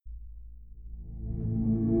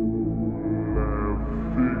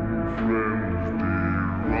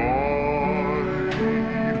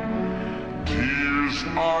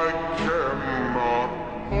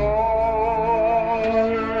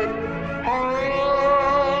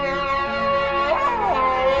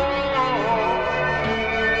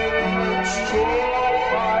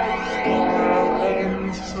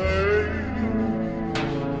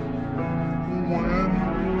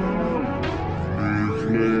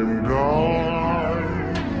flame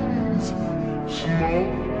dies,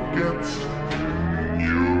 smoke gets in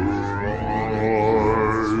your eyes.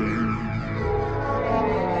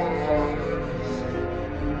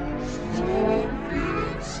 Smoke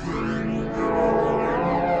gets in your eyes. Smoke gets in your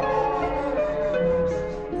eyes.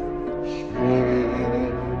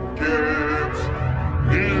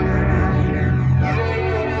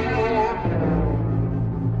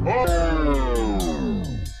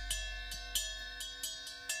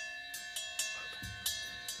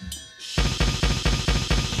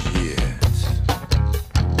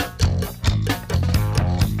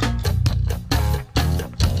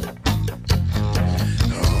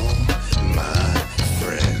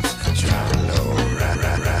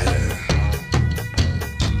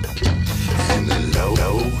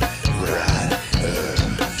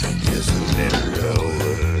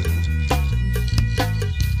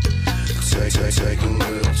 Take a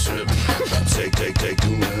little trip. Take a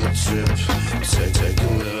little trip. Take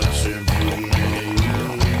a little trip.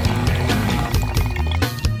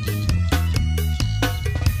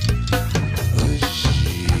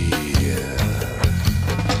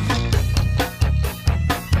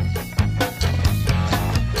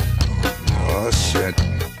 Oh shit.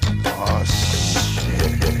 Oh shit.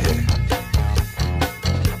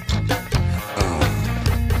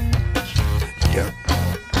 Yep.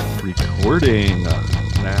 Recording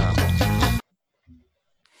now.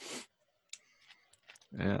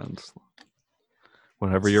 And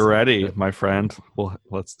whenever you're ready, my friend,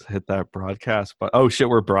 let's hit that broadcast. But oh shit,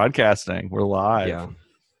 we're broadcasting. We're live. Yeah.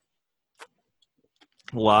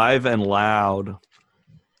 Live and loud.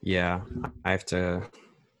 Yeah. I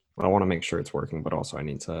want to make sure it's working, but also I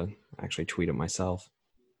need to actually tweet it myself.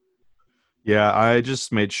 Yeah, I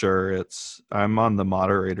just made sure I'm on the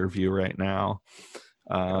moderator view right now.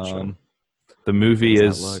 Gotcha. The movie How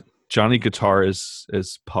does that is look? Johnny Guitar is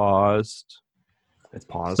paused. It's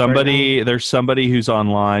paused right now? There's somebody who's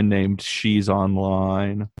online named She's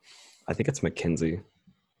Online. I think it's Mackenzie.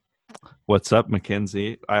 What's up,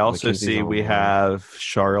 Mackenzie? I also Mackenzie's see we online. have I'm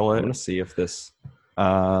Charlotte. going to see if this...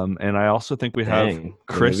 And I also think we have the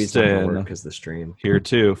movie's not gonna work Kristen because the stream. here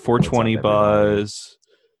too. 420 What's up, everybody? Buzz.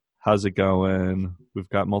 How's it going? We've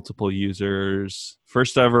got multiple users.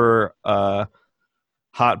 First ever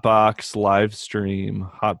Hotbox live stream.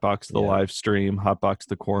 Hotbox the live stream. Hotbox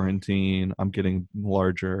the quarantine. I'm getting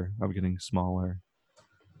larger. I'm getting smaller.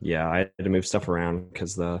 Yeah, I had to move stuff around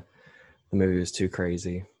because the movie was too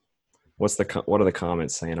crazy. What are the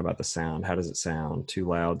comments saying about the sound? How does it sound? Too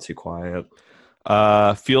loud? Too quiet?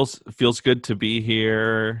 Feels good to be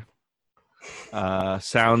here.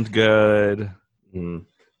 Sound good. Mm,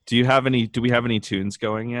 Do we have any tunes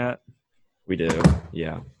going yet? we do.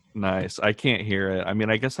 Yeah. Nice. I can't hear it. I mean,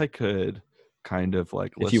 I guess I could kind of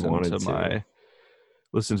like If you listen wanted to to.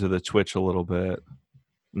 listen to the Twitch a little bit.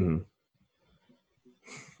 Mm.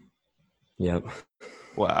 Yep.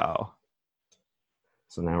 Wow.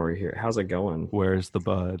 So now we're here. How's it going? Where's the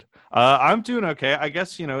bud? I'm doing okay. I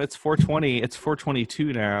guess, it's 4:20. It's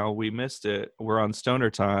 4:22 now. We missed it. We're on stoner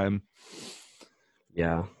time.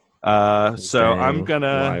 Yeah. So I'm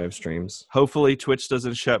gonna live streams. Hopefully Twitch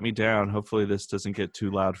doesn't shut me down. Hopefully this doesn't get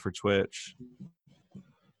too loud for Twitch.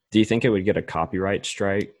 Do you think it would get a copyright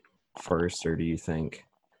strike first, or do you think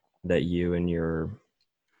that you and your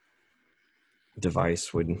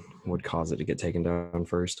device would cause it to get taken down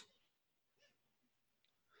first?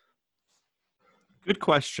 Good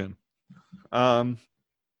question. Well,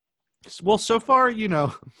 so far,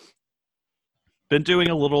 been doing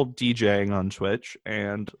a little DJing on Twitch,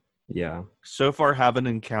 and yeah, so far haven't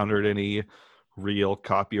encountered any real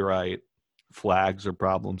copyright flags or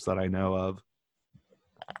problems that I know of.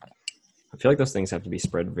 I feel like those things have to be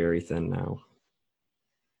spread very thin now.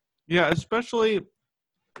 Yeah, especially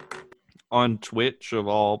on Twitch of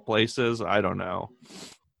all places. I don't know.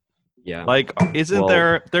 Yeah. Like,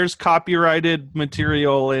 there's copyrighted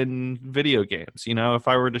material in video games. If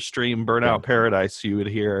I were to stream Burnout Paradise, you would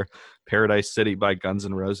hear Paradise City by Guns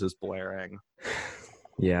N' Roses blaring.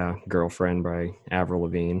 Yeah, Girlfriend by Avril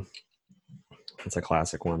Lavigne. It's a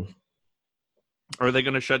classic one. Are they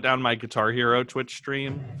going to shut down my Guitar Hero Twitch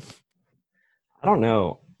stream? I don't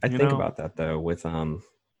know. I think about that though with I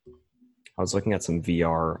was looking at some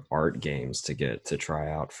VR art games to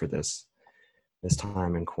try out for this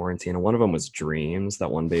time in quarantine. And one of them was Dreams, that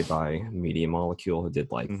one made by Media Molecule, who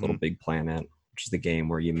did like Little Big Planet, which is the game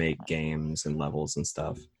where you make games and levels and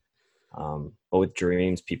stuff. But with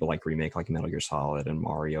Dreams, people like remake like Metal Gear Solid and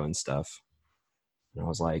Mario and stuff. And I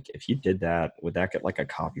was like, if you did that, would that get like a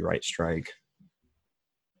copyright strike?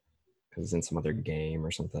 Because it's in some other game or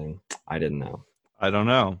something. I didn't know. I don't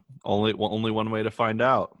know. Only one way to find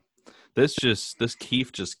out. This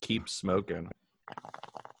Keef just keeps smoking.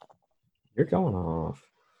 You're going off.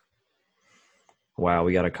 Wow,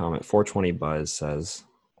 we got a comment. 420 Buzz says,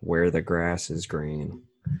 "Where the grass is green."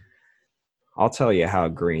 I'll tell you how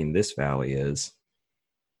green this valley is.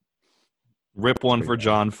 Rip one for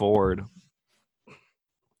John Ford.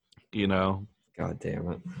 You know, God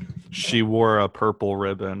damn it. she wore a purple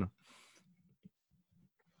ribbon.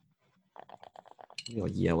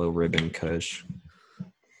 Yellow ribbon Kush.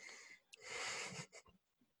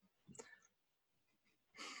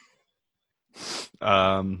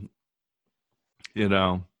 You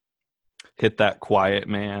know, hit that quiet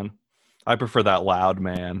man. I prefer that loud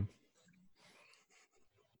man.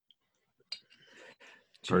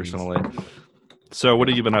 Personally. So what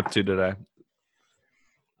have you been up to today?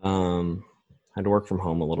 I had to work from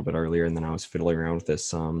home a little bit earlier, and then I was fiddling around with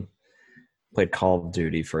this. Played Call of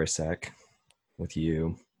Duty for a sec with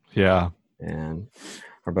you. Yeah. And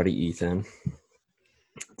our buddy Ethan.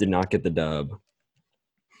 Did not get the dub.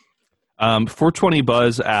 420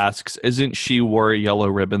 Buzz asks, isn't She Wore a Yellow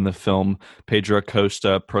Ribbon the film Pedro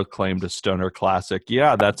Acosta proclaimed a stoner classic?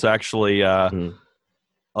 Yeah, that's actually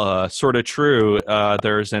sort of true.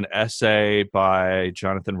 There's an essay by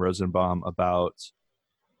Jonathan Rosenbaum about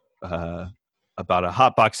a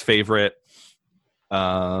hotbox favorite,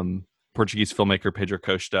 Portuguese filmmaker Pedro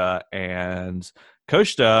Costa, and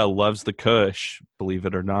Costa loves the Kush, believe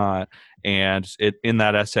it or not. And in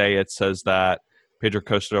that essay, it says that Pedro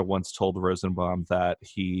Costa once told Rosenbaum that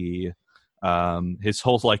he, his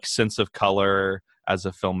whole like sense of color as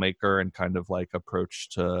a filmmaker and kind of like approach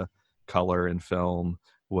to color in film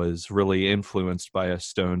was really influenced by a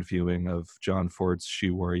stoned viewing of John Ford's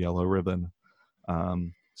She Wore a Yellow Ribbon.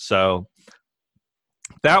 So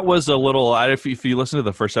that was a little, if you listen to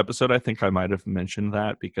the first episode, I think I might have mentioned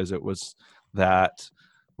that because it was that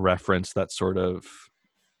reference that sort of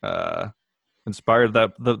inspired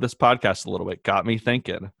this podcast a little bit, got me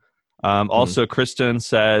thinking. Also, Kristen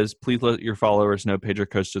says, please let your followers know Pedro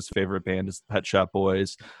Costa's favorite band is Pet Shop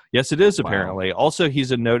Boys. Yes, it is, apparently. Wow. Also,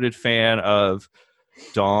 he's a noted fan of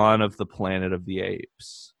Dawn of the Planet of the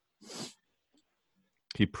Apes.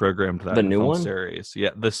 He programmed that new one series. Yeah,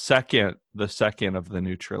 the second of the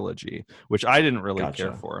new trilogy, which I didn't really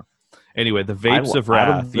care for. Anyway, the Vapes of Wrath.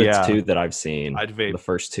 Out of the two that I've seen, the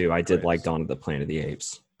first two, I did like Dawn of the Planet of the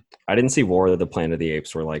Apes. I didn't see War of the Planet of the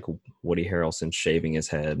Apes where like Woody Harrelson shaving his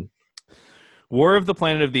head. War of the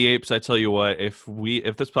Planet of the Apes, I tell you what, if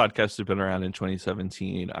this podcast had been around in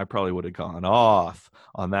 2017, I probably would have gone off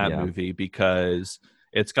on that movie because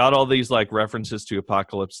it's got all these like references to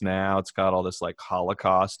Apocalypse Now. It's got all this like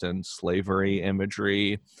Holocaust and slavery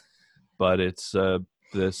imagery, but it's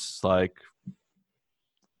this like,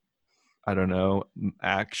 I don't know,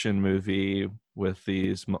 action movie with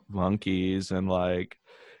these monkeys, and like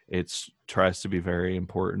it tries to be very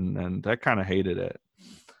important, and I kind of hated it.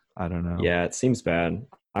 I don't know. Yeah, it seems bad.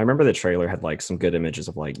 I remember the trailer had like some good images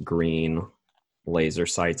of like green laser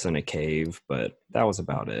sights in a cave, but that was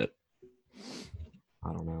about it.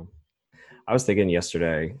 I don't know. I was thinking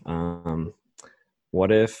yesterday,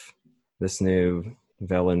 what if this new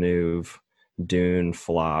Villeneuve Dune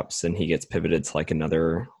flops and he gets pivoted to like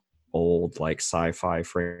another old like sci-fi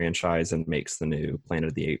franchise and makes the new Planet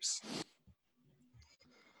of the Apes?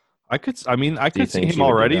 I could see him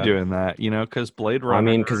already doing that, you know, because Blade Runner. I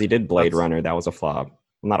mean, because he did Blade Runner, that was a flop.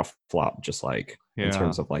 Not a flop, just like in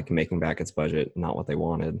terms of like making back its budget, not what they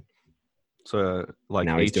wanted. So like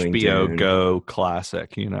now HBO Go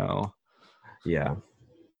classic, you know. Yeah,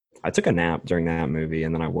 I took a nap during that movie,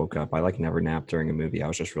 and then I woke up. I like never nap during a movie. I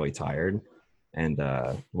was just really tired, and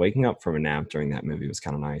waking up from a nap during that movie was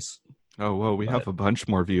kind of nice. Oh, whoa, we have a bunch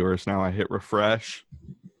more viewers now. I hit refresh.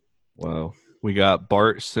 Whoa. We got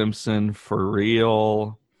Bart Simpson for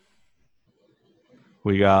real.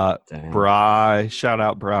 We got Bry. Shout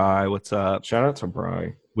out Bry. What's up? Shout out to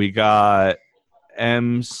Bry. We got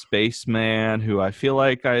M Spaceman, who I feel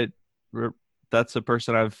like that's a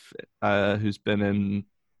person who's been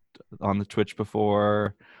on the Twitch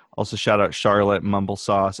before. Also shout out Charlotte Mumble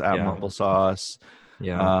Sauce at Mumble Sauce.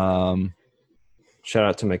 Yeah. Shout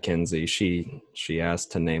out to Mackenzie. She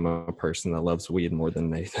asked to name a person that loves weed more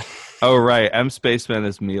than Nathan. Oh, right. M Spaceman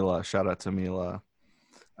is Mila. Shout out to Mila.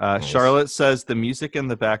 Nice. Charlotte says the music in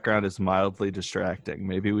the background is mildly distracting.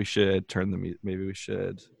 Maybe we should turn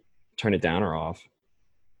it down or off.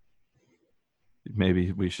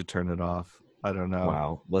 Maybe we should turn it off. I don't know.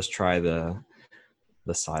 Wow. Let's try the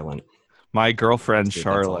silent. My girlfriend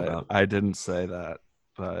Charlotte. I didn't say that,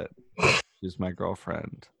 but she's my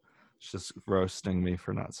girlfriend. She's just roasting me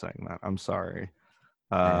for not saying that. I'm sorry.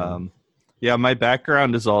 Yeah, my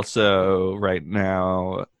background is also right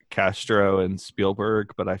now Castro and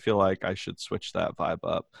Spielberg, but I feel like I should switch that vibe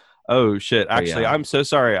up. Oh shit! Oh Actually, yeah. I'm so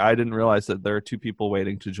sorry. I didn't realize that there are two people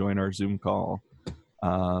waiting to join our Zoom call.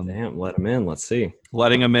 Damn, let him in. Let's see.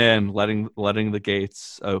 Letting them in, letting the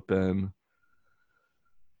gates open.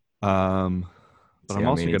 But I'm See, I may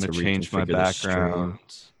also need going to to change my reconfigure the stream. background.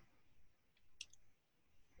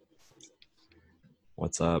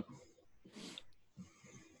 What's up?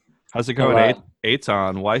 How's it going,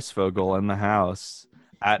 Aton Weisvogel in the house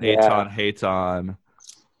at Yeah. Aton Hayton?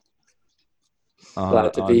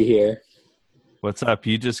 Glad to be here. What's up?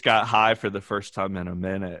 You just got high for the first time in a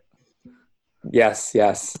minute. Yes.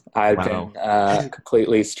 I've Wow. been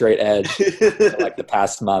completely straight edge for like the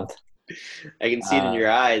past month. I can see it in your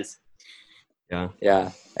eyes.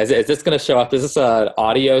 Yeah. Is this going to show up? Is this an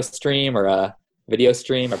audio stream or a video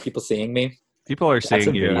stream? Are people seeing me? People are That's seeing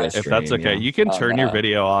a you. video If that's stream, okay, yeah. you can Oh, turn your no.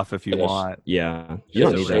 video off if you Finish. want. Yeah, you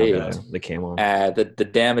don't need Shade. the cam on. The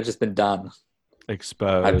damage has been done.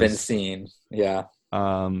 Exposed. I've been seen. Yeah.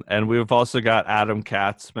 And we've also got Adam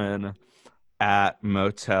Katzman at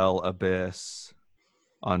Motel Abyss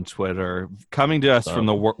on Twitter, coming to us from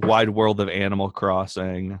the wide world of Animal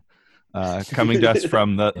Crossing, coming to us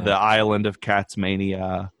from the island of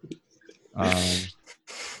Catsmania.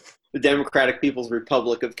 The Democratic People's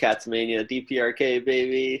Republic of Catsmania, DPRK,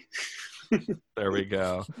 baby. There we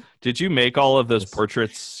go. Did you make all of those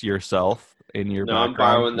portraits yourself in your No, I'm background?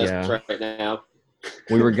 borrowing this Yeah. right now.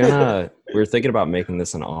 We were thinking about making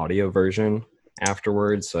this an audio version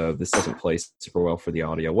afterwards, so this doesn't play super well for the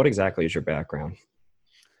audio. What exactly is your background?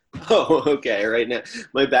 Oh, okay. Right now,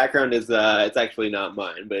 my background is it's actually not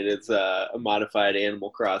mine, but it's a modified Animal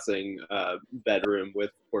Crossing bedroom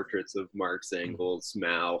with portraits of Marx, Engels,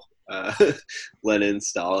 Mao, Lenin,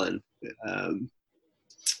 Stalin,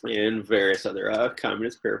 and various other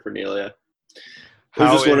communist paraphernalia. It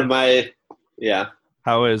was just one of my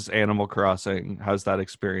How is Animal Crossing? How's that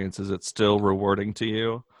experience? Is it still rewarding to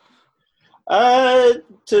you?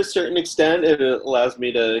 To a certain extent, it allows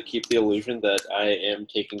me to keep the illusion that I am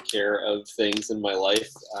taking care of things in my life,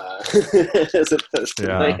 as opposed to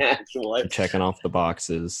my actual life. You're checking off the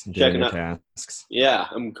boxes, doing Checking your off- tasks. Yeah,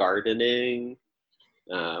 I'm gardening,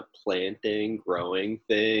 planting, growing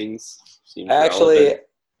things. Seems Actually,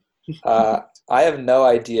 relevant. I have no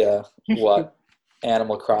idea what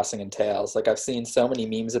Animal Crossing entails. Like, I've seen so many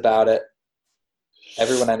memes about it.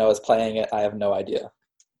 Everyone I know is playing it. I have no idea.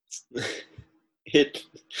 It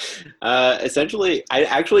essentially, I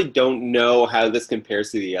actually don't know how this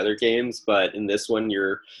compares to the other games, but in this one,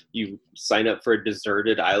 you sign up for a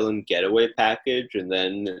deserted island getaway package, and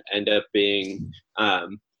then end up being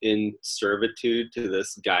in servitude to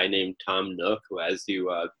this guy named Tom Nook, who has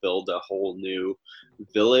you build a whole new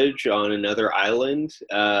village on another island.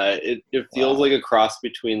 It feels like a cross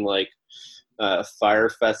between like Fire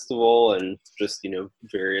Festival and just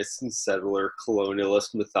various settler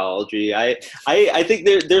colonialist mythology. I think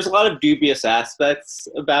there's a lot of dubious aspects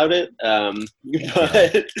about it,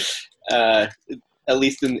 but at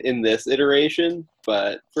least in this iteration.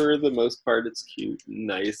 But for the most part, it's cute and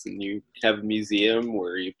nice, and you have a museum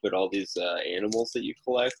where you put all these animals that you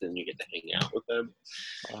collect, and you get to hang out with them.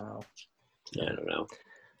 Wow. I don't know.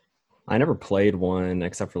 I never played one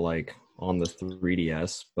except for like on the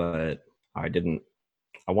 3DS, but I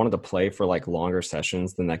wanted to play for like longer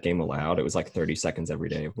sessions than that game allowed. It was like 30 seconds every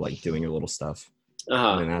day of like doing your little stuff.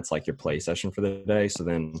 And then that's like your play session for the day. So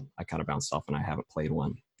then I kind of bounced off and I haven't played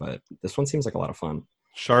one, but this one seems like a lot of fun.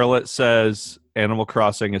 Charlotte says Animal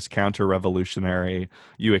Crossing is counter-revolutionary.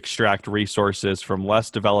 You extract resources from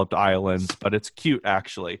less developed islands, but it's cute,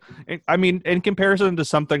 actually. I mean, in comparison to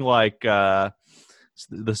something like the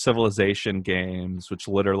Civilization games, which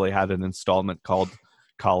literally had an installment called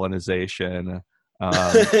Colonization.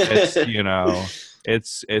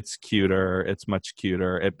 It's cuter. It's much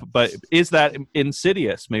cuter. But is that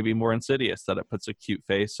insidious? Maybe more insidious that it puts a cute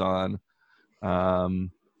face on.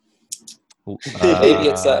 Maybe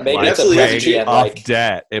it's a absolutely and off like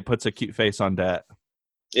debt. It puts a cute face on debt.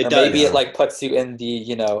 It or does. maybe it like puts you in the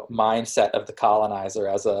mindset of the colonizer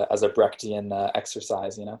as a Brechtian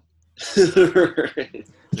exercise. Right.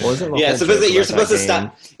 Well, isn't the Yeah, whole suppose joke that you're about supposed to game-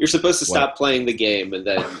 stop. You're supposed to What? stop playing the game and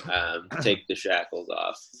then take the shackles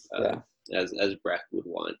off, Yeah. as Breck would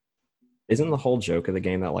want. Isn't the whole joke of the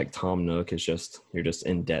game that like Tom Nook is you're just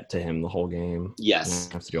in debt to him the whole game? Yes,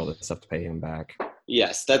 You have to do all this stuff to pay him back.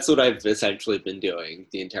 yes, that's what I've essentially been doing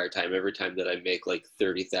the entire time. Every time that I make like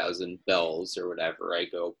 30,000 bells or whatever, I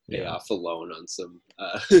go pay off a loan on some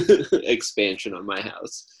expansion on my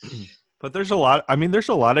house. But there's a lot. I mean, there's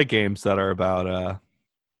a lot of games that are about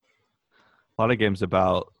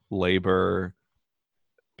labor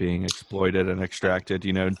being exploited and extracted.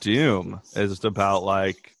 You know, Doom is about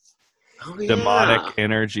like Oh, yeah. demonic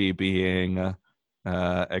energy being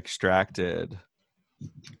extracted,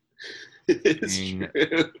 It's being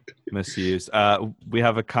true. misused. We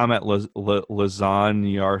have a comment. Lazan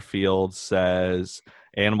Yarfield says,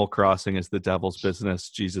 Animal Crossing is the devil's business.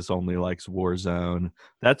 Jesus only likes Warzone.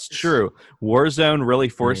 That's true. Warzone really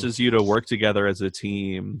forces you to work together as a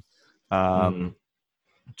team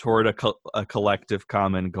toward a collective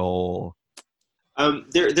common goal.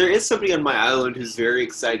 There is somebody on my island who's very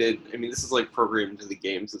excited. I mean, this is like programmed into the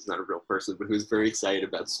games. It's not a real person, but who's very excited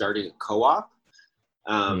about starting a co-op.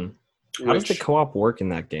 How does the co-op work in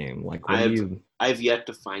that game? Like, what do you? I've yet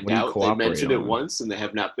to find what do you out. They cooperate mentioned it on? once, and they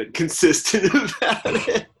have not been consistent about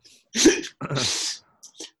it.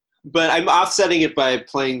 But I'm offsetting it by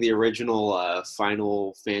playing the original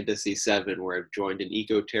Final Fantasy VII, where I've joined an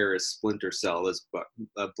eco-terrorist Splinter Cell that's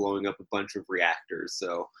blowing up a bunch of reactors.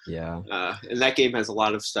 So Yeah. and that game has a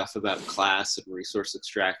lot of stuff about class and resource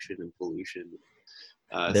extraction and pollution.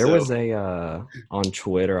 There was a on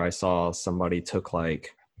Twitter, I saw somebody took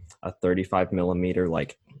like a 35 millimeter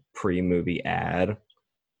like pre-movie ad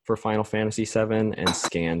for Final Fantasy VII and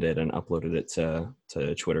scanned it and uploaded it to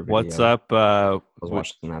Twitter video. What's up? I was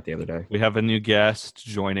watching that the other day. We have a new guest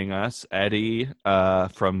joining us, Eddie.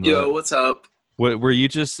 From Yo, what's up? were you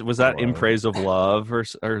just was that In Hello. Praise of Love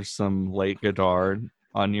or some late Godard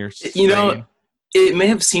on your You know, screen? It may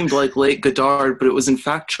have seemed like late Godard, but it was in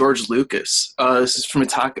fact George Lucas. This is from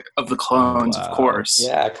Attack of the Clones, Wow. of course.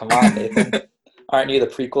 Yeah, come on, Nathan. Aren't you the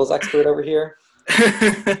prequels expert over here?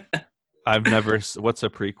 I've never. What's a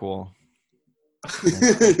prequel?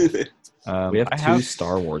 We have I two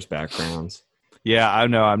Star Wars backgrounds. Yeah, I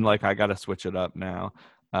know. I'm like, I got to switch it up now.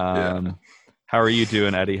 How are you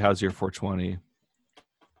doing, Eddie? How's your 420?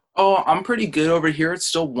 Oh, I'm pretty good over here. It's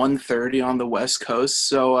still 1:30 on the West Coast,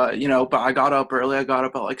 so but I got up early. I got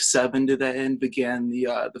up at like 7 today and began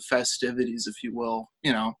the festivities, if you will.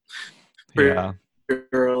 Pretty Yeah.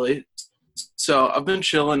 early. So I've been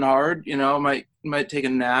chilling hard. Might take a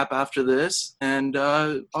nap after this and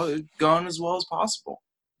going as well as possible.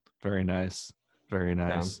 Very nice. Very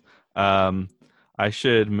nice. I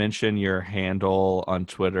should mention your handle on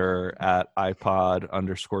Twitter at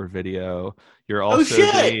iPod_video. You're also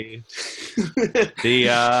shit!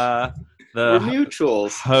 the We're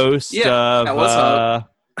mutuals. host Yeah, of what's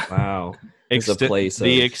up? Wow. It's a place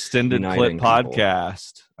the of Extended Clip uniting people.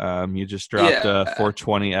 podcast. You just dropped a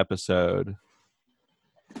 420 episode.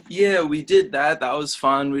 Yeah, we did that. That was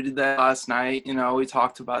fun. We did that last night. We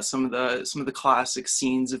talked about some of the classic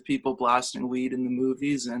scenes of people blasting weed in the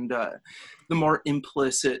movies and the more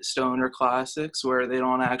implicit stoner classics where they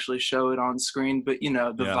don't actually show it on screen, but the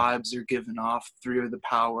vibes are given off through the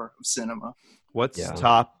power of cinema. What's Yeah.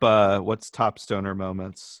 top stoner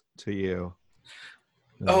moments to you?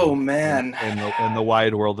 Oh man. In the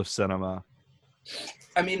wide world of cinema.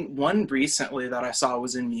 I mean, one recently that I saw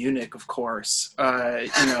was in Munich, of course.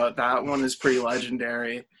 That one is pretty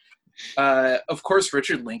legendary. Of course,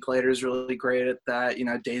 Richard Linklater is really great at that.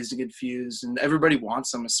 Dazed and Confused, and Everybody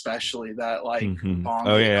Wants Them, especially that Mhm. bong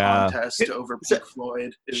Oh, hit yeah. contest over Pink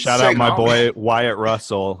Floyd. is Shout out my phenomenal. boy Wyatt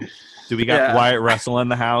Russell. Do we got Yeah. Wyatt Russell in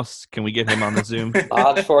the house? Can we get him on the Zoom?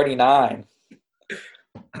 Lodge 49.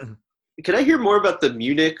 Can I hear more about the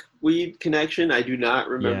Munich weed connection? I do not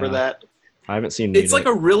remember Yeah. that. I haven't seen It's like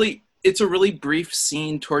Munich. it's a really brief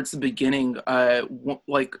scene towards the beginning,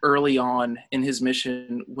 like early on in his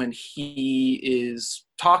mission when he is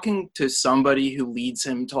talking to somebody who leads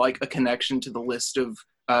him to like a connection to the list of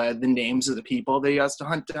the names of the people that he has to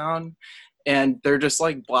hunt down. And they're just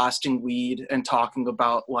like blasting weed and talking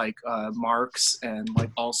about like Marx and like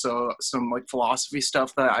also some like philosophy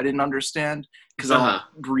stuff that I didn't understand because I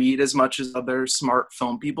don't read as much as other smart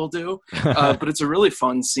film people do. But it's a really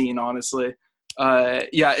fun scene, honestly.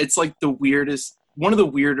 It's like one of the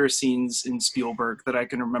weirder scenes in Spielberg that I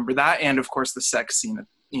can remember. That and of course the sex scene, at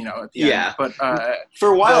the end. But For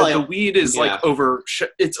a while, the weed is yeah. like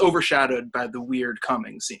it's overshadowed by the weird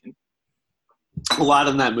coming scene. a lot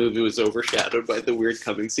in that movie was overshadowed by the weird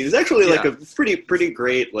coming scene. It's actually like a pretty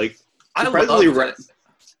great, like surprisingly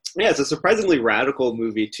it's a surprisingly radical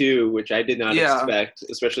movie too, which I did not expect,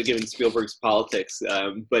 especially given Spielberg's politics.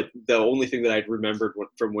 But the only thing that I'd remembered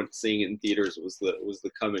from seeing it in theaters was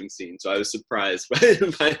the coming scene. So I was surprised by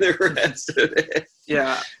the rest of it.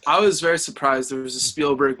 Yeah, I was very surprised. There was a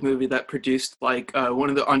Spielberg movie that produced like one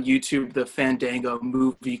of the on YouTube the Fandango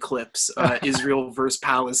movie clips, Israel versus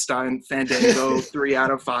Palestine, Fandango 3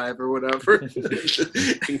 out of 5 or whatever.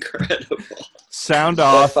 Incredible. Sound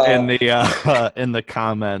off in the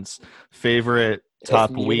comments. Favorite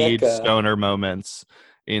top Munich, weed stoner moments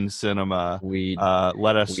in cinema. Weed,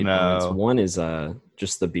 Let us weed moments. know. One is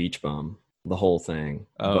just the beach bum, the whole thing.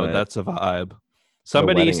 Oh, But that's a vibe. the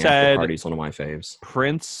Somebody wedding after said party is one of my faves.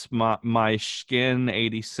 Prince my skin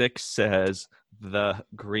 86 says the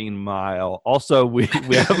Green Mile. Also, we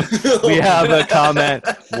have a comment.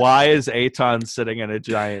 Why is Aton sitting in a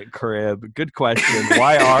giant crib? Good question.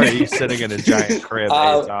 Why are you sitting in a giant crib,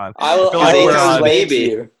 Aton? I will feel like we're explain on to baby.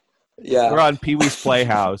 you. Yeah. We're on Pee Wee's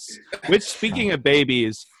Playhouse. Which, speaking of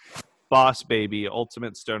babies, Boss Baby,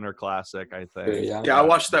 Ultimate Stoner Classic, I think. Yeah. Yeah, I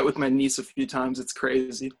watched that with my niece a few times. It's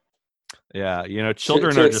crazy. Yeah, you know,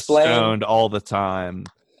 children to are just explain- stoned all the time.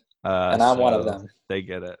 And I'm one of so them. They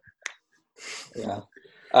get it. Yeah.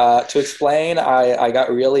 To explain, I got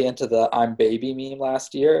really into the I'm Baby meme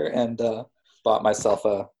last year and bought myself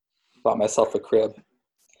a crib.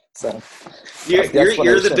 So You're that's the the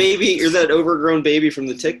explanation. baby. You're that overgrown baby from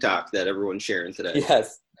the TikTok that everyone's sharing today.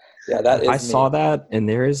 Yes. Yeah, that is I me. saw that, and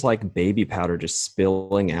there is like baby powder just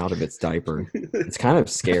spilling out of its diaper. It's kind of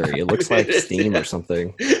scary. It looks like steam or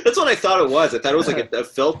something. That's what I thought it was. I thought it was like a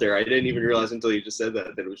filter. I didn't even realize until you just said that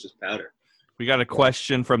it was just powder. We got a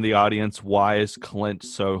question from the audience. Why is Clint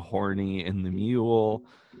so horny in The Mule?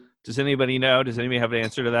 Does anybody know? Does anybody have an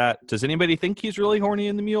answer to that? Does anybody think he's really horny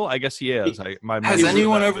in The Mule? I guess he is. Has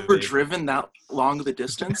anyone ever driven that long of a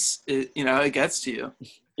distance? It gets to you.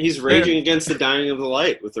 He's raging against the dying of the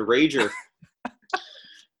light with the rager.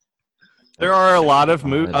 There are a lot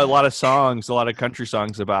of songs, a lot of country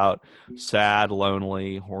songs about sad,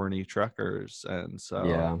 lonely, horny truckers, and so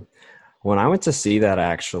Yeah. When I went to see that,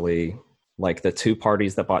 actually, like the two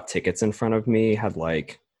parties that bought tickets in front of me had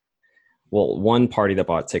one party that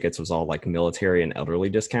bought tickets was all like military and elderly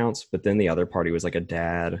discounts, but then the other party was like a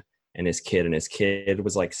dad and his kid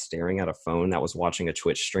was like staring at a phone that was watching a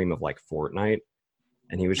Twitch stream of like Fortnite,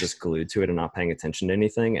 and he was just glued to it and not paying attention to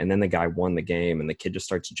anything. And then the guy won the game, and the kid just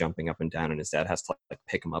starts jumping up and down, and his dad has to like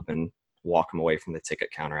pick him up and walk him away from the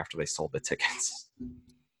ticket counter after they sold the tickets.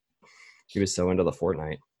 He was so into the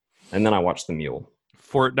Fortnite. And then I watched The Mule.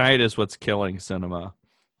 Fortnite is what's killing cinema,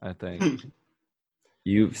 I think.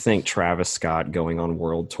 You think Travis Scott going on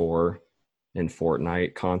world tour in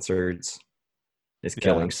Fortnite concerts is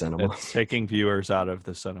killing cinema? It's taking viewers out of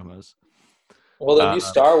the cinemas. Well, the new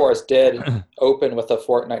Star Wars did open with a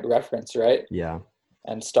Fortnite reference, right? Yeah.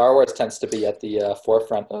 And Star Wars tends to be at the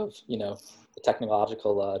forefront of, the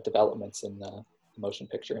technological developments in the motion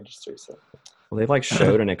picture industry. So, Well, they like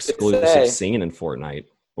showed an exclusive scene in Fortnite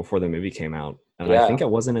before the movie came out. And I think it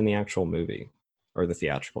wasn't in the actual movie or the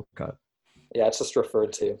theatrical cut. Yeah, it's just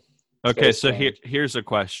referred to. Okay, so here's a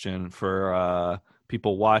question for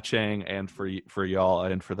people watching and for y'all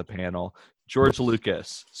and for the panel. George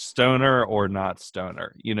Lucas, stoner or not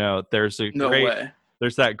stoner? There's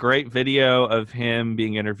that great video of him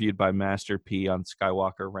being interviewed by Master P on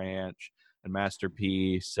Skywalker Ranch, and Master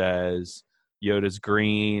P says, Yoda's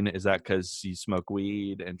green. Is that because you smoke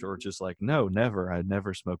weed? And George is like, no, never. I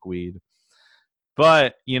never smoke weed.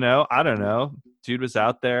 But, I don't know. Dude was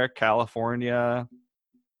out there, California,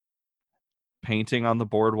 painting on the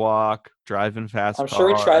boardwalk, driving fast I'm sure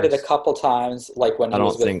he cars, tried it a couple times, like when he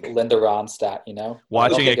was with think- Linda Ronstadt,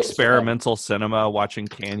 watching experimental cinema, watching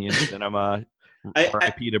Canyon cinema,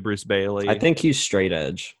 RIP to Bruce Bailey. I think he's straight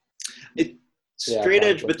edge. Straight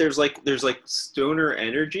edge, but there's like stoner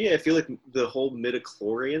energy. I feel like the whole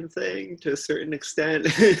midichlorian thing to a certain extent.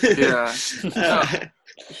 Yeah.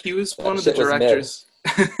 He was one of the directors.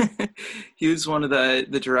 He was one of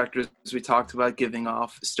the directors we talked about giving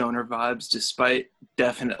off stoner vibes, despite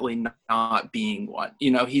definitely not being one.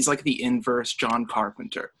 He's like the inverse John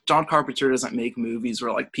Carpenter. John Carpenter doesn't make movies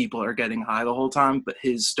where like people are getting high the whole time, but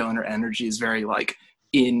his stoner energy is very like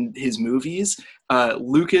in his movies.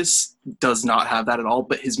 Lucas does not have that at all,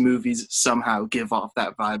 but his movies somehow give off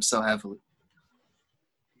that vibe so heavily.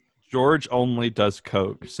 George only does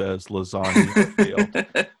coke, says Lasagna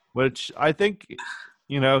Field, which I think,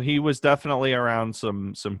 he was definitely around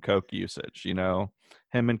some coke usage.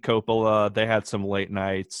 Him and Coppola, they had some late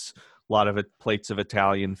nights, a lot of plates of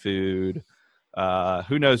Italian food.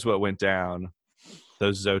 Who knows what went down?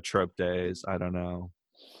 Those Zoetrope days. I don't know.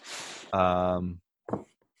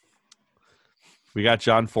 We got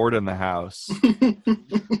John Ford in the house.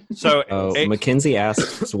 So Mackenzie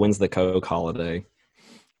asks, when's the Coke holiday?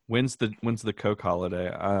 When's the Coke holiday?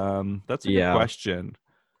 That's a good question.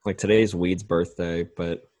 Like today's Weed's birthday,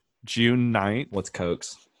 but June 9th. What's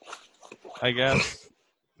Coke's? I guess.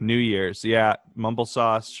 New Year's. Yeah. Mumble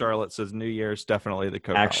Sauce. Charlotte says New Year's. Definitely the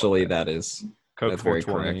Coke Actually, holiday. that is Coke that's very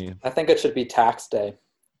 420. correct. I think it should be tax day.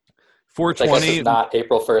 420. Which I guess is not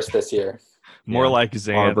April 1st this year. More like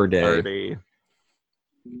Xan Arbor Day. 30.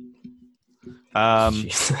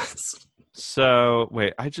 Jesus. So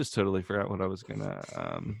wait, I just totally forgot what I was gonna.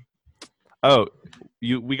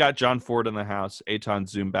 We got John Ford in the house.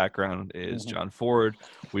 Aton's Zoom background is John Ford.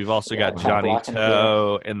 We've also got Top Johnny blocking the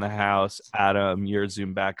Toe in the house. Adam, your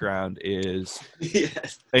Zoom background is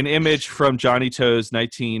Yes. an image from Johnny Toe's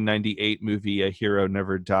 1998 movie, A Hero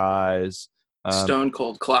Never Dies. Stone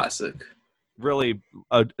Cold classic. Really,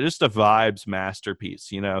 just a vibes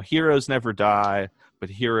masterpiece. You know, heroes never die, but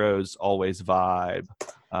heroes always vibe.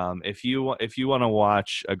 If you want to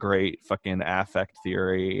watch a great fucking affect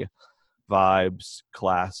theory vibes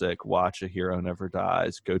classic, watch A Hero Never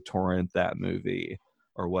Dies. Go torrent that movie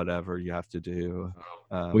or whatever you have to do.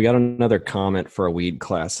 We got another comment for a weed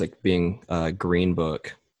classic being Green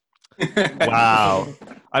Book. Wow.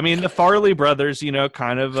 I mean, the Farley brothers, you know,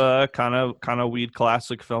 kind of weed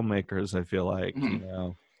classic filmmakers. I feel like, you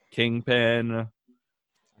know, Kingpin. I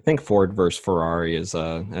think Ford versus Ferrari is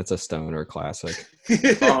that's a stoner classic.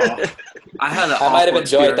 Oh, I might have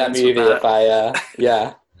enjoyed that movie if I watched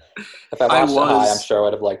it high. I'm sure I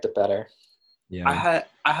would have liked it better. Yeah,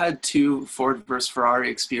 I had two Ford versus Ferrari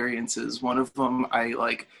experiences. One of them,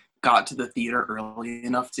 I got to the theater early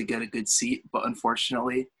enough to get a good seat, but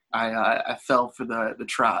unfortunately, I fell for the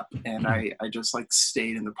trap, and I just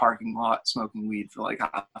stayed in the parking lot smoking weed for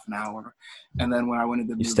half an hour, and then when I went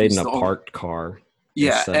into the movie, you stayed in a parked car.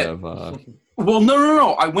 Yeah. Instead of well,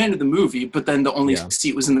 no. I went to the movie, but then the only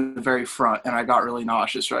seat was in the very front, and I got really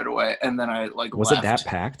nauseous right away. And then I was left. It that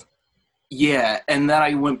packed? Yeah, and then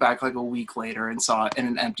I went back a week later and saw it in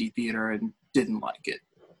an empty theater and didn't like it.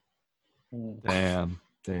 Damn.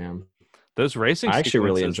 Those racing. I actually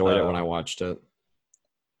really enjoyed it when I watched it.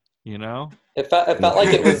 You know, it felt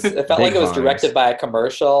like it was. It felt like it was directed by a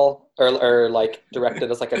commercial, or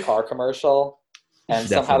directed as a car commercial. And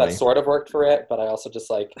somehow that sort of worked for it, but I also just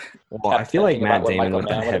Well, I feel like Matt Damon with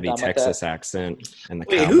that heavy Texas accent and the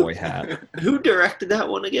cowboy hat. Who directed that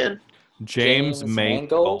one again? James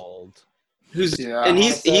Mangold. And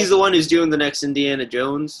he's the one who's doing the next Indiana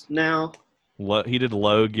Jones now. He did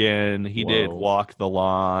Logan. He did Walk the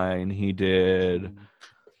Line. He did.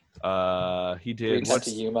 310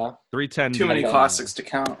 to Yuma. 310. Too many classics to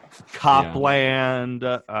count. Copland.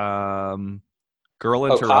 Girl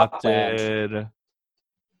Interrupted. Copland.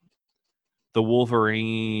 The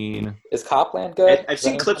Wolverine. Is Copland good? I've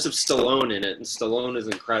seen clips of Stallone in it, and Stallone is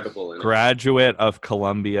incredible in it. Graduate of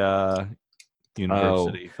Columbia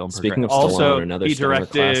University film. Speaking of Stallone, also, another he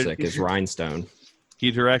directed classic is Rhinestone.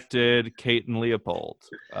 He directed Kate and Leopold.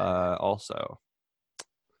 Also,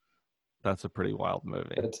 that's a pretty wild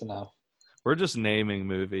movie. Good to know. We're just naming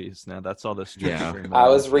movies now. That's all this. I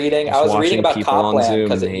was reading about Copland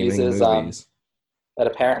because it uses that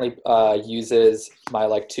apparently uses my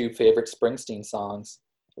two favorite Springsteen songs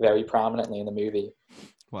very prominently in the movie.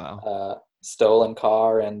 Wow. Stolen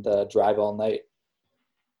Car and Drive All Night.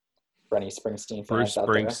 For any Springsteen fans Bruce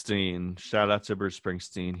Springsteen. Shout out to Bruce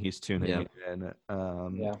Springsteen. He's tuning in.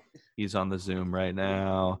 He's on the Zoom right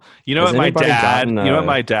now. You know what my dad you know what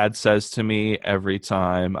my dad says to me every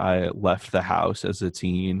time I left the house as a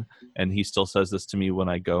teen, and he still says this to me when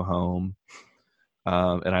I go home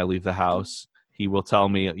and I leave the house. He will tell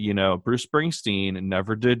me, Bruce Springsteen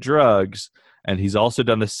never did drugs, and he's also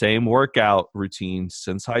done the same workout routine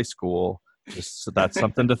since high school. Just so that's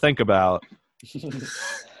something to think about.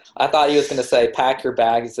 I thought he was going to say, "Pack your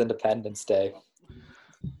bags, Independence Day."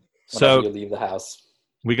 So you leave the house.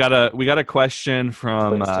 We got a question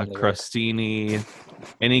from Crostini.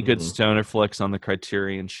 Any good stoner flicks on the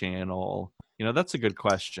Criterion Channel? That's a good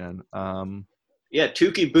question. Tuki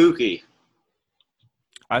Buki.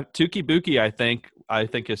 Tuki Buki, I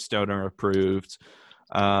think is stoner approved.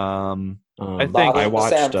 I watched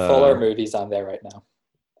Sam Fuller movies on there right now.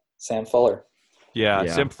 Sam Fuller. Yeah,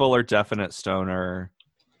 Sam Fuller, definite stoner.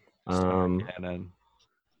 I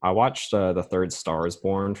watched The Third Star is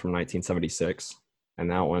Born from 1976, and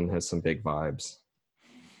that one has some big vibes.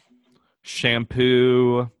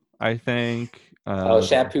 Shampoo, I think.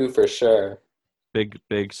 Shampoo for sure.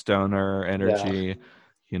 Big stoner energy.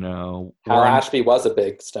 Hal Ashby was a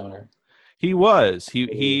big stoner. He was.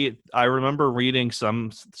 He. I remember reading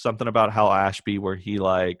something about Hal Ashby where he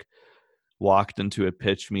walked into a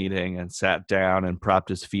pitch meeting and sat down and propped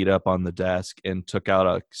his feet up on the desk and took out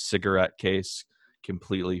a cigarette case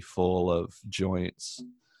completely full of joints.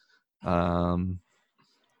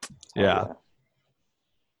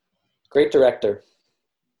 Great director.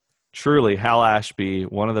 Truly, Hal Ashby,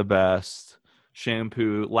 one of the best.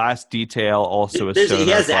 Shampoo, Last Detail, also a stoner He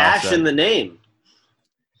has classic. Ash in the name.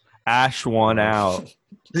 Ash won out.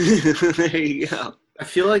 There you go. I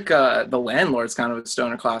feel like The Landlord's kind of a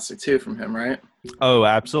stoner classic too from him, right? Oh,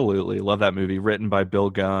 absolutely. Love that movie. Written by Bill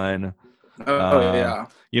Gunn. Yeah.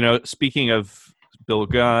 Speaking of Bill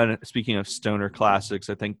Gunn, speaking of stoner classics,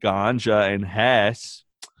 I think Ganja and Hess,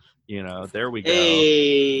 there we go.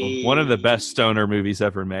 Hey. One of the best stoner movies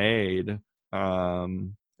ever made.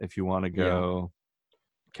 If you want to go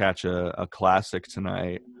catch a classic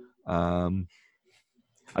tonight.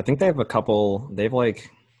 I think they have like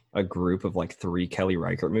a group of like 3 Kelly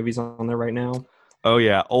Reichardt movies on there right now. Oh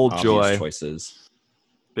yeah, Old Obvious Joy. choices.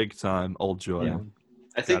 Big time, Old Joy. Yeah.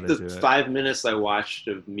 I think Gotta the do it. 5 minutes I watched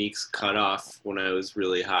of Meek's Cutoff when I was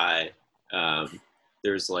really high,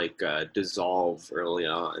 there's like Dissolve early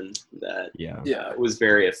on that was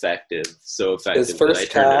very effective. So effective that I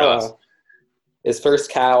turned it off. Is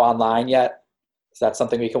First Cow online yet? Is that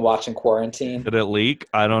something we can watch in quarantine? Did it leak?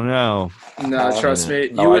 I don't know. No, trust me.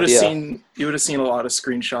 No You would have idea. seen a lot of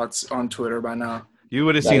screenshots on Twitter by now. You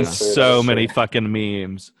would have That seen is true, that so is many true. fucking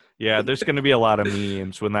memes. Yeah, there's going to be a lot of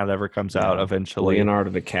memes when that ever comes out eventually.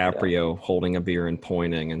 Leonardo DiCaprio holding a beer and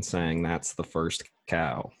pointing and saying that's the first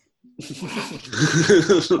cow. You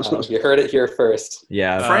heard it here first.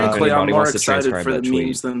 Yeah. if Frankly, I'm anybody more wants to excited transcribe for the that tweet.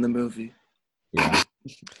 memes than the movie. Yeah.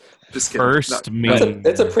 Just kidding. First No. meme.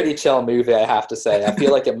 It's a pretty chill movie, I have to say. I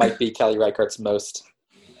feel like it might be Kelly Reichardt's most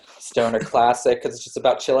stoner classic because it's just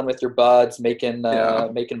about chilling with your buds, making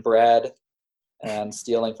bread, and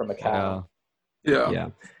stealing from a cow. Yeah.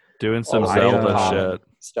 Doing some All Zelda common. shit.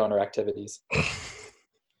 Stoner activities.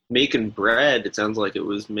 Making bread, it sounds like it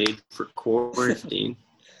was made for quarantine.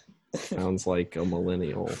 Sounds like a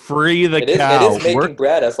millennial. Free the It cow. is making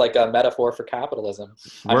bread as like a metaphor for capitalism.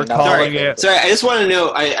 We're not calling like- it- Sorry, I just want to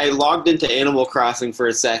know, I logged into Animal Crossing for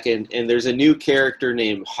a second, and there's a new character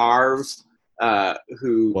named Harv,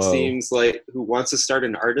 who who wants to start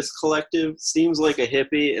an artist collective, seems like a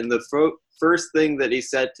hippie, and the first thing that he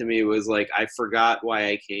said to me was like, I forgot why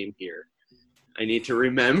I came here. I need to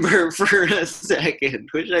remember for a second,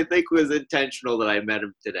 which I think was intentional that I met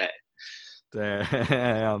him today.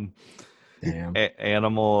 Damn. Damn.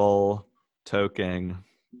 Animal toking.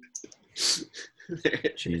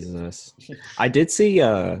 Jesus. I did see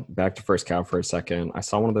back to First Cow for a second. I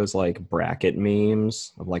saw one of those like bracket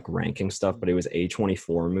memes of like ranking stuff, but it was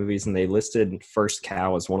A24 movies, and they listed First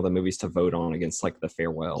Cow as one of the movies to vote on against like The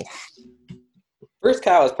Farewell. First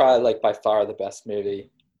Cow is probably like by far the best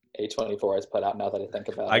movie A24 has put out. Now that I think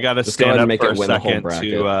about it, I gotta Just go ahead stand and up make for it a win the whole second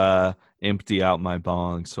bracket. to empty out my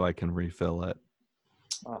bong so I can refill it.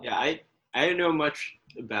 Yeah, I don't know much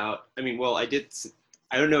about. I mean, well, I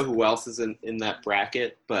don't know who else is in that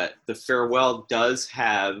bracket, but The Farewell does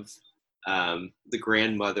have the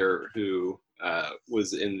grandmother who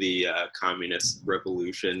was in the communist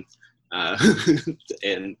revolution, and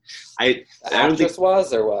The I don't think actress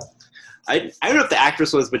was or what? I don't know if the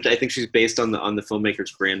actress was, but I think she's based on the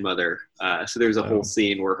filmmaker's grandmother. So there's a whole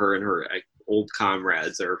scene where her and her old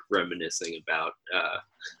comrades are reminiscing about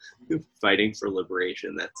fighting for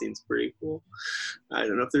liberation. That seems pretty cool. I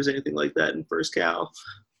don't know if there's anything like that in First Cow.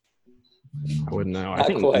 I wouldn't know.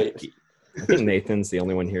 Not quite. I think Nathan's the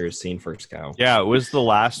only one here who's seen First Cow. Yeah, it was the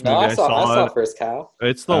last No, movie I saw First Cow.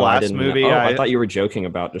 It's the I last didn't know. movie I thought you were joking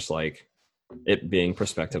about just like it being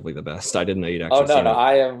prospectively the best. I didn't know you'd actually Oh no, seen no, it.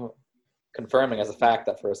 I am confirming as a fact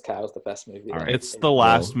that First Cow is the best movie. All that right. It's I've the seen.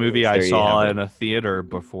 last Well, movie I there you saw have it. in a theater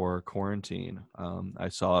before quarantine. I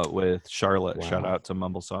saw it with Charlotte. Wow. Shout out to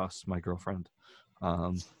Mumble Sauce, my girlfriend.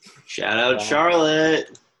 Shout out Wow.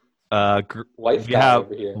 Charlotte. Wife We guy have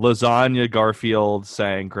over here. Lasagna Garfield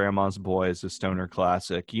saying Grandma's Boy is a stoner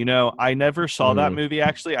classic. I never saw that movie,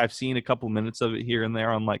 actually. I've seen a couple minutes of it here and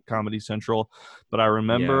there on like Comedy Central, but I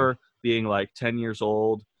remember being like 10 years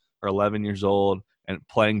old or 11 years old and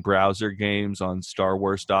playing browser games on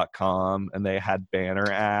StarWars.com, and they had banner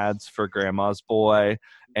ads for Grandma's Boy,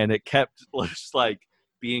 and it kept just like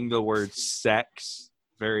being the word sex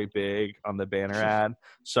very big on the banner ad.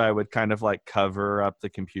 So I would kind of like cover up the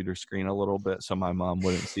computer screen a little bit so my mom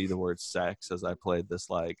wouldn't see the word sex as I played this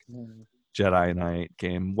like Jedi Knight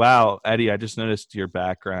game. Wow, Eddie, I just noticed your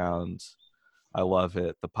background. I love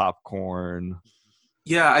it. The popcorn.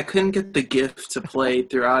 Yeah, I couldn't get the GIF to play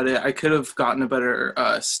throughout it. I could have gotten a better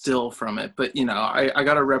still from it, but I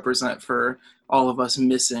got to represent for all of us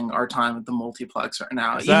missing our time at the multiplex right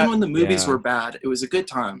now. Even when the movies were bad, it was a good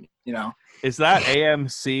time. Is that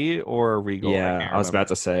AMC or Regal? Yeah, I was about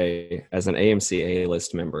to say, as an AMC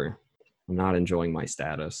A-list member, I'm not enjoying my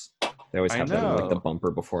status. They always have that in, like the bumper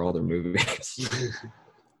before all their movies.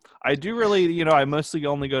 I do really, I mostly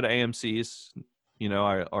only go to AMC's,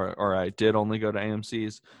 I did only go to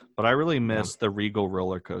AMC's, but I really miss the Regal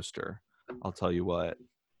roller coaster. I'll tell you what.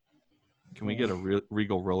 Can we get a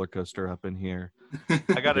Regal roller coaster up in here?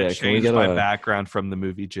 I gotta Yeah, can we change get my a- background from the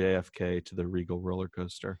movie JFK to the Regal roller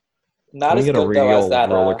coaster. Not Can we as get a good though as real that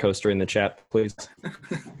roller coaster in the chat, please?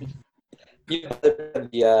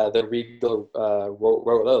 the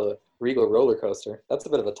Regal roller coaster. That's a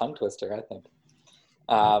bit of a tongue twister, I think.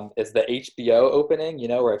 Is the HBO opening,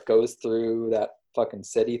 where it goes through that fucking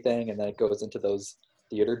city thing and then it goes into those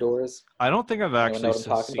theater doors. I don't think I've Anyone know actually what I'm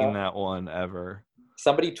talking seen about? that one ever.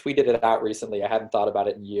 Somebody tweeted it out recently. I hadn't thought about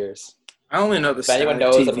it in years. I only know the If anyone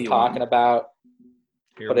Static knows what TV I'm talking one. about,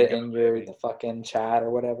 Here put we it go, in baby. the fucking chat or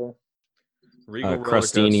whatever. Regal roller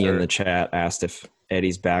Crustini in coaster. the chat asked if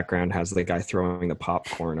Eddie's background has the guy throwing the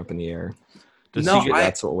popcorn up in the air. Does No, he get,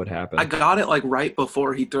 That's what would happen. I got it like right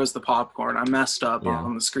before he throws the popcorn. I messed up Yeah.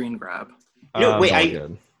 on the screen grab. No, wait, It's all I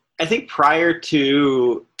good. think prior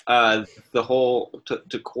to the whole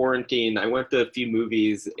to quarantine, I went to a few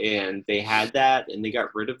movies and they had that, and they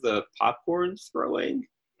got rid of the popcorn throwing.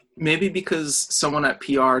 Maybe because someone at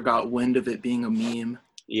PR got wind of it being a meme.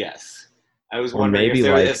 Yes, I was Or wondering maybe, if,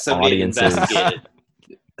 like, if somebody audiences- investigated.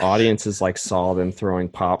 Audiences like saw them throwing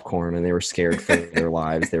popcorn and they were scared for their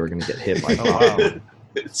lives. They were going to get hit by Oh, wow. popcorn.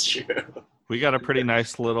 It's true. We got a pretty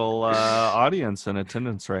nice little audience in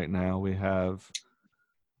attendance right now. We have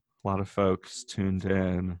a lot of folks tuned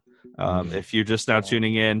in. If you're just now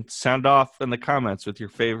tuning in, sound off in the comments with your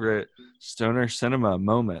favorite stoner cinema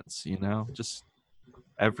moments. Just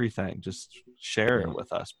everything. Just share it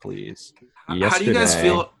with us, please. How do you guys Yesterday-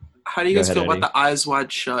 feel? How do you Go guys ahead, feel about Eddie. the Eyes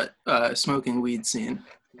Wide Shut smoking weed scene?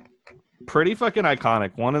 Pretty fucking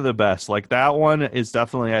iconic. One of the best. Like that one is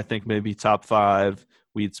definitely, I think, maybe top 5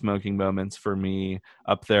 weed smoking moments for me.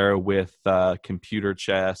 Up there with Computer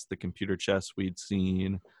Chess, the Computer Chess weed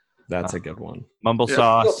scene. That's a good one. Mumble Yeah.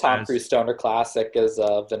 Real Sauce. Tom has- Cruise stoner classic is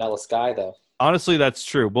Vanilla Sky, though. Honestly, that's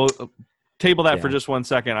true. We'll table that for Yeah. just 1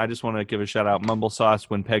 second. I just want to give a shout out. Mumble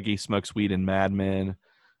Sauce when Peggy smokes weed in Mad Men.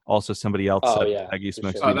 Also, somebody else Oh, said yeah, Peggy for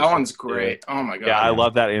smokes sure. weed. Oh, that one's great. Oh my god. Yeah, I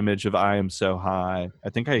love that image of I am so high. I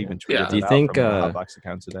think I even tweeted Yeah. that Do you out think, from the Hotbox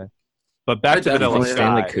account today. But I back to Do you Vanilla think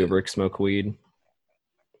definitely Stanley Sky. Kubrick smoked weed?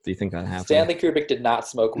 Do you think that happened? Stanley Kubrick did not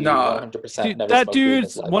smoke weed. No. 100% Dude, never that smoked weed in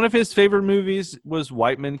dude's his life. one of his favorite movies was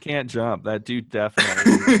White Men Can't Jump. That dude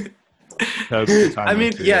definitely took the time I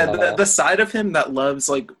mean, to- yeah, the side of him that loves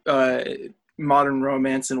like modern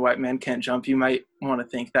romance and White Men Can't Jump, you might want to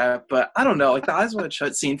think that, but I don't know. Like the Eyes Wide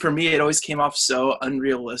Shut scene for me, it always came off so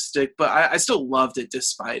unrealistic, but I still loved it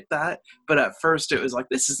despite that. But at first, it was like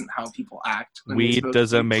this isn't how people act. when they Weed smoke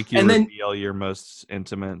doesn't weed. make you And then- reveal your most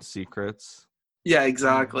intimate secrets. Yeah,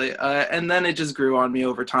 exactly. And then it just grew on me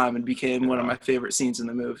over time and became one of my favorite scenes in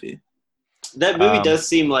the movie. That movie Um, does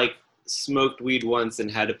seem like smoked weed once and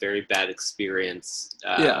had a very bad experience.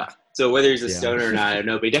 Yeah. So whether he's a Yeah. stoner or not, I don't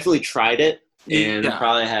know, but he definitely tried it and Yeah.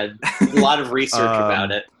 probably had a lot of research about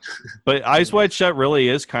it. But Eyes Wide Shut really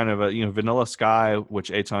is kind of a, Vanilla Sky, which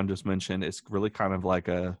Eitan just mentioned, is really kind of like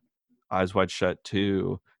a Eyes Wide Shut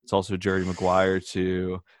 2. It's also Jerry Maguire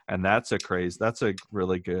 2. And that's a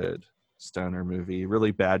really good stoner movie.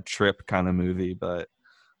 Really bad trip kind of movie, but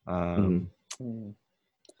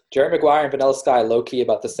Jerry Maguire and Vanilla Sky, low-key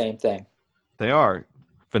about the same thing. they are.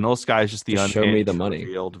 Vanilla Sky is just the Just show me the unhinged, money.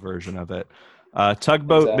 revealed version of it.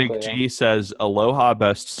 Tugboat Exactly, Big G says Aloha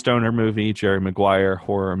best stoner movie, Jerry Maguire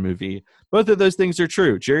horror movie. Both of those things are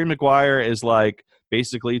true. Jerry Maguire is like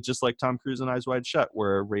basically just like Tom Cruise in Eyes Wide Shut,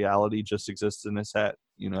 where reality just exists in his head.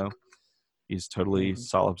 He's totally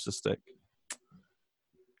solipsistic.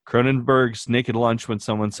 Cronenberg's Naked Lunch when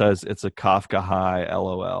someone says it's a Kafka high,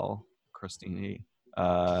 LOL. Christine.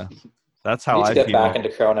 That's how Need I to get feel. back into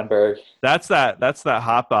Cronenberg. That's that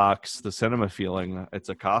hot box, the cinema feeling. It's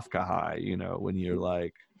a Kafka high, when you're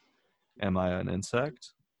like, am I an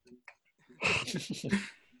insect?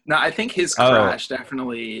 No, I think his Oh. Crash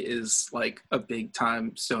definitely is like a big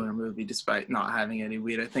time stoner movie despite not having any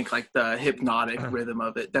weed. I think like the hypnotic rhythm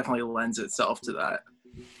of it definitely lends itself to that.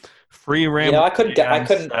 Free Ram I couldn't.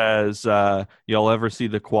 says, you'll ever see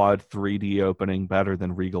the Quad 3D opening better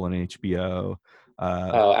than Regal and HBO.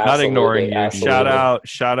 Not absolutely, ignoring you. absolutely.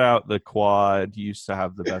 Shout out the Quad. Used to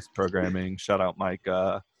have the best programming. Shout out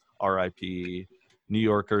Micah. RIP. New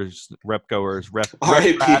Yorkers, rep goers, rep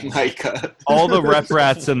R.I.P. rats. Micah. All the rep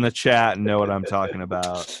rats in the chat know what I'm talking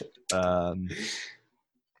about.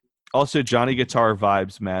 Also, Johnny Guitar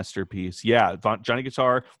Vibes masterpiece. Yeah, Johnny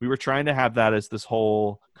Guitar. We were trying to have that as this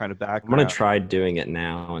whole kind of I'm background. going to try doing it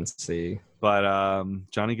now and see. But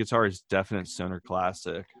Johnny Guitar is definite stoner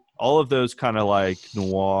classic. All of those kind of like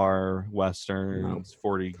noir westerns,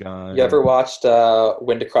 40 Gun. You ever watched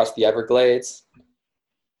Wind Across the Everglades?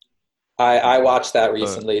 I watched that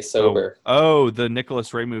recently, sober. Oh, the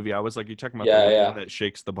Nicholas Ray movie. I was like, you talking about Yeah, the yeah. one that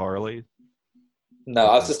shakes the barley? No,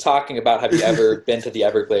 I was just talking about, have you ever been to the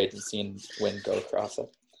Everglades and seen wind go across it?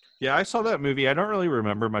 Yeah, I saw that movie. I don't really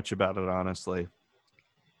remember much about it, honestly.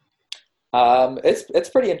 It's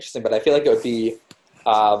pretty interesting, but I feel like it would be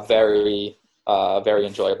very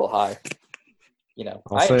enjoyable high. You know,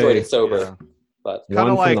 I enjoyed it sober, but Kinda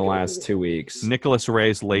one like from the last 2 weeks. Nicholas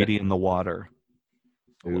Ray's Lady in the Water.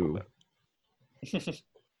 Ooh.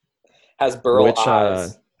 has Burl Which,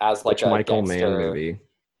 Ives as like Which a Michael gangster Mann movie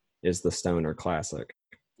is the stoner classic?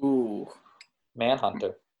 Ooh.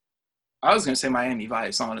 Manhunter. I was going to say Miami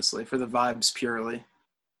Vice, honestly, for the vibes purely.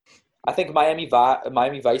 I think Miami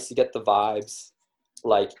Vice, you get the vibes,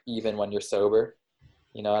 like, even when you're sober.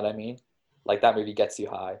 You know what I mean? Like, that movie gets you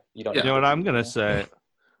high. You don't. You Yeah. know what I'm gonna say?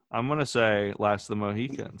 I'm gonna say Last of the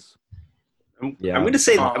Mohicans. I'm Yeah. going to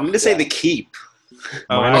say Yeah. The Keep.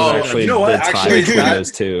 Mine oh, was actually you know what? the tie Actually, between that-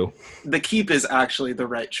 those two. The Keep is actually the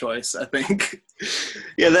right choice, I think.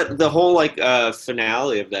 Yeah, that the whole like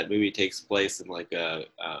finale of that movie takes place in like a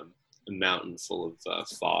mountain full of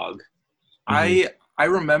fog. I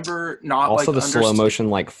remember not Also, like the slow motion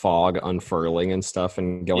like fog unfurling and stuff,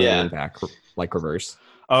 and going Yeah. on back like reverse.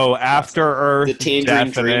 Oh, After Earth, The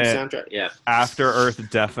Tangerine Dream definite. soundtrack. Yeah. After Earth,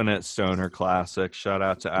 definite stoner classic. Shout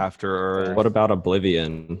out to After Earth. What about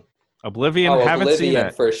Oblivion? Oblivion, haven't seen Oblivion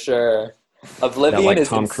it. for sure. That Oblivion like is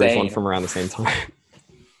Tom Cruise insane. one from around the same time.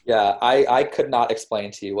 Yeah, I could not explain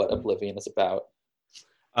to you what Oblivion is about.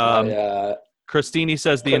 Christini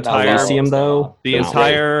says the Could not entire follow you see him what's going though? on. the No.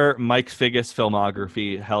 entire Mike Figgis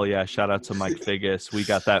filmography. Hell yeah! Shout out to Mike Figgis. We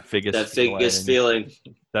got that Figgis. That biggest feeling.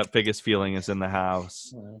 That Figgis feeling is in the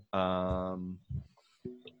house.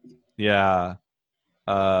 Yeah.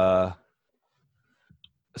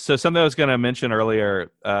 So something I was going to mention earlier.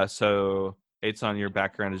 So Eitan, your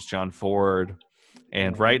background is John Ford,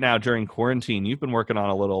 and right now during quarantine, you've been working on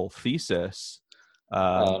a little thesis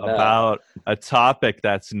about a topic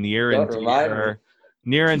that's near and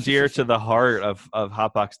dear to the heart of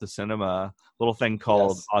Hotbox the Cinema. Little thing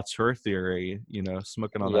called auteur theory. You know,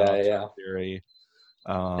 smoking on that auteur theory.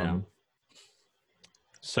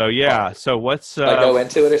 So yeah. So what's I go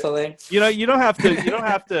into it or something? You know, you don't have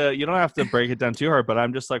to break it down too hard, but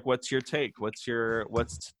I'm just like, what's your take?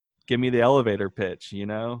 Give me the elevator pitch, you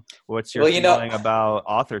know? What's your feeling about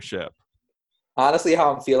authorship? Honestly,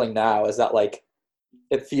 how I'm feeling now is that like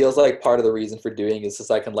it feels like part of the reason for doing is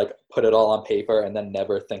just I can like put it all on paper and then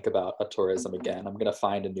never think about tourism again. I'm gonna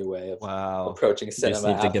find a new way of approaching cinema.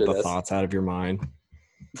 You just need to get the this. thoughts out of your mind.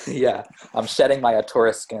 Yeah, I'm shedding my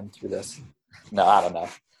tourist skin through this. No, I don't know.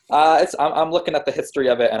 I'm looking at the history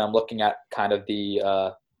of it, and I'm looking at kind of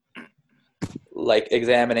the like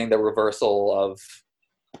examining the reversal of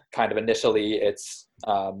kind of initially it's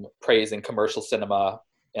praising commercial cinema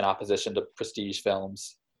in opposition to prestige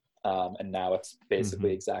films, and now it's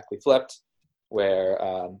basically exactly flipped, where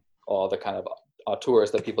all the kind of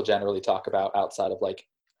auteurs that people generally talk about outside of like,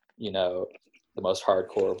 you know, the most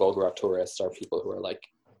hardcore vulgar auteurs are people who are like,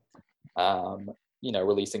 you know,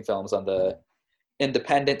 releasing films on the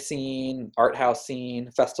independent scene, art house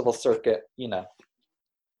scene, festival circuit, you know.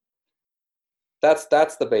 That's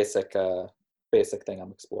the basic thing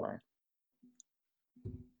I'm exploring.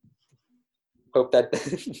 Hope that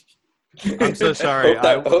I'm so sorry.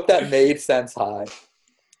 hope that made sense. High.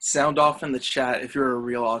 Sound off in the chat if you're a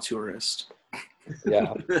real auteurist.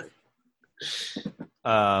 Yeah.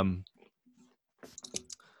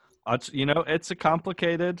 You know, it's a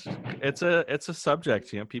complicated. It's a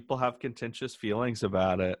subject. You know, people have contentious feelings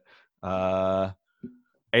about it.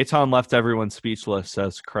 Eitan left everyone speechless,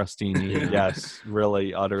 says Crustini. Yes,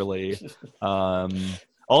 really, utterly.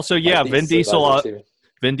 Also, yeah, Vin Diesel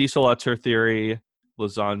auteur theory,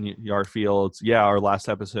 Lasagna Yarfield. Yeah, our last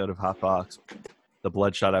episode of Hotbox, the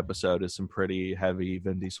Bloodshot episode, is some pretty heavy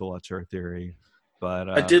Vin Diesel auteur theory. But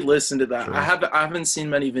I did listen to that. Sure. I haven't seen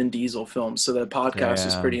many Vin Diesel films, so the podcast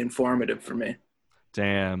is pretty informative for me.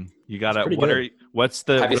 Damn, you gotta. Have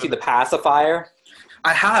you seen The Pacifier?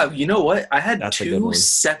 I have. You know what? I had That's a good two one.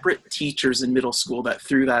 separate teachers in middle school that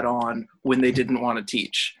threw that on when they didn't want to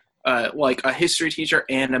teach. Like a history teacher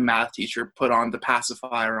and a math teacher put on The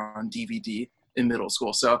Pacifier on DVD in middle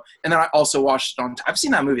school. So, and then I also watched it I've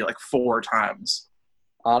seen that movie like 4 times.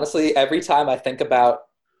 Honestly, every time I think about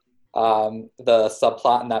the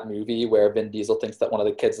subplot in that movie where Vin Diesel thinks that one of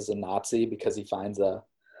the kids is a Nazi because he finds a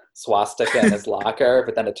swastika in his locker,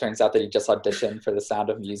 but then it turns out that he just auditioned for The Sound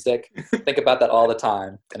of Music. Think about that all the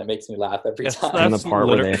time, and it makes me laugh every time. And the part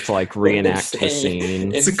where they have to like reenact the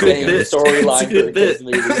scene. It's a good bit. Storyline It's a good bit.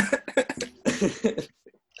 movie.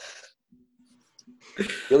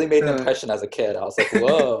 Really made an impression as a kid. I was like,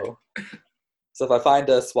 whoa. So if I find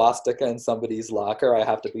a swastika in somebody's locker, I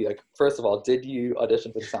have to be like, first of all, did you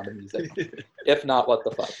audition for The Sound of Music? If not, what the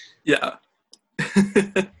fuck? Yeah.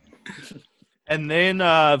 And then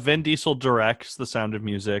Vin Diesel directs The Sound of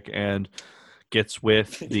Music and gets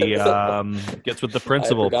with the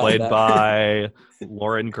principal, played by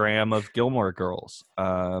Lauren Graham of Gilmore Girls.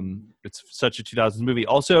 It's such a 2000s movie.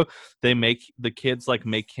 Also, they make the kids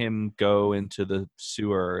make him go into the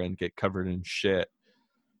sewer and get covered in shit.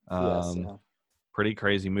 Pretty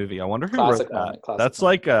crazy movie. I wonder who wrote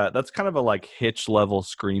that. That's kind of a Hitch level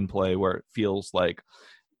screenplay where it feels like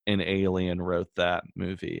an alien wrote that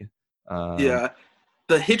movie. Yeah.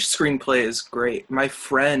 The Hitch screenplay is great. My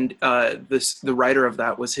friend, the writer of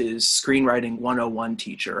that was his screenwriting 101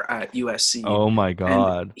 teacher at USC. Oh my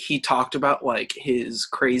God. And he talked about his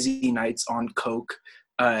crazy nights on coke,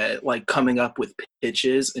 coming up with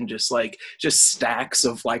pitches and just stacks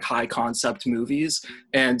of high concept movies.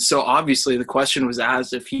 And so obviously the question was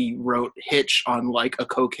asked if he wrote Hitch on a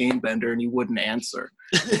cocaine bender, and he wouldn't answer.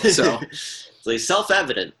 So it's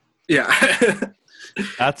self-evident. Yeah.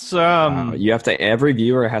 That's you have to. Every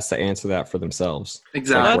viewer has to answer that for themselves.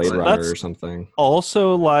 Exactly. Blade Runner or something.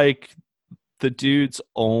 Also, the dude's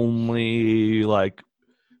only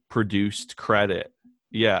produced credit.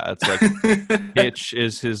 Yeah, it's Hitch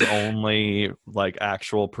is his only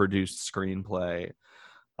actual produced screenplay,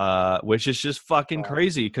 which is just fucking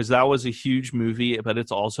crazy because that was a huge movie, but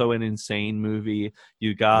it's also an insane movie.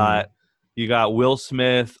 You got Will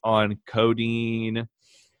Smith on codeine.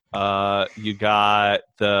 You got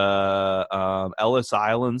the Ellis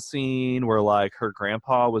Island scene where her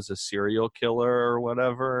grandpa was a serial killer or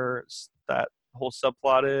whatever that whole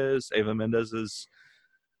subplot is. Eva Mendes's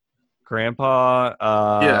grandpa.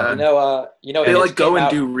 Yeah, they go and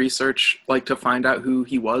do research to find out who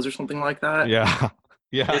he was or something like that. Yeah.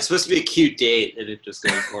 It's supposed to be a cute date, and it just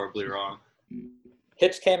goes horribly wrong.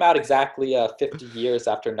 Hitch came out exactly 50 years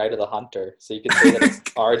after Night of the Hunter, so you could say that it's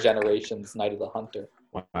our generation's Night of the Hunter.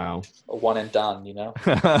 Wow. A one and done,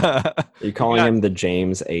 Are you calling him the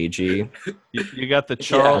James A.G.? You got the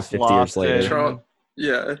Charles 50 years later.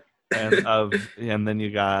 Yeah. And then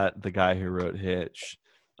you got the guy who wrote Hitch.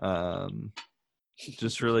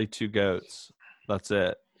 Just really two goats. That's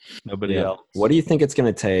it. Nobody else. What do you think it's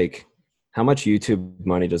going to take? How much YouTube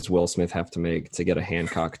money does Will Smith have to make to get a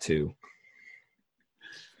Hancock 2?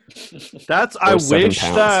 I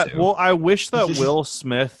wish that Will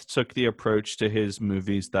Smith took the approach to his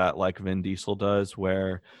movies that Vin Diesel does,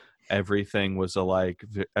 where everything was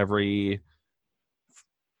every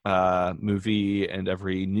movie and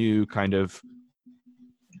every new kind of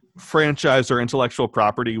franchise or intellectual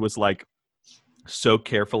property was so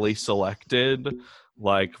carefully selected,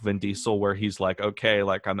 like Vin Diesel, where he's okay,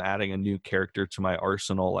 I'm adding a new character to my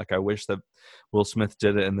arsenal. I wish that Will Smith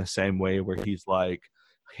did it in the same way, where he's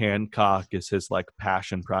Hancock is his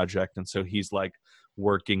passion project, and so he's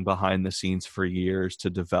working behind the scenes for years to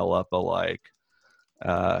develop a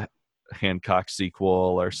Hancock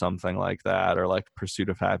sequel or something like that, or Pursuit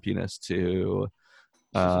of Happiness 2.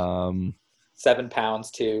 7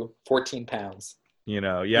 pounds to 14 pounds.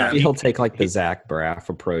 Yeah. He'll take the Zach Braff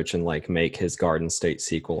approach and make his Garden State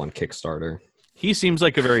sequel on Kickstarter. He seems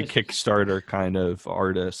like a very Kickstarter kind of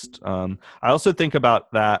artist. I also think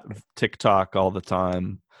about that TikTok all the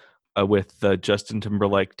time with the Justin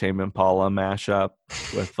Timberlake Tame Impala mashup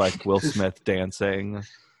with Will Smith dancing.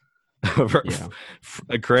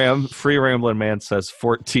 Free Rambling Man says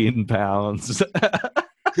 14 pounds.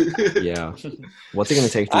 Yeah. What's it going to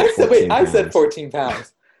take to get 14 pounds? I said 14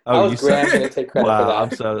 pounds. Oh, you Graham going to take credit for that?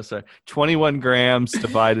 I'm so sorry. 21 grams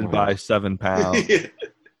divided by 7 pounds.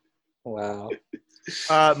 Wow.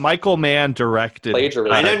 Michael Mann directed.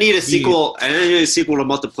 I don't need a sequel. I don't need a sequel to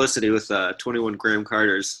Multiplicity with 21 Graham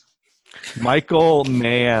Carters. Michael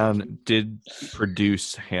Mann did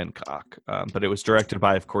produce Hancock, but it was directed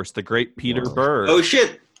by, of course, the great Peter Berg. Oh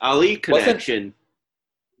shit! Ali connection.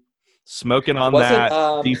 Smoking on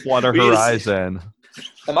that Deepwater Horizon.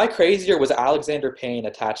 Am I crazy, or was Alexander Payne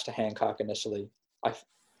attached to Hancock initially?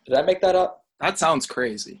 Did I make that up? That sounds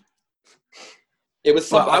crazy. It was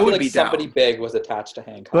somebody big was attached to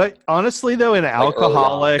Hancock. But honestly, though, an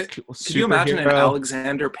alcoholic superhero. Could you imagine an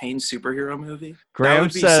Alexander Payne superhero movie?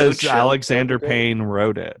 Graham says Alexander Payne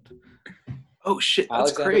wrote it. Oh shit,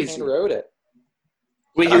 that's crazy. Payne wrote it.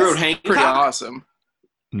 Wait, he wrote Hancock? Pretty awesome.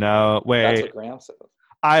 No, wait. That's what Graham said.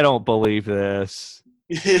 I don't believe this.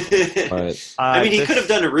 But, he could have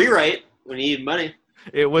done a rewrite when he needed money.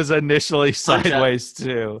 It was initially Sideways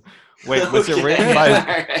too. Wait, was it written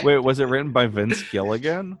by? Wait, was it written by Vince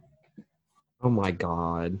Gilligan? Oh my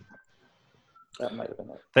god! That might have been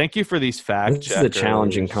it. Thank you for these fact This is a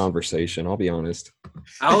challenging checkers. conversation. I'll be honest.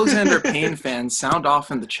 Alexander Payne fans, sound off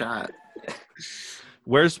in the chat.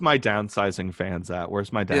 Where's my downsizing fans at?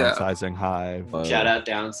 Where's my Yeah. downsizing hive? Shout out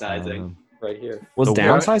downsizing. Right here. Was The what?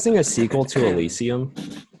 downsizing a sequel to Elysium?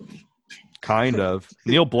 Kind of.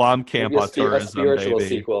 Neil Blomkamp Maybe a auteurism, spiritual baby.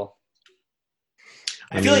 sequel.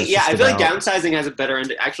 I feel like it's just I feel like about- downsizing has a better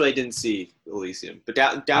end. Actually, I didn't see Elysium, but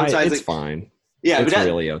downsizing. It's fine. Yeah, It's but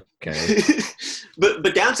really okay. but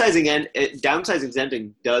downsizing's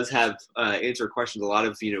ending does have answer questions. A lot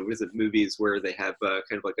of what is it, movies where they have kind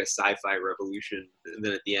of like a sci-fi revolution, and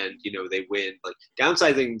then at the end they win. Like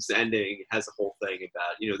downsizing's ending has a whole thing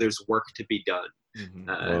about there's work to be done. Mhm.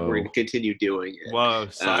 We're going to continue doing it. Whoa,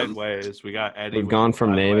 sideways. We got Eddie. We've with gone the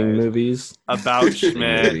from naming Sideways. movies. About to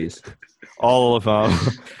Schmidt. movies. All of them.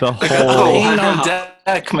 The I got whole. Payne wow. on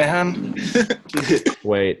deck, man.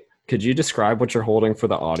 Wait, could you describe what you're holding for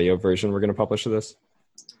the audio version we're going to publish of this?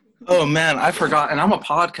 Oh man, I forgot. And I'm a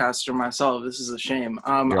podcaster myself. This is a shame.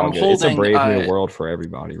 You're all I'm good. It's a holding brave new world for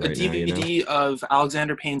everybody a right now. You know? DVD of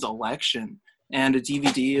Alexander Payne's Election and a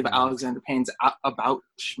DVD of Alexander Payne's About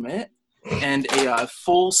Schmidt and a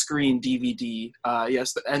full screen DVD.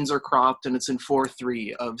 Yes, the ends are cropped and it's in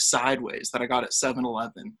 4:3 of Sideways that I got at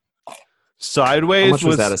 7-Eleven. Sideways How much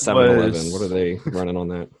was that at 7-Eleven? was- What are they running on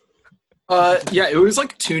that? Yeah, it was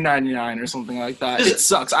like $2.99 or something like that. It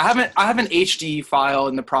sucks. I have an HD file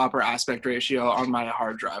in the proper aspect ratio on my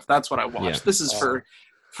hard drive. That's what I watched. Yeah. This is for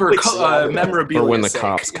yeah. memorabilia. Or when the sake.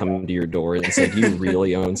 cops come to your door and say, "Do you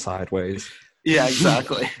really own Sideways?" Yeah,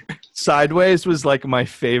 exactly. Sideways was like my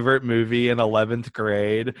favorite movie in 11th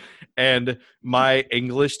grade, and my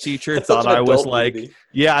English teacher That's thought such an I was adult like, movie.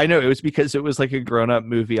 yeah, I know. It was because it was like a grown-up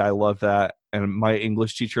movie. I love that. And my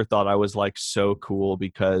English teacher thought I was like so cool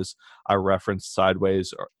because I referenced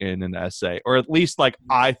Sideways in an essay, or at least like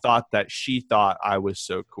I thought that she thought I was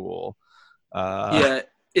so cool. Yeah,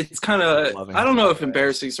 it's kind of, Loving I don't know if Sideways.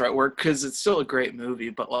 embarrassing is the right word because it's still a great movie,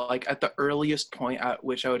 but like at the earliest point at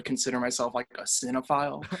which I would consider myself like a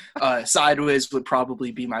cinephile, Sideways would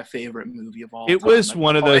probably be my favorite movie of all It time was at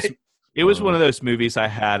one that of those. point. It was one of those movies I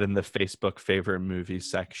had in the Facebook favorite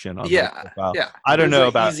movies section. On my Yeah, profile. yeah. I don't It was know an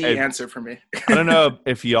about. easy answer for me. I don't know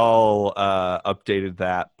if y'all updated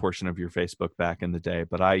that portion of your Facebook back in the day,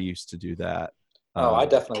 but I used to do that. Oh, I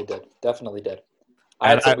definitely did. Definitely did. I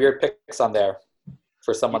had And some I- weird pics on there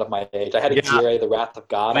for someone of my age. I had a Yeah. Gira, The Wrath of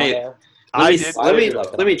God Wait. on there. I did. Why Let would me you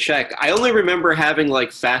like that? let me check. I only remember having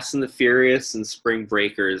like Fast and the Furious and Spring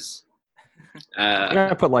Breakers.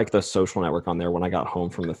 I put like the Social Network on there when I got home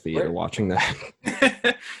from the theater Where- watching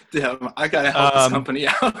that. Damn, I gotta help this company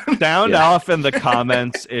out. Sound Yeah. off in the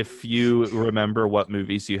comments if you remember what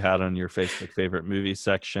movies you had on your Facebook favorite movies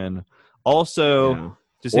section. Also, Yeah.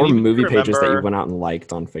 does Or anybody movie pages that you remember- went out and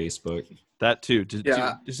liked on Facebook. that too?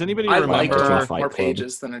 Yeah. Does anybody I liked Remember- remember? more Fight Club.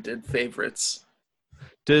 pages than I did favorites.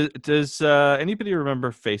 Does anybody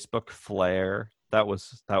remember Facebook Flare? That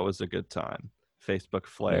was a good time. Facebook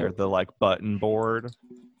Flare, the like button board.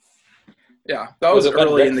 Yeah, that was it when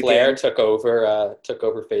early Ric in the Flair game. took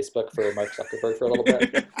over Facebook for Mark Zuckerberg for a little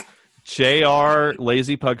bit. JR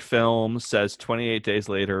Lazy Pug Film says 28 days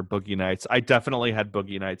later, Boogie Nights. I definitely had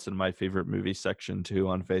Boogie Nights in my favorite movie section too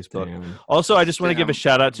on Facebook. Damn. Also, I just want to give a Damn.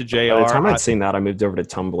 shout out to JR. By the time I'd seen that, I moved over to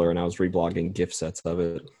Tumblr and I was reblogging GIF sets of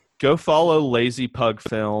it. Go follow Lazy Pug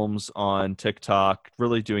Films on TikTok.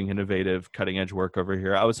 Really doing innovative, cutting edge work over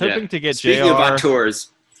here. I was hoping to get Speaking of JR.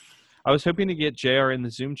 auteurs, I was hoping to get JR in the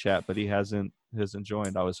Zoom chat, but he hasn't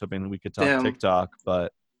joined. I was hoping we could talk Damn. TikTok,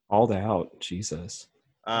 but All out. Jesus.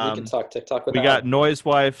 We can talk TikTok with we that. got Noise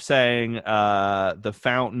Wife saying The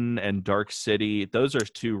Fountain and Dark City. Those are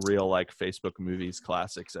two real like Facebook movies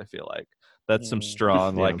classics, I feel like. That's some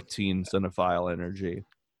strong Yeah. like teen cinephile energy.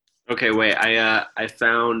 okay, wait. I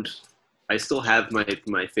found. I still have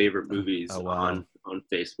my favorite movies Oh, wow. on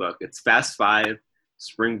Facebook. It's Fast Five,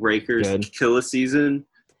 Spring Breakers, Good. Kill a Season,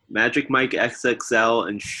 Magic Mike XXL,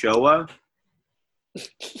 and Showa.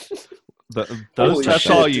 Those, that's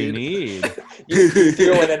shit, all you dude. need. You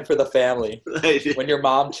threw it in for the family. When your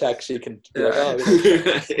mom checks, she can be like, oh,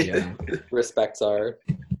 he Yeah. respects our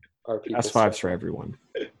people. That's fives for everyone.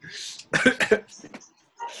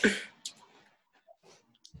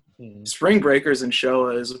 Spring Breakers and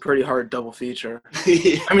Showa is a pretty hard double feature.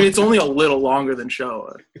 I mean, it's only a little longer than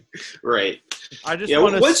Showa. Right. I just Yeah.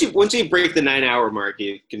 want to Once you break the 9-hour mark,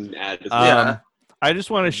 you can add. Yeah. I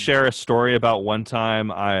just want to share a story about one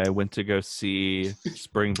time I went to go see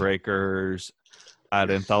Spring Breakers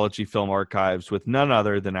at Anthology Film Archives with none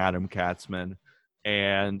other than Adam Katzman.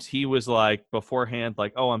 And he was like beforehand,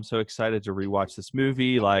 like, oh, I'm so excited to rewatch this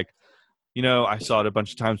movie. Like, I saw it a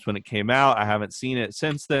bunch of times when it came out. I haven't seen it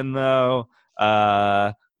since then, though.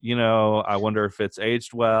 I wonder if it's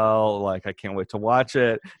aged well. Like, I can't wait to watch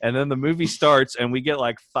it. And then the movie starts, and we get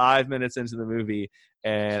like 5 minutes into the movie,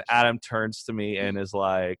 and Adam turns to me and is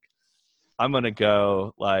like, I'm going to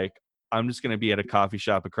go, like, I'm just going to be at a coffee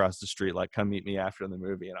shop across the street. Like, come meet me after the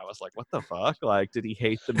movie. And I was like, what the fuck? Like, did he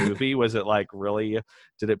hate the movie? Was it like really,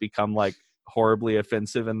 did it become like horribly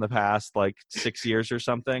offensive in the past, like 6 years or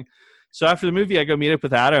something? So after the movie, I go meet up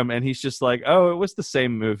with Adam, and he's just like, oh, it was the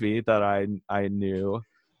same movie that I knew.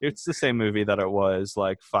 It's the same movie that it was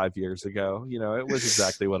like 5 years ago. It was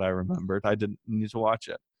exactly what I remembered. I didn't need to watch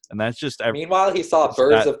it. And that's just... Meanwhile, he saw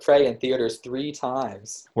Birds of Prey in theaters 3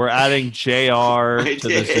 times. We're adding JR to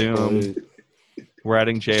the Zoom. We're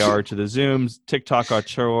adding JR to the Zooms. TikTok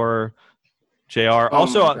auteur. JR.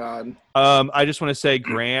 Also, I just want to say,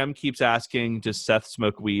 Graham keeps asking, does Seth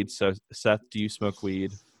smoke weed? So, Seth, do you smoke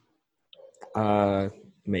weed?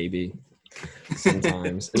 Maybe.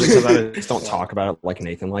 Sometimes. Because I just don't talk about it like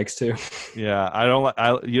Nathan likes to.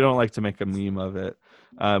 Yeah, you don't like to make a meme of it.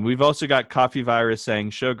 We've also got Coffee Virus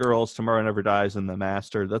saying Showgirls, Tomorrow Never Dies, and The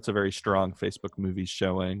Master. That's a very strong Facebook movies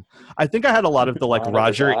showing. I think I had a lot of the like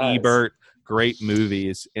Roger Ebert great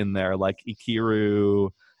movies in there, like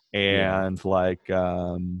Ikiru and like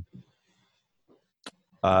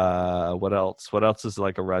what else? What else is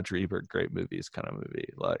like a Roger Ebert great movies kind of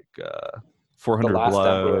movie? Like 400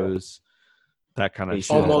 Blows, that kind of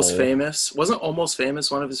shit. Almost Famous. Wasn't Almost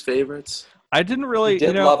Famous one of his favorites? I didn't really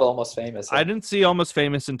love Almost Famous. I didn't see Almost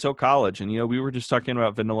Famous until college, and we were just talking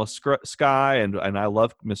about Vanilla Sky, and I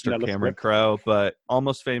love Mr. Cameron Crowe, but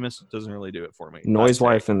Almost Famous doesn't really do it for me. Noise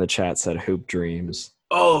Wife in the chat said Hoop Dreams.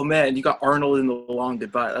 Oh man, you got Arnold in The Long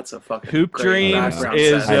Goodbye. That's a fucking Hoop Dreams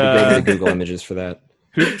is I had to go to Google Images for that.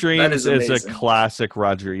 Hoop Dreams is a classic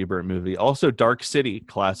Roger Ebert movie. Also, Dark City,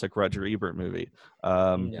 classic Roger Ebert movie.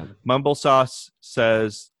 Mumble Sauce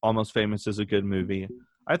says Almost Famous is a good movie.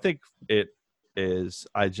 I think it is.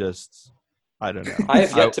 I don't know. I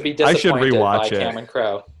have yet to be disappointed I should rewatch by Cameron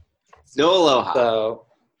Crowe. No Aloha. So,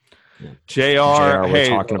 JR, we're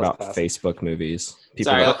talking about Facebook movies.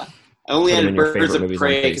 Sorry, I only had Birds of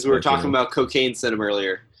Prey because we were talking about cocaine cinema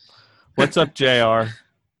earlier. What's up, JR?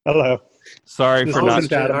 Hello. Sorry for not.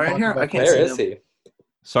 I can't where see is him. he?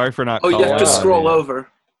 Sorry for not. Oh, you have to scroll over.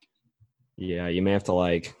 Yeah, you may have to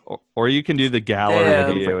like, or you can do the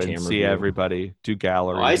gallery view and see view. Everybody. Do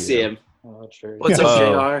gallery. Oh, I see him. Oh, true. What's up,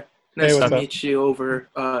 JR? Nice to what's meet you over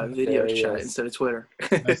video chat instead of Twitter.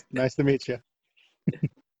 nice to meet you.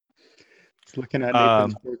 Just looking at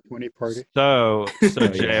Nathan's 420 party. So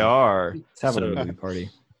JR, let's have a movie party.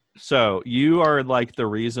 So you are like the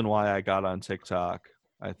reason why I got on TikTok,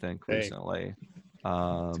 I think, recently.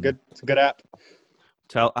 It's a good app.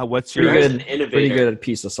 What's your pretty good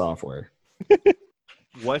piece of software.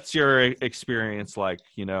 What's your experience like?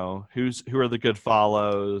 Who are the good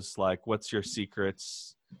follows? Like, what's your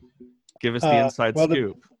secrets? Give us the inside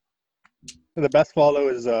scoop. The best follow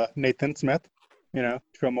is Nathan Smith.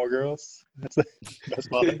 Trillmore Girls. That's the best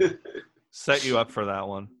follow. Set you up for that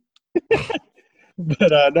one.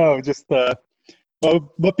 But no, just what a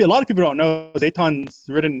lot of people don't know is Aton's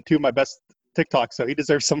written 2 of my best TikToks, so he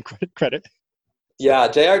deserves some credit. Yeah,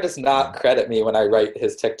 JR does not credit me when I write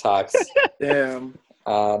his TikToks. Damn.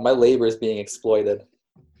 My labor is being exploited.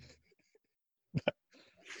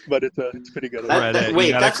 But it's pretty good. Is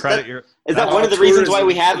that one of the reasons why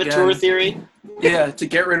we have a tour theory? Yeah, to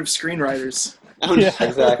get rid of screenwriters. Oh, yeah,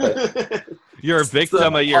 exactly. You're a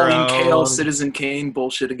victim of your own. Kale, Citizen Kane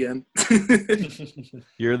bullshit again.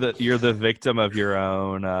 You're the victim of your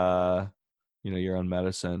own. Your own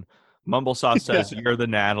medicine. Mumble Sauce says you're the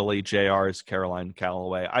Natalie. JR is Caroline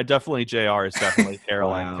Calloway. JR is definitely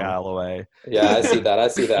Caroline Calloway. Yeah, I see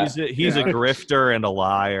that. He's a grifter and a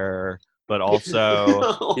liar. But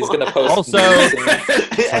also, he's going to post. Also,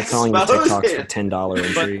 I'm telling you TikToks for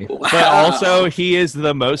 $10 entry. But also, he is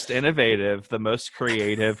the most innovative, the most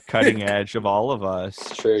creative, cutting edge of all of us.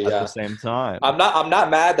 True, at the same time. I'm not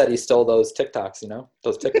mad that he stole those TikToks.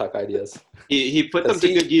 Those TikTok ideas. He put them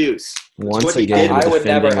to good use. Once again, I would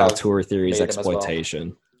never have tour theory's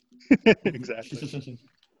exploitation. Well. Exactly.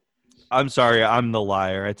 I'm sorry, I'm the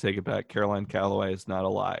liar. I take it back. Caroline Calloway is not a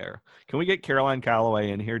liar. Can we get Caroline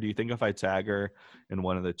Calloway in here? Do you think if I tag her in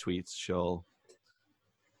one of the tweets, she'll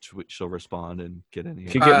respond and get in here?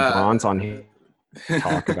 If you get Bronze on here,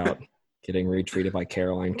 talk about getting retweeted by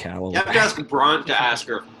Caroline Calloway. You have to ask Bron to ask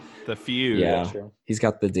her. The feud. Yeah, he's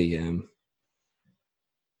got the DM.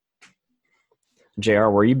 JR,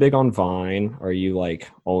 were you big on Vine? Or are you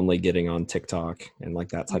like only getting on TikTok and like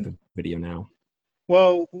that type of video now?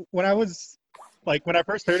 Well, when I was like when I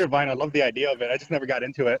first heard of Vine, I loved the idea of it. I just never got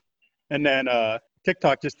into it. And then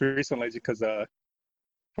TikTok just recently, because for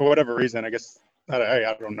whatever reason, I guess I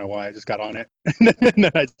don't know why I just got on it, and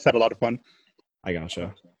then I just had a lot of fun. I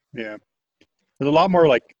gotcha. Yeah, it's a lot more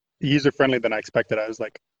like user friendly than I expected. I was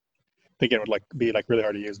like thinking it would like be like really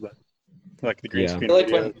hard to use, but like the green Yeah.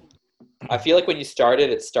 screen. I feel like when you started,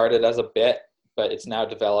 it started as a bit, but it's now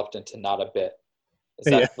developed into not a bit.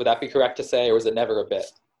 Would that be correct to say, or was it never a bit?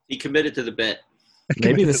 He committed to the bit.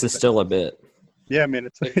 Maybe this is still a bit. Yeah, I mean,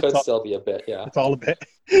 It could still be a bit, yeah. It's all a bit.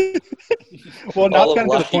 Well, now it's gotten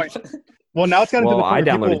to the point. Well, now it's gotten to the Well, point.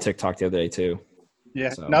 I where downloaded people, TikTok the other day too. Yeah,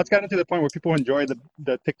 so. now it's gotten to the point where people enjoy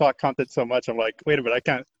the TikTok content so much. I'm like, wait a minute,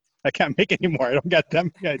 I can't make anymore. I don't got that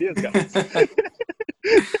many ideas, guys.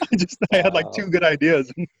 I had like 2 good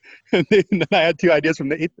ideas, and then I had 2 ideas from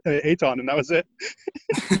the Aton, and that was it.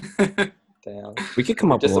 Damn. We could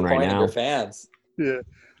come up with one right Disappointing now. your fans. Yeah.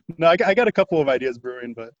 No, I got a couple of ideas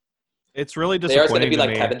brewing, but It's really They are going to disappointing be to like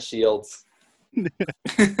me. Kevin Shields.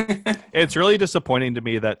 It's really disappointing to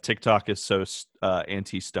me that TikTok is so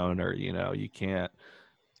anti-stoner. You know, you can't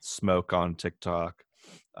smoke on TikTok.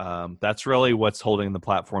 That's really what's holding the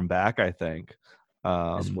platform back, I think.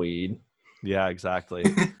 It's weed. Yeah, exactly.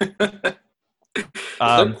 Is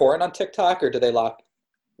there porn on TikTok, or do they lock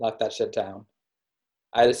that shit down?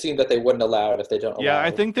 I assume that they wouldn't allow it if they don't allow. Yeah,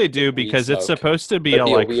 I think they do because it's smoke. supposed to be It'd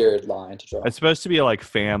be like a weird line to draw. it's supposed to be a like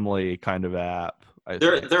family kind of app. I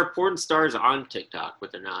think. There are porn stars on TikTok,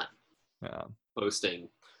 but they're not Yeah. posting.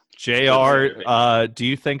 JR, do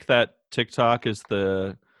you think that TikTok is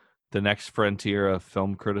the next frontier of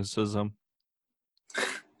film criticism?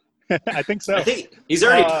 I think so. I think he's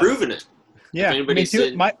already proven it. Yeah, I mean, anybody's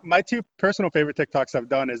seen- my 2 personal favorite TikToks I've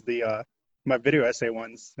done is the my video essay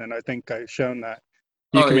ones, and I think I've shown that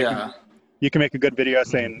you can make a good video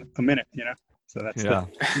essay in a minute, you know. So that's Yeah.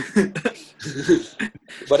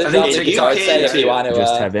 What did I think Dominic you Godard can say? If too. you want to,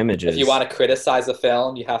 Just have images. if you want to criticize a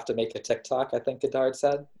film, you have to make a TikTok. I think Godard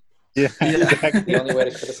said. yeah. The only way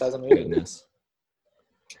to criticize a movie. Goodness.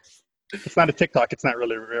 It's not a TikTok. It's not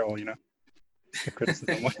really real, you know. The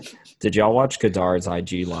criticism one. Did y'all watch Godard's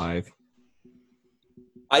IG live?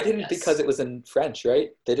 I didn't Yes. because it was in French, right?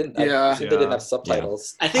 They didn't. Yeah. I assume they didn't have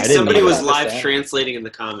subtitles. I think I didn't somebody either. was live Understand. translating in the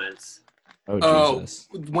comments. Oh, Jesus.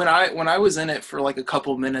 When I was in it for like a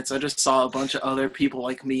couple minutes, I just saw a bunch of other people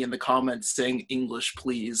like me in the comments saying English,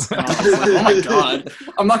 please. And I was like, oh my god,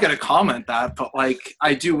 I'm not gonna comment that, but like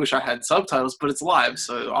I do wish I had subtitles, but it's live,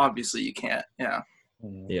 so obviously you can't. Yeah,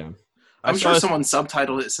 Yeah. I'm I sure saw- someone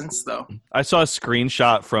subtitled it since though. I saw a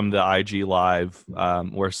screenshot from the IG Live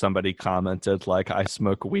where somebody commented like, "I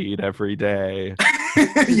smoke weed every day,"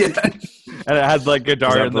 Yeah, and it had like Is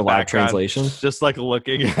Godard that in the the live background, translation? just like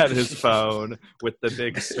looking at his phone with the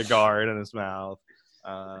big cigar in his mouth.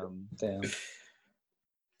 Damn.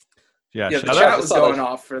 Yeah, yeah. shout The out chat I was saw going that.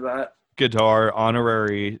 off for that. Godard,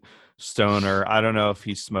 honorary stoner. I don't know if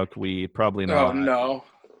he smoked weed. Probably not. Oh no.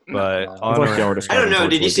 But No. I like y'all were honorary. I don't know. describing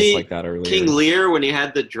Did you George Lucas see like that earlier. King Lear when he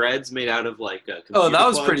had the dreads made out of like Oh, that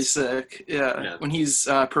was plugs? pretty sick. Yeah, Yeah. when he's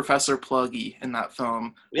Professor Pluggy in that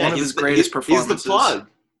film, Yeah, one of he's his the- greatest He's performances. the plug.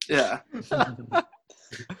 Yeah.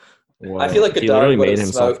 Whoa. I feel like he Godard literally would made have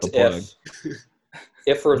himself smoked the plug.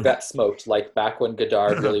 if Rivette smoked, like back when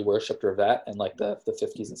Godard really worshipped Rivette in like the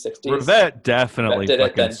 50s and 60s. Rivette definitely Rivette did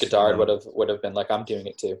it, then fucking Godard smoked. would have been like, I'm doing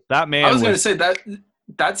it too. That man I was going to was say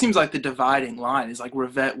that seems like the dividing line is like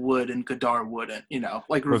Rivette would and Godard wouldn't. You know,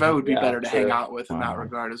 like Rivette would be Yeah, better to hang true. out with in that Wow.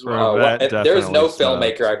 regard as well. Rivette There's no definitely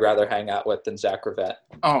filmmaker smoked. I'd rather hang out with than Jacques Rivette.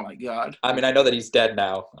 Oh my god. I mean, I know that he's dead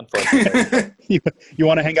now, unfortunately. You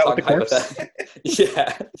want to hang out with the Talking corpse?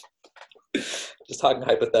 yeah. Just talking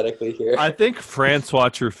hypothetically here. I think Francois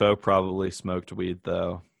Truffaut probably smoked weed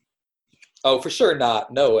though. Oh, for sure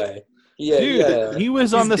not. No way. Yeah, Dude, yeah. he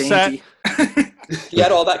was on the He's set. dainty. He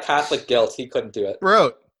had all that Catholic guilt. He couldn't do it.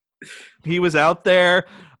 Bro, he was out there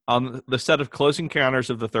on the set of Close Encounters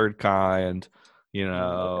of the Third Kind, you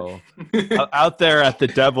know, out there at the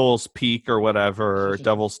Devil's Peak or whatever,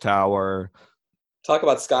 Devil's Tower, Talk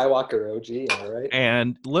about Skywalker OG, am I right?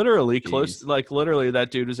 and literally Jeez. literally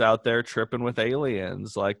that dude is out there tripping with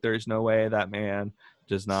aliens. Like, there's no way that man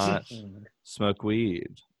does not smoke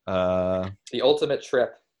weed. The ultimate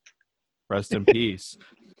trip. Rest in peace.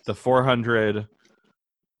 The 400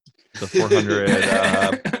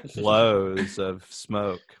 blows of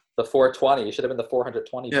smoke. The 420. You should have been the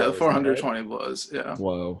 420. Yeah, the blows, 420 blows. Yeah.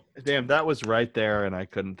 Whoa. Damn, that was right there, and I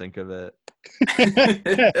couldn't think of it.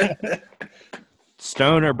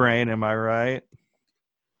 Stoner brain, am I right?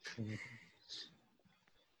 Right?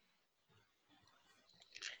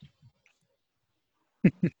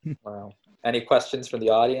 Wow. Any questions from the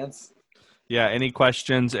audience? Yeah. Any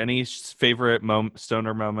questions? Any favorite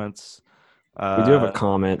stoner moments? We do have a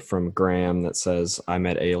comment from Graham that says, "I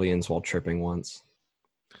met aliens while tripping once."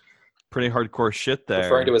 Pretty hardcore shit there.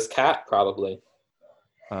 Referring to his cat, probably.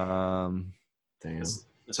 Um, Damn.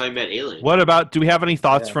 That's how I met aliens. What about? Do we have any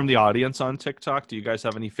thoughts Yeah. from the audience on TikTok? Do you guys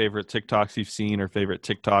have any favorite TikToks you've seen or favorite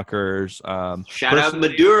TikTokers? Shout out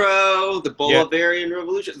Maduro, the Bolivarian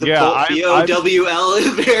Revolution, the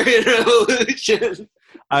Bolivarian Revolution.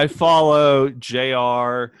 I follow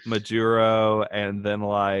JR, Maduro, and then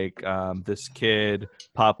like this kid,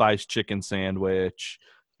 Popeye's Chicken Sandwich,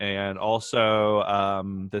 and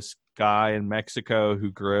also this guy in Mexico who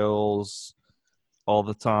grills all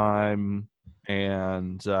the time.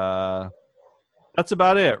 And that's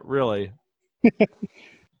about it, really.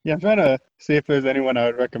 Yeah, I'm trying to see if there's anyone I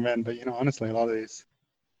would recommend, but honestly, a lot of these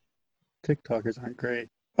TikTokers aren't great.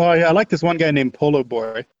 Oh yeah, I like this one guy named Polo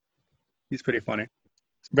Boy. He's pretty funny.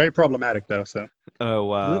 It's very problematic though. So. Oh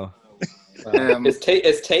wow. Is Tay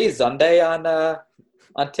Zunde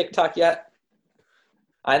on TikTok yet?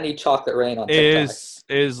 I need Chocolate Rain on TikTok.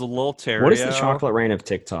 Is Lil Terrio? What is the chocolate rain of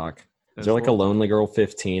TikTok? Is there like a Lonely Girl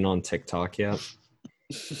 15 on TikTok yet?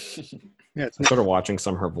 Yeah, I started watching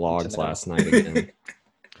some of her vlogs last night again.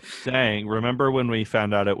 Dang, remember when we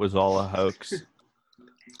found out it was all a hoax?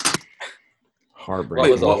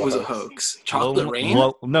 Heartbreaking. Wait, what was a hoax? Chocolate Rain?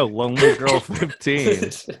 No, Lonely Girl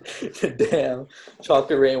 15. Damn,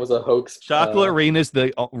 Chocolate Rain was a hoax. Chocolate Rain is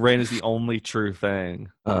the only true thing.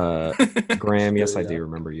 Graham, yes, I do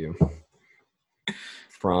remember you.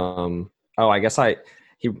 I guess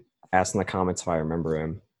he asked in the comments if I remember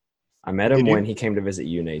him. I met him when he came to visit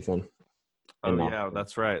you, Nathan. Oh yeah,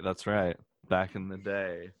 that's right. Back in the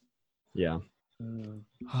day. Yeah.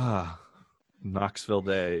 Knoxville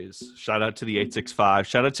days. Shout out to the 865.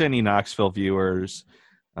 Shout out to any Knoxville viewers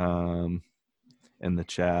in the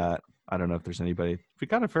chat. I don't know if there's anybody. We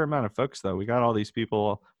got a fair amount of folks though. We got all these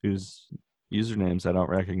people whose usernames I don't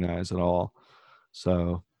recognize at all.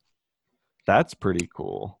 So that's pretty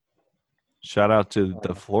cool. Shout out to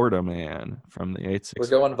the Florida man from the 865. We're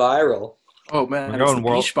going viral. Oh man, We're going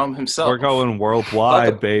Beach Bum himself. We're going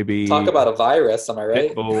worldwide, baby. Talk about a virus, am I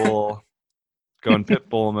right? Pitbull. Going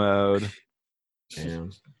Pitbull mode. Damn.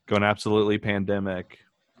 Going absolutely pandemic.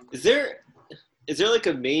 Is there like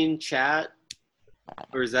a main chat,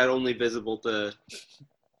 or is that only visible to?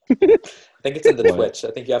 I think it's in the Twitch. I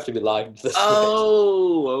think you have to be logged into the Twitch.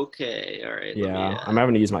 Oh, okay, all right. Yeah, I'm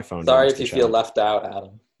having to use my phone. Sorry if you feel left out,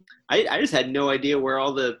 Adam. I just had no idea where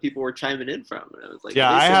all the people were chiming in from. And I was like, yeah,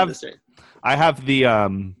 I have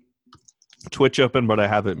the Twitch open, but I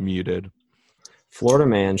have it muted. Florida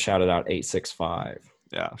man shouted out 865.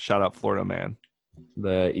 Yeah, shout out Florida man.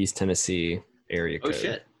 The East Tennessee area code. Oh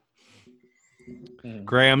shit.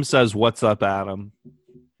 Graham says, "What's up, Adam?"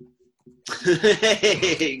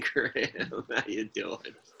 Hey, Graham, how you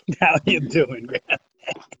doing? How you doing, Graham?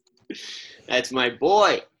 That's my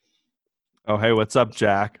boy. Oh, hey, what's up,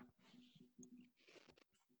 Jack?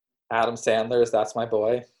 Adam Sandler's That's My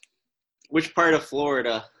Boy. Which part of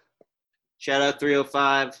Florida? Shout out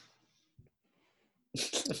 305.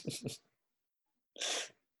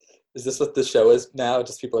 Is this what the show is now?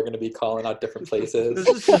 Just people are going to be calling out different places.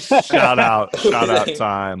 This is just shout out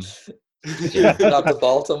time. Shout out to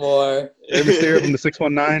Baltimore. Every steer from the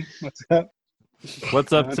 619. What's up?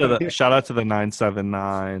 What's up to the shout out to the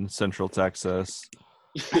 979 Central Texas.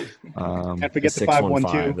 Can't forget the 615.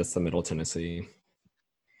 512. That's the Middle Tennessee.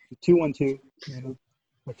 212.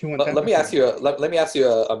 Or 210. Let me ask you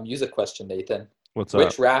a music question, Nathan. What's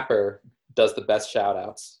Which up? rapper does the best shout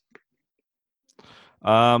outs?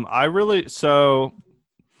 A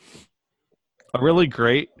really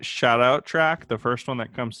great shout out track. The first one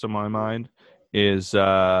that comes to my mind is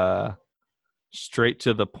Straight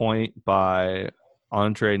to the Point by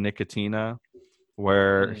Andre Nicotina,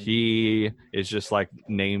 where he is just like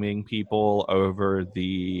naming people over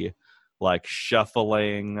the like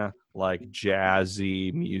shuffling, like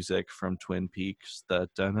jazzy music from Twin Peaks. The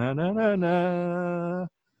da-na-na-na-na.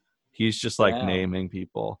 He's just like naming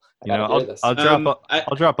people. You know, I'll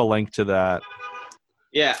drop a link to that.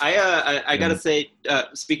 Yeah, I gotta say,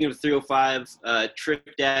 speaking of 305,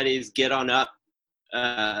 Trick Daddy's "Get On Up,"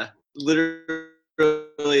 literally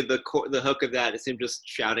the hook of that is him just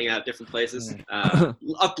shouting out different places,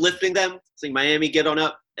 uplifting them, saying Miami, get on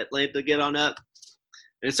up, Atlanta, get on up,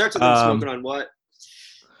 and it starts with him smoking on what?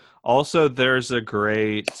 Also, there's a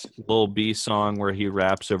great Lil B song where he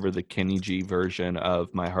raps over the Kenny G version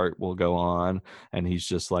of "My Heart Will Go On," and he's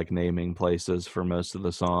just like naming places for most of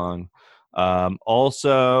the song. I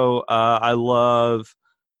love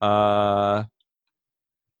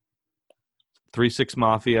 3 6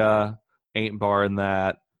 Mafia. Ain't Barring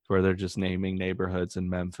That, where they're just naming neighborhoods in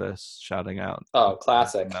Memphis, shouting out. Oh,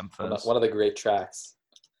 classic. Memphis. One of the great tracks.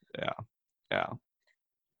 Yeah.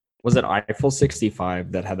 Was it Eiffel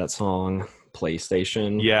 65 that had that song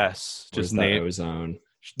PlayStation? Yes. Or Just is that name. Ozone.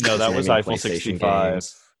 No, that was Naming Eiffel PlayStation 65.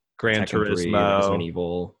 games, Gran Tekken 3, Resident Turismo.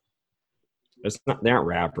 Evil. They aren't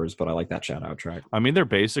rappers, but I like that shout out track. I mean, they're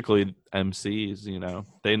basically MCs,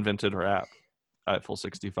 They invented rap. Eiffel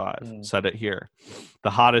 65. Said it here. The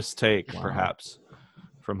hottest take, Wow. perhaps,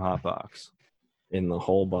 from Hotbox. In the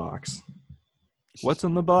whole box. What's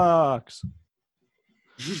in the box?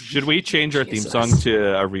 Should we change our theme Jesus. song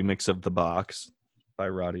to a remix of The Box by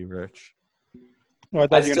Roddy Ricch? Well, I I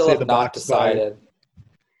thought you were still going to say have the not box decided.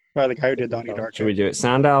 by the guy who did Donnie Darko. Should we do it?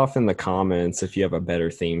 Sound off in the comments if you have a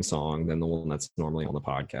better theme song than the one that's normally on the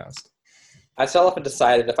podcast. I still haven't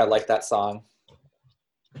decided if I like that song.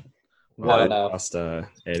 I don't know. Just,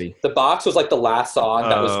 Eddie. The Box was like the last song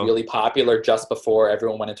that was Oh. really popular just before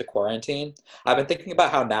everyone went into quarantine. I've been thinking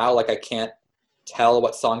about how now, like, I can't tell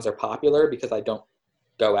what songs are popular because I don't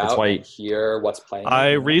go That's out why- and hear what's playing.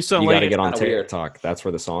 I You recently. got to get on kinda weird. TikTok. That's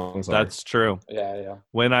where the songs are. That's true. Yeah.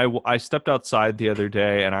 When I stepped outside the other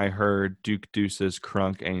day and I heard Duke Deuce's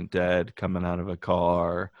 "Crunk Ain't Dead" coming out of a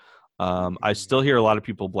car, I still hear a lot of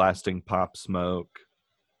people blasting Pop Smoke,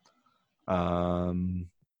 and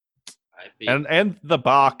the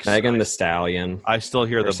Box. Megan the Stallion. I still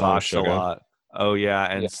hear the First song, Box a Sugar. lot. Oh yeah,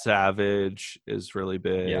 and Yeah. Savage is really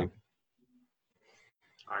big. Yeah.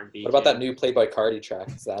 R&B What about that jam. new Playboy Cardi track?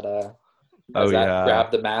 Is that Oh, does that yeah.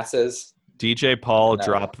 grab the masses? DJ Paul No.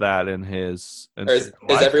 dropped that in his. Or is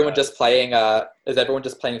Instagram everyone live. just playing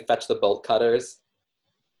Fetch the Bolt Cutters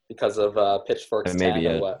because of Pitchfork's Maybe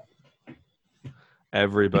 10 or it. what? All the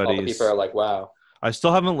Everybody's. people are like, wow. I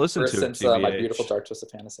still haven't listened First to it. since My TBH. Beautiful Dark Twisted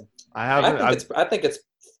Fantasy. I I haven't. think it's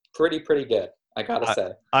pretty good. I gotta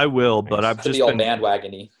say. I will, but I've To just the old been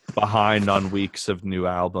bandwagony. behind on weeks of new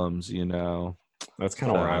albums. That's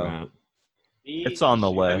kind of where I'm at. It's on the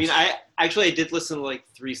list. I mean, I did listen to like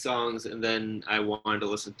 3 songs, and then I wanted to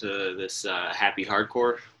listen to this Happy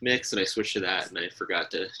Hardcore mix, and I switched to that, and I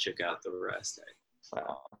forgot to check out the rest.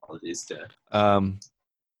 Wow. Apologies to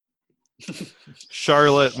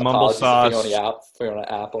Charlotte Apologies Mumblesauce if you're on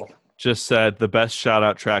Apple. just said the best shout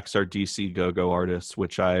out tracks are DC Go-Go artists,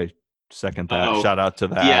 which I second that. Oh, Shout out to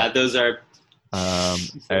that. yeah, those are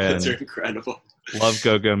those those are and incredible. love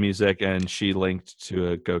Go-Go music, and she linked to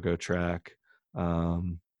a Go-Go track.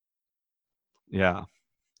 Yeah,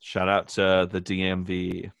 shout out to the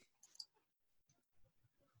DMV.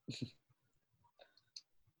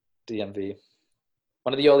 DMV.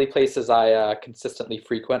 One of the only places I consistently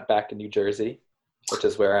frequent back in New Jersey, which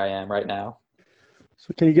is where I am right now.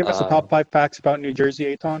 So can you give us the top 5 facts about New Jersey,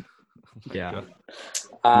 Aton? Yeah.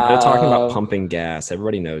 They're talking about Um, pumping gas.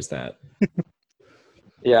 Everybody knows that.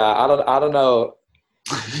 Yeah, I don't know.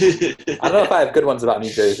 I don't know if I have good ones about New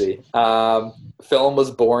Jersey. Film was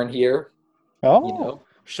born here. Oh, You know,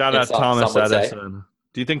 Shout And out some Thomas would say. Edison.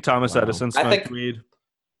 Do you think Thomas Wow. Edison I smoked think- weed?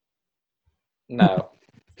 no,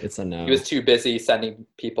 It's a no. he was too busy sending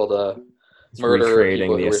people to murder recreating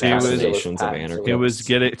people the who were trying to steal his assassinations of patents or anarchists.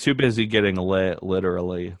 He whatever. was too busy getting lit,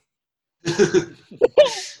 literally.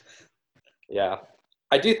 Yeah,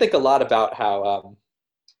 I do think a lot about how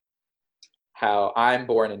I'm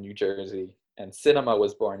born in New Jersey and cinema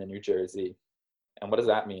was born in New Jersey, and what does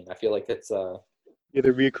that mean? I feel like it's you're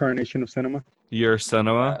the reincarnation of cinema. Your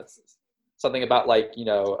cinema? it's something about like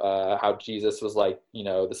how Jesus was like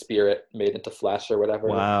the spirit made into flesh or whatever.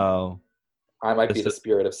 Wow. I might be This the is-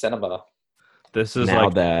 spirit of cinema. This is Now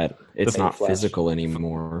like that it's the not flash. physical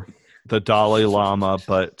anymore. the Dalai Lama,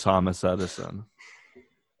 but Thomas Edison.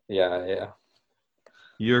 Yeah.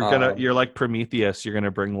 You're like Prometheus. You're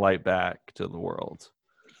gonna bring light back to the world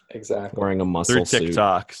Exactly. Wearing a through muscle suit.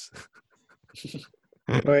 TikToks.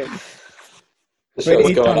 Wait, The show's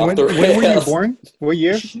wait, going Aton, off the when were you rails. born? What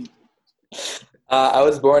year? I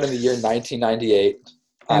was born in the year 1998.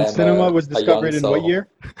 I And am cinema was a young discovered in what soul. year?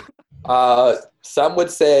 Some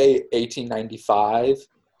would say 1895.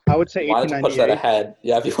 I would say If you wanted to push that 1898. ahead.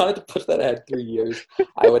 Yeah, if you wanted to push that ahead 3 years,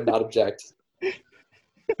 I would not object.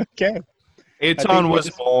 Okay. Aton we was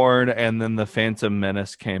just- born, and then the Phantom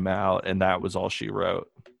Menace came out, and that was all she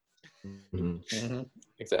wrote. Mhm.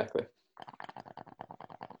 Exactly.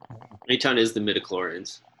 Aton is the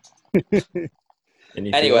midichlorians. And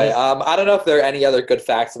you Anyway, feel I don't know if there are any other good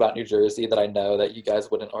facts about New Jersey that I know that you guys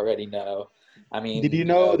wouldn't already know. I mean, Did you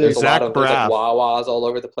know there's a Zach lot of there's like Braff. Wawas all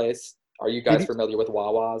over the place. Are you guys Did you- familiar with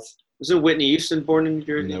Wawas? Wasn't Whitney Houston born in New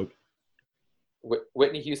Jersey? nope.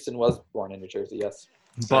 Whitney Houston was born in New Jersey, yes.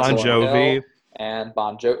 Bon Lauryn Jovi. Hill and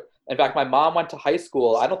Bon Jovi. In fact, my mom went to high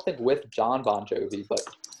school, I don't think with John Bon Jovi, but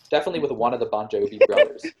definitely with one of the Bon Jovi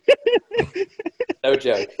brothers. No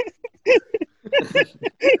joke.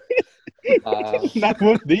 Not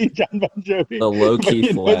with the John Bon Jovi. The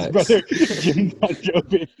low-key but his flex. brother, Jim Bon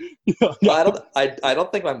Jovi. Well, I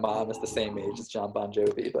don't think my mom is the same age as John Bon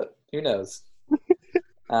Jovi, but who knows?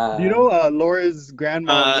 Do you know Laura's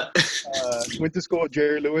grandma went to school with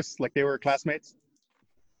Jerry Lewis, like they were classmates?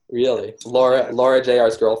 Really? Laura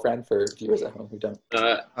JR's girlfriend, for viewers at home who don't.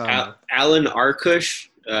 Alan Arkush,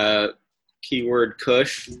 keyword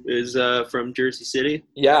Kush, is from Jersey City.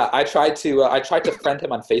 Yeah, I tried to friend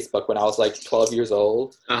him on Facebook when I was like 12 years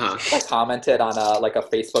old. Uh-huh. I commented on a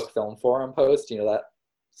Facebook film forum post, you know,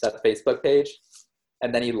 that Facebook page,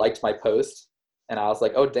 and then he liked my post, and I was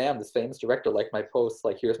like, oh damn, this famous director liked my post,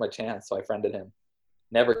 like here's my chance. So I friended him.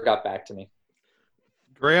 Never got back to me.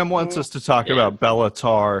 Graham wants us to talk about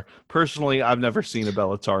Bellatar. Personally, I've never seen a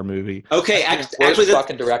Bellatar movie. Okay, Worst actually,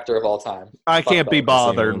 fucking director of all time. I can't be Bellatar.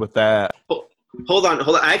 bothered with that. hold on.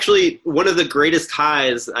 Actually, one of the greatest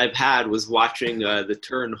highs I've had was watching the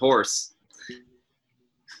Turin Horse.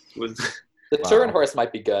 The Turin Horse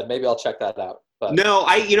might be good. Maybe I'll check that out. But no,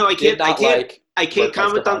 I can't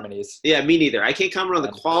comment on. harmonies. Yeah, me neither. I can't comment on the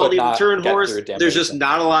And quality could of the not Turin get Horse. through Damnation. There's just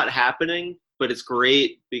not a lot happening, but it's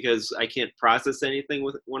great because I can't process anything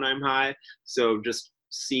when I'm high. So just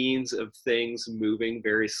scenes of things moving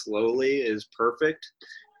very slowly is perfect.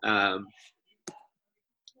 I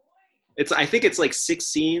think it's like 6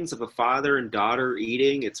 scenes of a father and daughter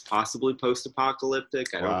eating. It's possibly post-apocalyptic.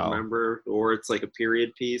 I don't remember, or it's like a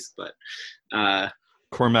period piece, but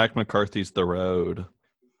Cormac McCarthy's The Road.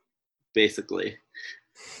 Basically,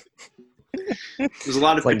 there's a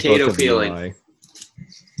lot of It's like potato Book of feeling. Eli.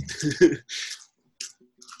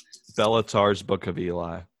 Bellatar's Book of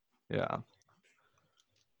Eli. Yeah.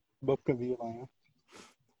 Book of Eli.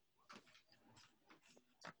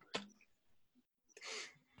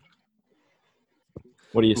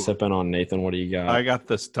 What are you sipping on, Nathan? What do you got? I got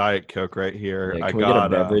this Diet Coke right here. Yeah, I can we got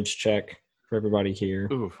get a beverage check for everybody here?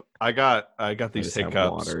 I got I these just have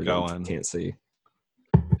hiccups water, going. Can't see.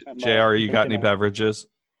 JR, you got any beverages?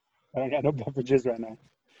 I don't got no beverages right now.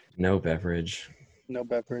 No beverage. No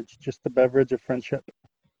beverage. Just the beverage of friendship.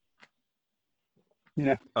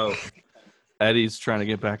 Yeah. Oh, Eddie's trying to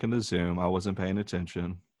get back into Zoom. I wasn't paying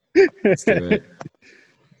attention. Let's do it.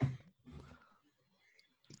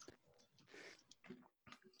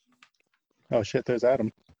 Oh shit, there's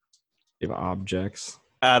Adam. Give objects.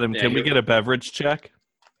 Adam, Yeah, can we you're- get a beverage check?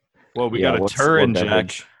 Well, we Yeah, got a what's- Turin what check.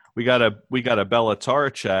 beverage? We got a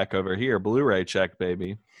Bellatar check over here. Blu-ray check,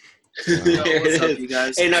 baby. There What's it up, is. you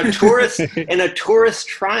guys? And a tourist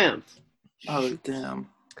triumph. Oh, damn.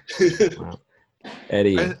 Wow.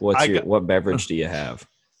 Eddie, what beverage do you have?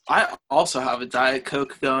 I also have a Diet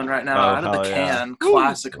Coke going right now Oh, out of the hell yeah. can,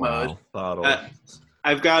 classic mode. Wow. Bottle.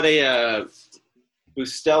 I've got a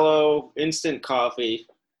Bustelo instant coffee.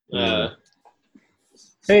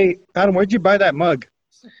 Hey, Adam, where'd you buy that mug?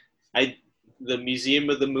 The Museum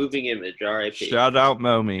of the Moving Image, R.I.P. Shout out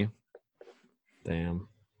Momi. Damn.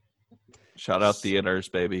 Shout out theaters,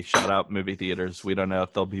 baby. Shout out movie theaters. We don't know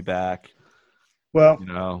if they'll be back. Well, You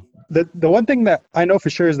know. the one thing that I know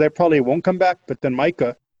for sure is they probably won't come back, but then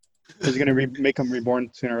Micah is going to make them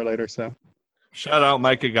reborn sooner or later. So Shout out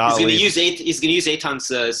Micah He's Gottlieb. going to use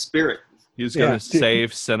Aton's spirit. He's going Yeah. to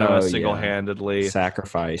save cinema Oh, yeah. single-handedly.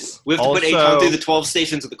 Sacrifice. We have to put Also- Aton through the 12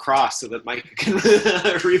 stations of the cross so that Mike can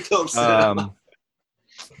rebuild cinema.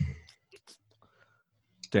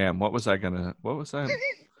 Damn, what was I?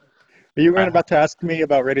 you were about to ask me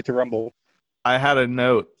about Ready to Rumble. I had a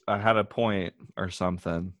note. I had a point or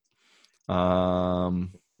something.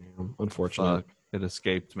 Unfortunate. Fuck, it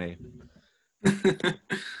escaped me.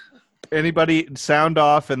 Anybody sound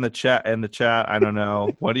off in the chat? I don't know.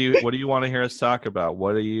 What do you want to hear us talk about?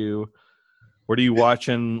 What are you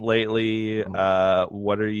watching lately?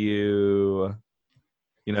 What are you?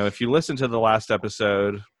 If you listen to the last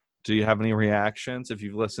episode, do you have any reactions? If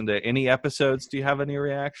you've listened to any episodes, do you have any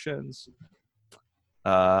reactions?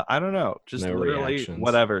 I don't know. Just No literally reactions.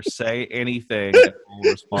 whatever. Say anything. And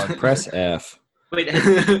we'll respond. Press F. Wait,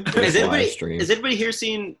 This has live stream. anybody here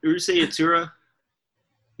seen Urusei Yatsura?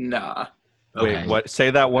 Nah. Wait, what? Say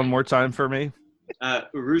that one more time for me.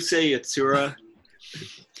 Urusei Yatsura.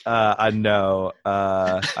 I know.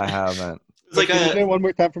 I haven't. It's like Can you say a it one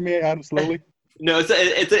more time for me, Adam, slowly? no.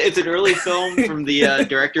 It's an early film from the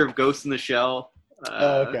director of Ghost in the Shell.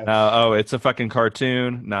 Okay. It's a fucking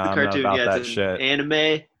cartoon. Nah, I'm not about that it's an shit.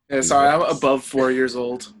 anime. Yeah, sorry, I'm above 4 years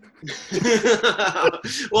old.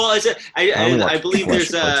 Well, only watch I believe Flash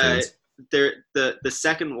there's cartoons. the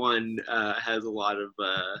second one has a lot of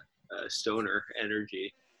stoner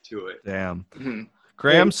energy to it. Damn. Mhm.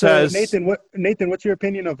 Graham So, says, Nathan, what's your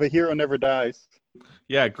opinion of A Hero Never Dies?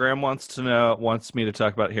 yeah, Graham wants me to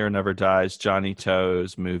talk about Hero Never Dies, Johnny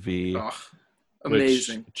Toe's movie, Oh, which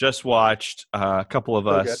amazing. just watched. A couple of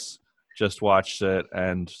So us just watched it,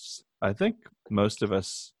 and I think most of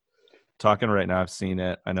us talking right now have seen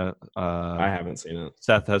it. I know I haven't seen it.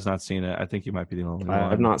 Seth has not seen it. I think you might be the only one.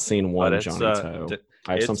 I've not seen one But Johnny Toe. it's,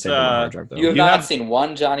 I have some saved on my hard drive though. You have You not have- seen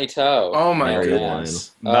one Johnny Toe. Oh my Man,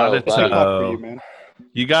 goodness. Not Oh, a buddy. That's tough for toe. you, man.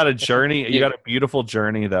 You got a journey. You You- got a beautiful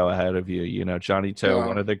journey though ahead of you. You know, Johnny Toe, Yeah.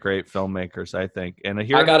 one of the great filmmakers, I think. And a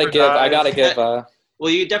Hero I gotta Never give. I Dies- gotta give.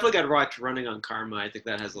 Well, you definitely got to watch Running on Karma. I think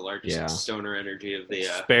that has the largest Yeah. stoner energy of the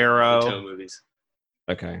Sparrow. Toe movies.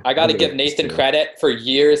 Okay. I gotta I'll give it these Nathan two. credit. For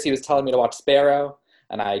years, he was telling me to watch Sparrow,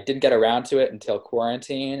 and I didn't get around to it until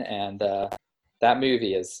quarantine. And that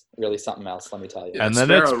movie is really something else. Let me tell you. Yeah, And then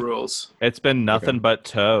Sparrow it's- rules. It's been nothing but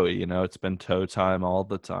toe. You know, it's been toe time all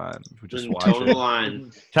the time. We just Just watch toe the it. line.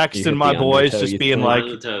 You Texting hit my the boys, undertow, just you being think? like, On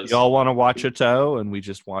the toes. y'all want to watch a toe, and we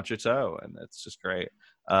just watch a toe, and it's just great.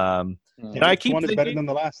 And I Each keep one is thinking, better than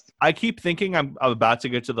the last. I keep thinking I'm about to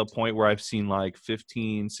get to the point where I've seen like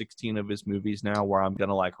 15, 16 of his movies now, where I'm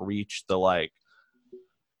gonna like reach the like,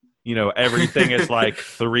 you know, everything is like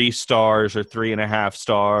 3 stars or 3.5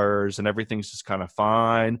 stars, and everything's just kind of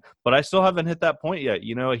fine. But I still haven't hit that point yet.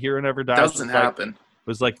 You know, A Hero Never Dies Doesn't was like- happen.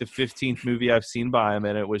 was like the 15th movie I've seen by him,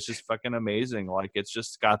 and it was just fucking amazing. Like, it's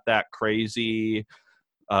just got that crazy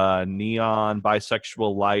neon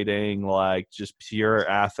bisexual lighting, like just pure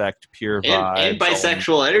affect, pure vibes. And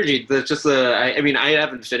bisexual energy. That's just I mean, I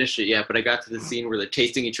haven't finished it yet, but I got to the scene where they're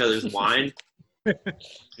tasting each other's wine.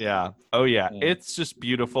 Yeah. Oh yeah. Yeah. It's just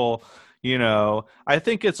beautiful. You know, I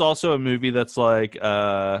think it's also a movie that's like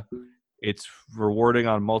it's rewarding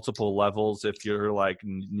on multiple levels if you're like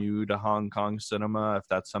new to Hong Kong cinema, if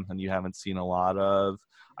that's something you haven't seen a lot of.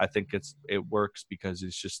 I think it works because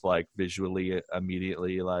it's just like visually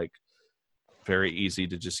immediately like very easy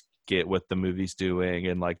to just get what the movie's doing,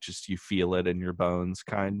 and like just you feel it in your bones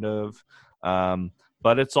kind of.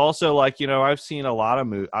 But it's also like, you know, I've seen a lot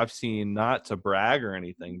of I've seen, not to brag or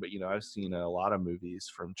anything, but, you know, I've seen a lot of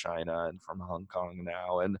movies from China and from Hong Kong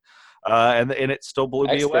now, and it still blew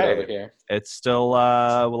me Expert over away. here. It's still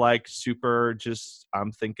like super. Just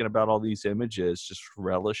I'm thinking about all these images, just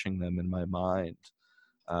relishing them in my mind.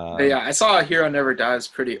 But yeah, I saw A Hero Never Dies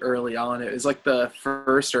pretty early on. It was like the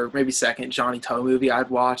first or maybe second Johnny Toe movie I'd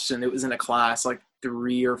watched, and it was in a class like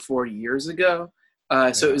 3 or 4 years ago.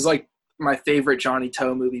 So it was like my favorite Johnny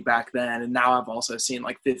Toe movie back then, and now I've also seen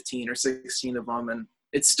like 15 or 16 of them, and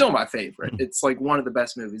it's still my favorite. It's like one of the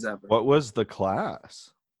best movies ever. What was the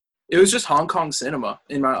class? It was just Hong Kong cinema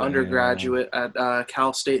in my Damn. undergraduate at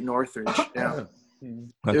Cal State Northridge. Yeah.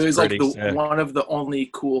 That's It was like pretty sick. one of the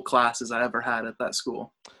only cool classes I ever had at that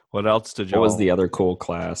school. What else did you? What was the other cool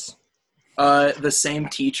class? The same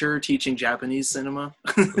teacher teaching Japanese cinema.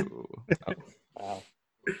 Wow.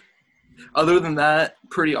 Other than that,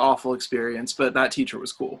 pretty awful experience, but that teacher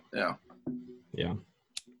was cool. Yeah. Yeah.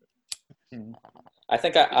 I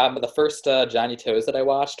think the first Johnny Toes that I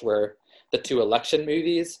watched were the 2 election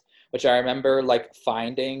movies, which I remember like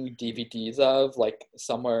finding DVDs of like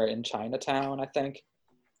somewhere in Chinatown, I think,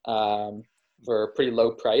 for a pretty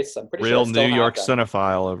low price. I'm pretty Real sure I still New have York them.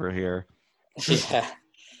 cinephile over here. Yeah.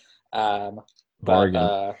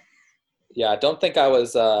 Bargain. Yeah, I don't think I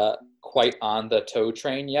was quite on the Toe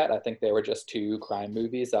train yet. I think they were just 2 crime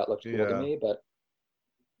movies that looked cool Yeah. to me, but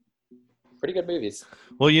pretty good movies.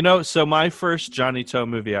 Well, you know, so my first Johnny Toe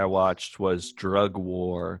movie I watched was Drug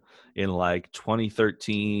War in like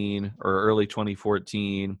 2013 or early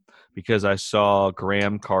 2014, because I saw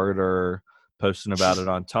Graham Carter posting about it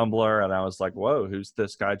on Tumblr, and I was like, whoa, who's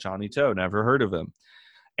this guy Johnny Toe? Never heard of him.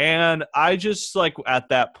 And I just like, at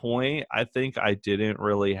that point, I think I didn't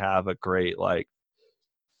really have a great like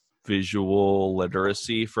visual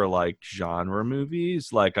literacy for like genre movies.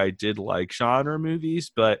 Like, I did like genre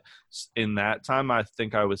movies, but in that time I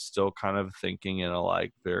think I was still kind of thinking in a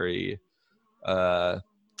like very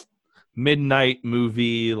midnight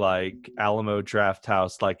movie, like Alamo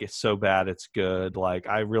Drafthouse, like it's so bad it's good. Like,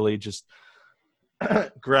 I really just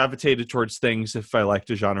gravitated towards things. If I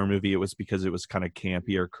liked a genre movie, it was because it was kind of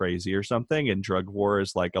campy or crazy or something, and Drug War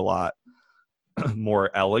is like a lot more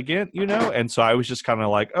elegant, you know? And so I was just kind of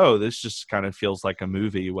like, oh, this just kind of feels like a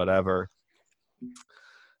movie, whatever.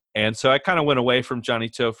 And so I kind of went away from Johnny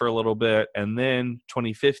Toe for a little bit, and then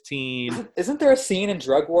 2015. Isn't there a scene in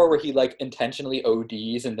Drug War where he like intentionally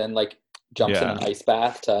ODs and then like jumps in Yeah. an ice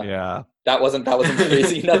bath. Yeah. That wasn't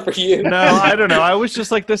crazy enough for you. No, I don't know. I was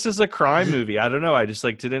just like, this is a crime movie. I don't know. I just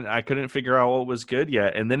like I couldn't figure out what was good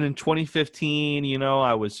yet. And then in 2015,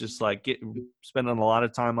 I was just like spending a lot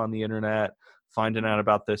of time on the internet, finding out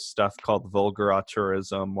about this stuff called vulgar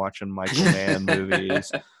auteurism, watching Michael Mann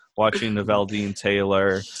movies, watching Novell Dean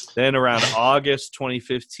Taylor. Then around August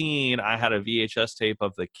 2015, I had a VHS tape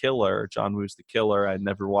of The Killer, John Woo's The Killer. I'd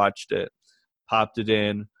never watched it. Popped it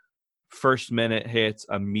in. First minute hits,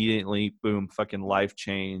 immediately, boom, fucking life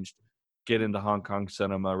changed. Get into Hong Kong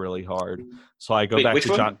cinema really hard. So I go back which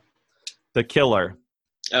to one? The Killer.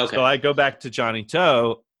 Okay. So I go back to Johnny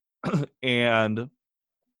To, and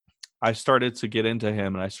I started to get into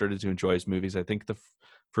him, and I started to enjoy his movies. I think the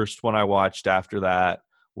first one I watched after that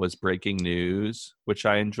was Breaking News, which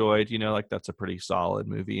I enjoyed. Like that's a pretty solid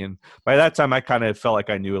movie. And by that time, I kind of felt like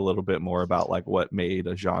I knew a little bit more about like what made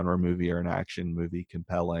a genre movie or an action movie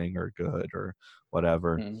compelling or good or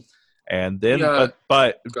whatever. Mm. And then, Yeah.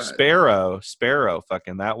 but Go ahead. Sparrow,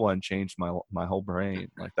 fucking that one changed my whole brain.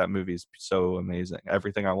 Like that movie is so amazing.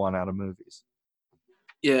 Everything I want out of movies.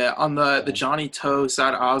 Yeah, on the Johnny To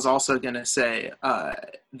side, I was also gonna say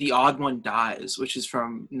The Odd One Dies, which is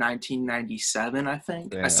from 1997, I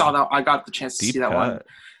think. Yeah. I saw that. I got the chance to Deep see that one cut.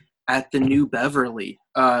 at the New Beverly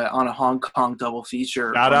on a Hong Kong double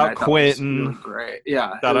feature. Shout one out night. That was Quentin. really great. Yeah.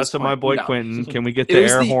 Shout it out was to my boy Quentin. Can we get It the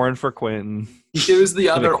was air the- horn for Quentin? It was the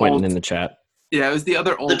Put a other Quentin old. in the chat. Yeah, it was the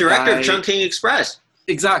other old. The director guy. of Chungking Express.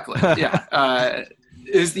 Exactly. Yeah.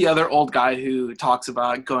 Is the other old guy who talks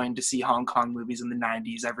about going to see Hong Kong movies in the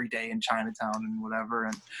 90s every day in Chinatown and whatever.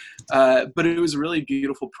 And but it was a really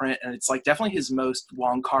beautiful print, and it's like definitely his most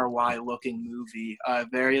Wong Kar-wai looking movie.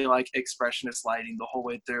 Very like expressionist lighting the whole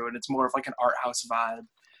way through, and it's more of like an art house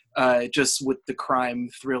vibe. Just with the crime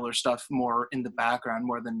thriller stuff more in the background,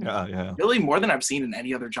 more than I've seen in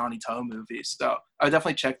any other Johnny To movie. So I would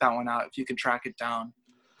definitely check that one out if you can track it down.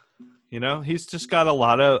 He's just got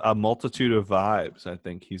a multitude of vibes. I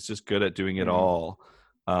think he's just good at doing it all.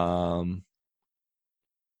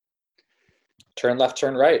 Turn left,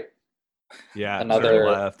 turn right. Yeah, Another-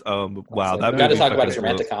 turn left. Wow, that We got to movie talk about his fucking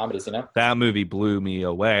romantic blew- comedies, That movie blew me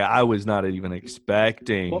away. I was not even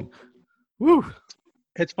expecting. Well- Woo.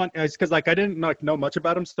 It's fun. It's because like I didn't know much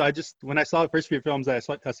about him, so I just when I saw the first few films I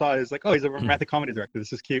saw it was like, oh, he's a romantic comedy director.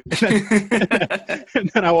 This is cute. And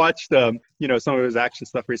then I watched some of his action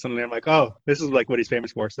stuff recently. I'm like, oh, this is like what he's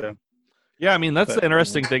famous for. So Yeah, I mean that's But, the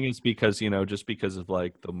interesting thing is because just because of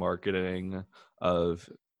like the marketing of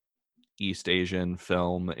East Asian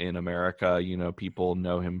film in America, people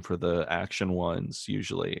know him for the action ones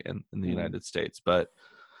usually in the United States, but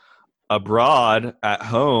abroad at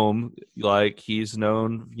home, like he's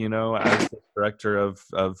known, as the director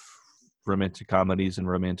of romantic comedies and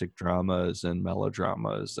romantic dramas and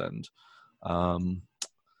melodramas and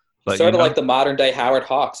but sort of like the modern day Howard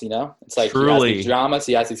Hawks, It's like he has Truly. these dramas,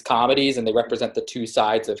 he has these comedies, and they represent the two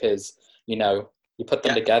sides of his, you put them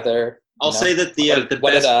Yeah. together. I'll say that the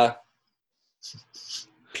what best. did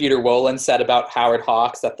Peter Wolin said about Howard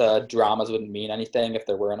Hawks, that the dramas wouldn't mean anything if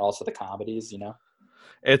there weren't also the comedies,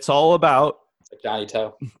 it's all about like Johnny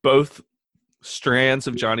To. both strands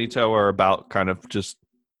of Johnny To are about kind of just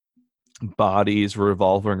bodies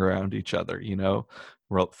revolving around each other,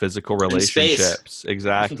 physical In space. relationships.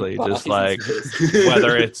 Exactly. Just Bodies in like space.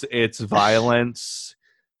 whether it's violence,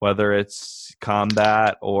 whether it's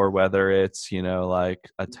combat, or whether it's, like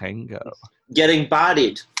a tango. Getting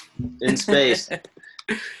bodied in space.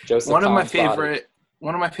 Joseph One of my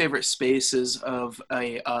Kahne's favorite spaces of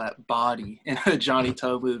a body in a Johnny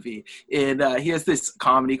To movie. He has this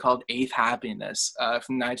comedy called Eighth Happiness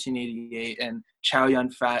from 1988, and Chow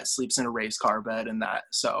Yun-fat sleeps in a race car bed in that.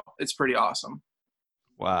 So it's pretty awesome.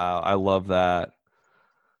 Wow, I love that.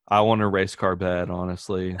 I want a race car bed,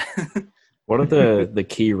 honestly. What are the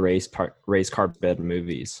key race car bed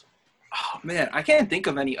movies? Oh man, I can't think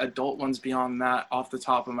of any adult ones beyond that off the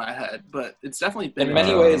top of my head, but it's definitely been In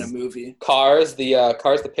many in ways, a movie. Cars, the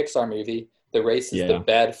Pixar movie. The race is the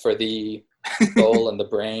bed for the soul and the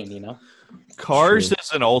brain, Cars True.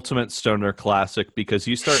 is an ultimate stoner classic because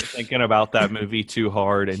you start thinking about that movie too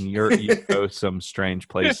hard and you go some strange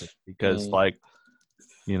places because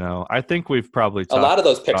I think we've probably A talked lot of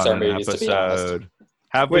those on Pixar an movies, to be honest. episode.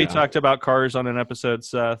 Have we talked about Cars on an episode,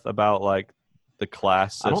 Seth, about like the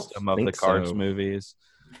class I don't system of the think Cars so. movies?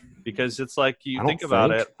 Because it's like I you don't think about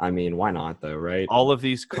think. it, I mean, why not though, right? all of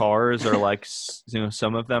these cars are like,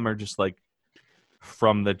 some of them are just like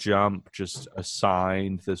from the jump, just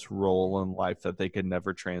assigned this role in life that they can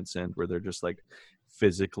never transcend, where they're just like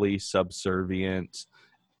physically subservient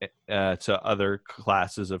to other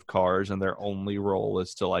classes of cars, and their only role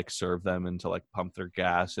is to like serve them and to like pump their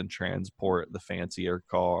gas and transport the fancier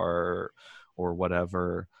car or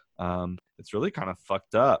whatever. It's really kind of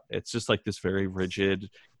fucked up. It's just like this very rigid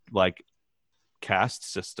like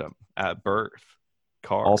caste system at birth.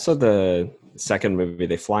 Cars. Also, the second movie,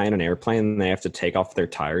 they fly in an airplane and they have to take off their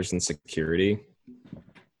tires in security,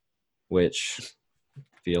 which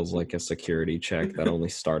feels like a security check that only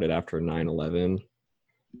started after 9/11.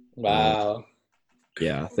 Wow.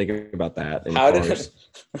 Yeah, think about that. In How cars.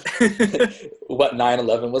 did what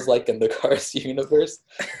 9/11 was like in the Cars universe?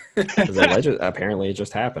 'Cause apparently it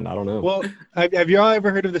just happened. I don't know. Well, have you all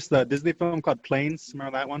ever heard of this Disney film called Planes?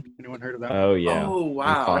 Remember that one? Anyone heard of that? Oh yeah. Oh On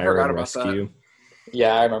wow, I Fire forgot and about Rescue.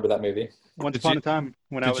 Yeah, I remember that movie. Once Did upon you- a time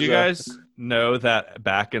when I was. Did you guys know that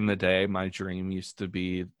back in the day, my dream used to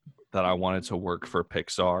be that I wanted to work for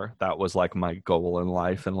Pixar? That was like my goal in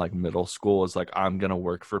life. And like middle school was like, I'm going to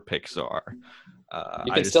work for Pixar.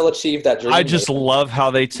 You can still achieve that dream. I just Nathan. love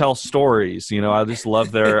how they tell stories. You know, I just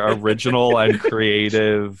love their original and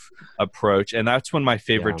creative approach. And that's when my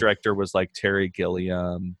favorite Yeah. director was like Terry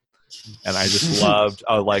Gilliam. And I just loved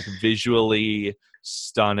like visually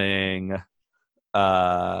stunning,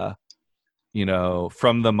 you know,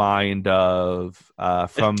 from the mind of,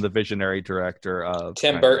 from the visionary director of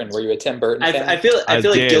Tim Burton. Were you a Tim Burton fan? I feel I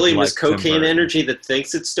like did Gilliam was like Tim cocaine Burton. energy that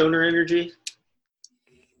thinks it's stoner energy.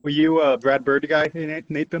 Were you a Brad Bird guy,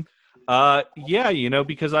 Nathan? Yeah, you know,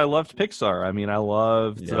 because I loved Pixar. I mean, I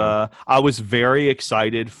loved, Yeah. I was very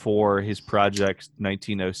excited for his project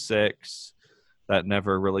 1906 that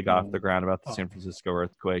never really got off the ground about the San Francisco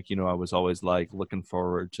earthquake. You know, I was always like looking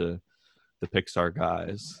forward to the Pixar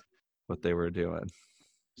guys, what they were doing.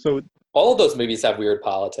 So All of those movies have weird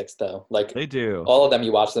politics, though. Like They do. all of them,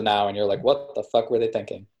 you watch them now, and you're like, "What the fuck were they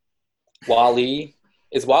thinking?" Wall-E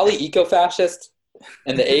is Wall-E eco-fascist?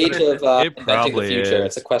 In the age of It inventing the probably future, is.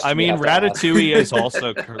 it's a question. I we mean, have to ask. Ratatouille is also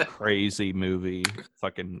a crazy movie,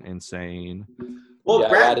 fucking insane. Well,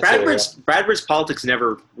 Yeah, Brad Bird's politics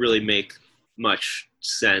never really make much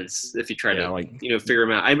sense if you try Yeah, to like- figure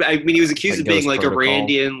him out. I mean, he was accused Like of being Ghost like a Protocol.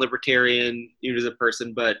 Randian libertarian, you know, as a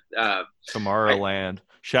person, but Tomorrowland.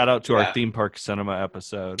 Shout out to Yeah. our theme park cinema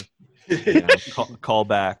episode. Yeah, Call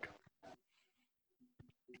back.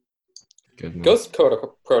 goodness. Ghost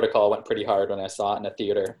Protocol went pretty hard when I saw it in a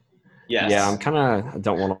theater. yes. Yeah, I'm kind of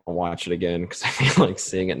don't want to watch it again because I feel like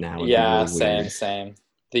seeing it now. would be Yeah, really same, weird. same.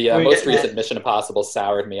 The Wait, most recent Mission Impossible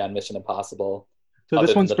soured me on Mission Impossible. So other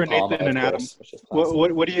this than one's the for De Palma, Nathan and of Adam. course, which is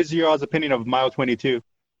classic. What is your all's opinion of Mile 22?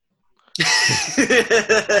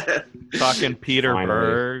 Talking Peter Finally.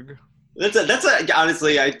 Berg. that's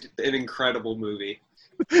honestly an incredible movie.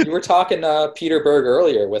 You were talking Peter Berg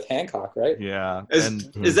earlier with Hancock, right? Yeah. Is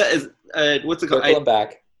And what's it called? Circle him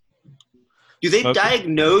back. Do they Okay.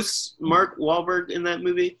 diagnose Mark Wahlberg in that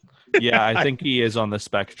movie? yeah, I think he is on the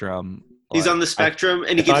spectrum. He's Like, on the spectrum,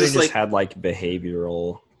 and I he thought gives he us just like had like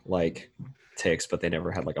behavioral like tics, but they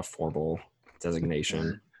never had like a formal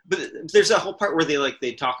designation. But there's a whole part where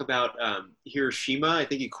they talk about Hiroshima. I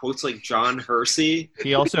think he quotes like John Hersey.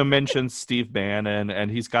 He also mentions Steve Bannon, and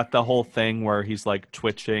he's got the whole thing where he's like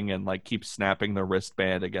twitching and like keeps snapping the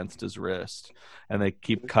wristband against his wrist, and they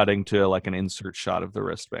keep cutting to like an insert shot of the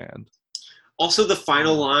wristband. Also, the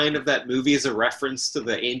final line of that movie is a reference to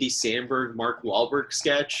the Andy Samberg Mark Wahlberg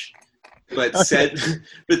sketch, but said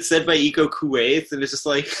by Iko Kuwaith, and it's just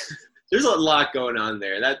like there's a lot going on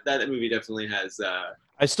there. That movie definitely has.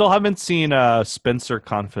 I still haven't seen Spencer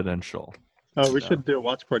Confidential. Oh, we Yeah. should do a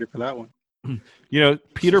watch party for that one. You know,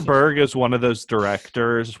 Peter Berg is one of those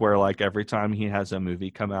directors where like every time he has a movie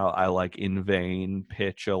come out, I like in vain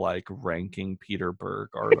pitch a like ranking Peter Berg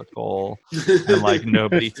article, and like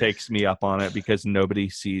nobody takes me up on it because nobody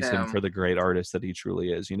sees him Damn. for the great artist that he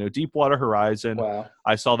truly is. You know, Deepwater Horizon. Wow.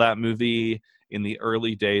 I saw that movie in the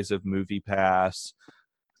early days of MoviePass,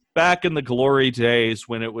 back in the glory days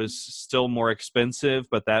when it was still more expensive,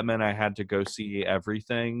 but that meant I had to go see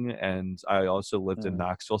everything. And I also lived in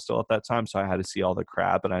Knoxville still at that time, so I had to see all the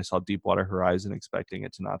crap. And I saw Deepwater Horizon expecting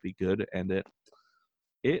it to not be good, and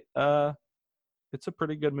it's a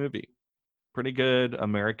pretty good movie. Pretty good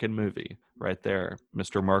American movie right there.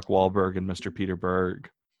 Mr. Mark Wahlberg and Mr. Peter Berg.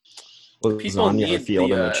 People Lasagna need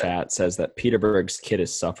Field in the, the chat says that Peter Berg's kid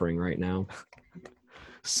is suffering right now.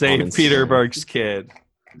 Save On Peter Instagram. Berg's kid.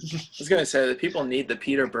 I was gonna say that people need the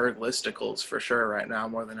Peter Berg listicles for sure right now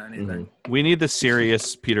more than anything. We need the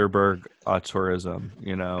serious Peter Berg tourism,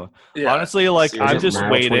 you know. Yeah. Honestly, like Seriously. I'm Is just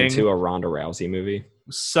Mile waiting. 22 a Ronda Rousey movie?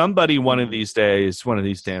 Somebody one of these days, one of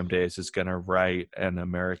these damn days, is going to write an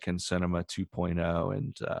American Cinema 2.0,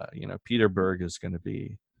 and you know, Peter Berg is going to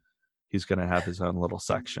be. he's going to have his own little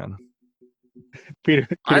section. Peter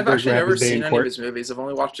I've Berger actually had never his day seen in any of court. his movies. I've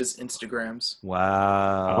only watched his Instagrams.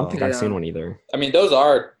 Wow. I don't think I've Yeah. seen one either. I mean, those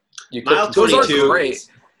are you could Mile consider Those are 22. great.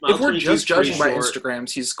 Mile If we're 22 just is pretty judging by short.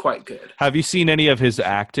 Instagrams, he's quite good. Have you seen any of his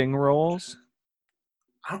acting roles?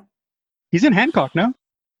 He's in Hancock, no?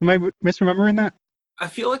 Am I misremembering that? I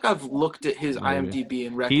feel like I've looked at his Maybe. IMDb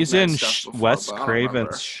and He's recognized in stuff before, Wes but I don't remember.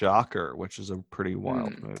 Craven's Shocker, which is a pretty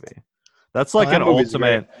wild Hmm. movie. That's like that an movie's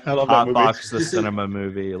ultimate great. I love that hot movie. box the cinema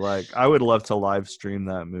movie. Like, I would love to live stream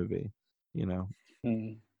that movie. You know,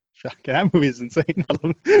 Shocking. That movie is insane.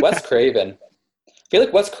 Wes Craven. I feel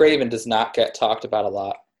like Wes Craven does not get talked about a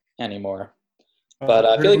lot anymore. But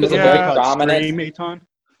I feel like it was a very prominent- Stream, Aton.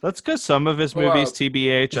 that's because some of his Well, movies,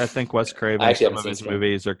 TBH, I think Wes Craven, I actually some haven't of seen his Scream.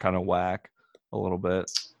 movies are kind of whack a little bit.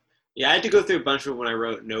 Yeah, I had to go through a bunch of when I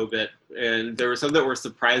wrote No Bit, and there were some that were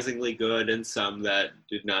surprisingly good and some that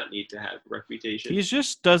did not need to have reputation.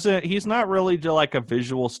 He's not really like a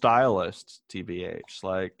visual stylist, TBH.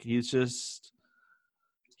 Like, he's just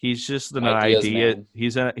an Ideas idea.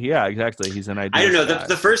 man. Yeah, exactly. He's an idea. I don't know. guy.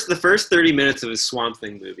 The first 30 minutes of his Swamp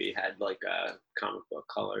Thing movie had like comic book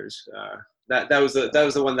colors. That was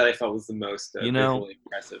the one that I felt was the most visually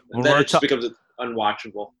impressive. And when then we're it just becomes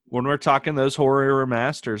unwatchable. When we're talking those horror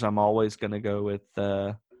remasters, I'm always gonna go with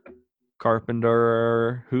Carpenter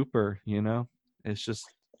or Hooper. You know, it's just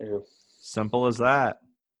Ew. simple as that.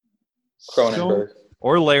 Cronenberg.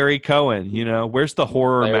 Or Larry Cohen. You know, where's the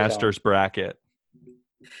horror Larry masters bracket?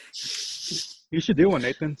 You should do one,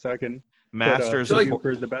 Nathan, so I can. Masters put, of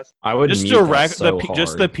Hooper is the best. I would just mute that direct so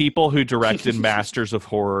just the hard. people who directed Masters of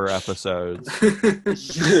Horror episodes.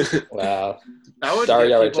 Wow. That would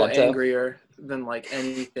Dario get people Argento. angrier than like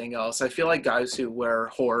anything else. I feel like guys who wear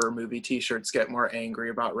horror movie T-shirts get more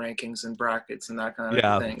angry about rankings and brackets and that kind of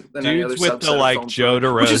Yeah, thing than any other dudes with subset the of like film Joe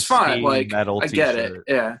footage, which is fine. DeRossi Like metal I get t-shirt. it,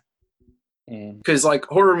 yeah. Mm. Because like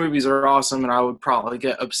horror movies are awesome, and I would probably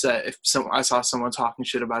get upset if I saw someone talking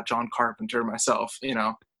shit about John Carpenter myself. You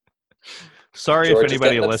know. Sorry George if is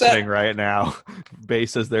anybody getting upset. listening right now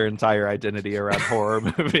bases their entire identity around horror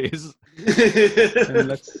movies. And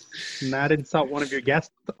let's not insult one of your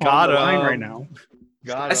guests Got on the line him. right now.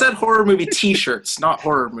 I said horror movie T-shirts, not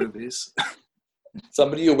horror movies.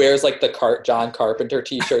 Somebody who wears like the John Carpenter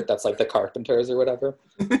T-shirt that's like the Carpenters or whatever.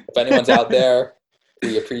 If anyone's out there,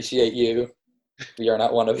 we appreciate you. We are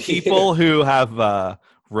not one of you. People who have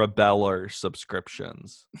Rebeller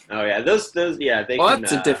subscriptions. Oh yeah, those yeah they. Well, can,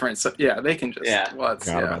 that's a difference. Yeah, they can just. Yeah. Well, that's,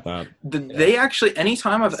 Forgot yeah. about that. They actually,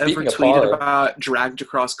 anytime I've Speaking ever of tweeted horror. about Dragged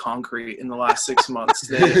Across Concrete in the last 6 months,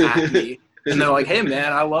 they at me and they're like, "Hey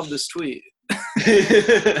man, I love this tweet."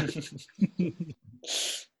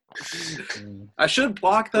 I should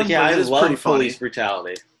block them. Like, yeah, but I it is love pretty funny. police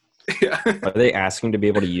brutality. Yeah. Are they asking to be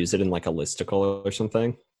able to use it in like a listicle or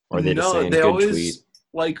something? Or are they just saying they good always tweet?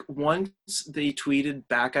 like once they tweeted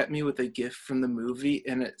back at me with a GIF from the movie,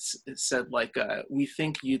 and it said like, "We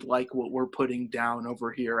think you'd like what we're putting down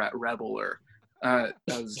over here at Rebeller." That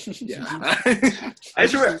was yeah. I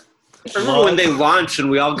remember when they launched and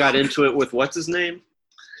we all got into it with what's his name?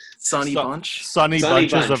 Sunny Bunch. Sunny Sunny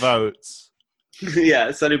bunches Bunch. of oats. Yeah,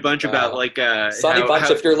 Sunny Bunch about Wow. like Sonny how- Bunch,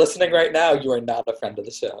 how- if you're listening right now, you are not a friend of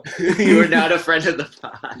the show. you are not a friend of the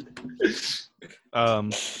pod.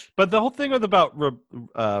 But the whole thing about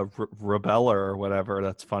Rebeller or whatever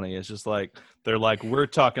that's funny is just like they're like, we're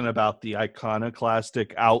talking about the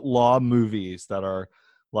iconoclastic outlaw movies that are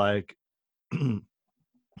like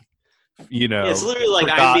you know, It's literally like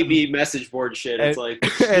forgotten. IMDb message board shit. It's And-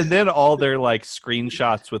 like And then all their like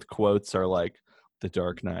screenshots with quotes are like The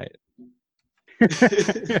Dark Knight.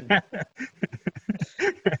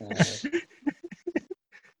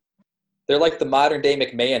 They're like the modern day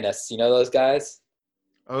McMahonists. You know those guys?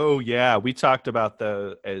 Oh yeah, we talked about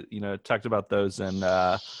those in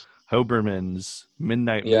Hoberman's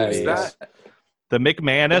Midnight Yeah, Movies. yeah. The The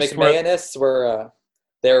McMahonists were McMahonists were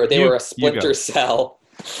they were You a splinter go. cell.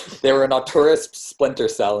 They were a notorious splinter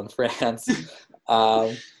cell in France.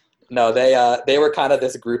 No, they were kind of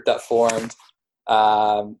this group that formed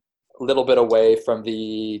a little bit away from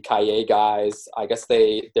the Cahiers guys. I guess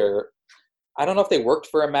they're I don't know if they worked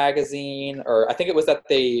for a magazine, or I think it was that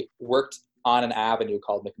they worked on an avenue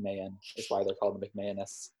called McMahon, is why they're called the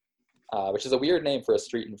McMahonists, which is a weird name for a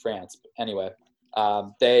street in France. But anyway,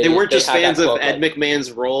 they weren't just had that fans of quote, Ed like,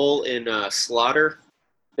 McMahon's role in Slaughter.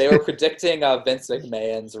 they were predicting Vince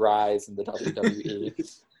McMahon's rise in the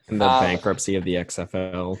WWE. And the bankruptcy of the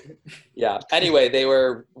XFL. Yeah. Anyway, they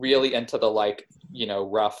were really into the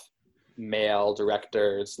rough male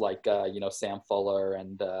directors like Sam Fuller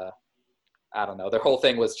and I don't know. Their whole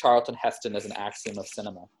thing was Charlton Heston is an axiom of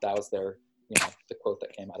cinema. That was their the quote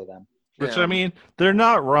that came out of them. Which, Yeah. I mean, they're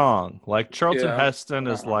not wrong. Like, Charlton Yeah. Heston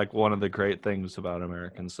is like one of the great things about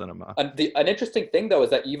American cinema. An interesting thing though is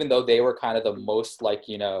that even though they were kind of the most like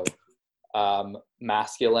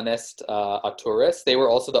masculinist auteurs, they were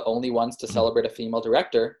also the only ones to celebrate a female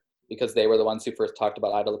director because they were the ones who first talked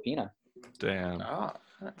about Ida Lupino. Damn. Ah.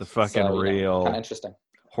 The fucking real kind of interesting.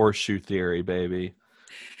 horseshoe theory, baby.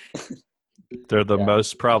 They're the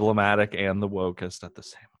most problematic and the wokest at the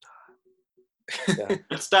same time. Yeah.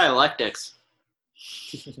 It's dialectics.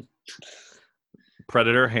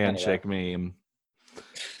 Predator handshake meme.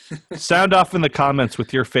 Sound off in the comments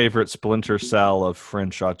with your favorite Splinter Cell of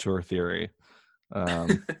French auteur theory.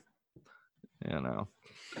 You know.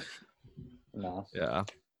 No. Yeah.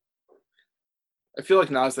 I feel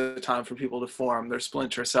like now's the time for people to form their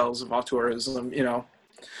splinter cells of auteurism,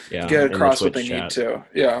 Yeah, get in the across what Twitch they need chat. to.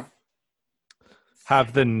 Yeah.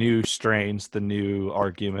 Have the new strains, the new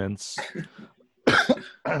arguments.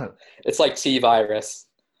 It's like T-virus.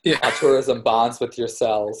 Yeah. Auteurism bonds with your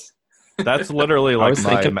cells. That's literally I like was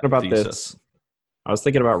my thinking about thesis. this. I was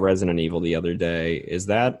thinking about Resident Evil the other day. Is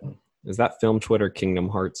that film Twitter Kingdom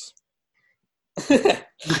Hearts?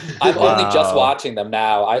 I'm only just Wow. watching them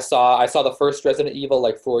now. I saw the first Resident Evil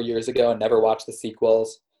like 4 years ago and never watched the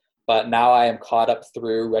sequels. But now I am caught up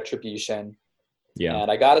through Retribution. Yeah.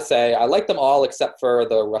 And I gotta say, I like them all except for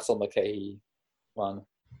the Russell McKay one.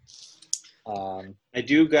 I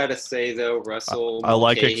do gotta say though, Russell. I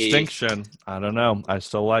like Mulcahy- Extinction. I don't know. I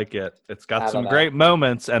still like it. It's I got don't some know. great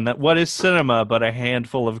moments, and that what is cinema but a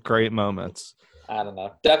handful of great moments. I don't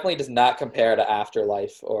know. Definitely does not compare to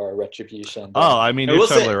Afterlife or Retribution. Oh, I mean, I you're will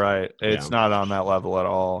say- totally right. It's Yeah. not on that level at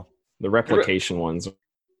all. The replication ones.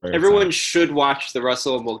 where it's Everyone like- should watch the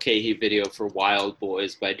Russell Mulcahy video for Wild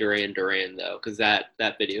Boys by Duran Duran though, because that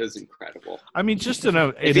video is incredible. I mean, just an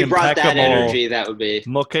If he brought that impeccable. energy, that would be.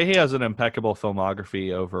 Mulcahy has an impeccable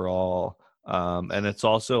filmography overall. And it's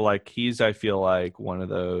also like I feel like one of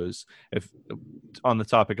those, if on the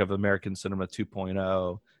topic of American Cinema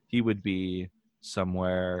 2.0, he would be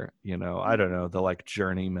somewhere, I don't know, the like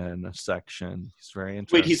journeyman section. He's very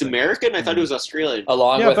interesting. Wait, he's American? I thought he was Australian.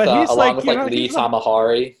 along Yeah, with but he's along like, with you like know, Lee he's a-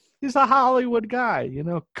 Tamahori. He's a Hollywood guy,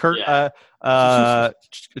 Kurt, Yeah.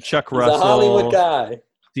 Chuck He's Russell, a Hollywood guy.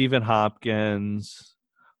 Stephen Hopkins.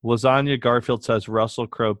 Lasagna Garfield says Russell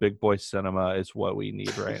Crowe Big Boy Cinema is what we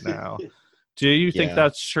need right now. Do you think Yeah.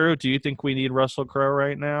 that's true? Do you think we need Russell Crowe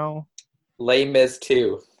right now? Les Mis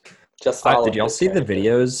too. Just follow Did y'all his see the character.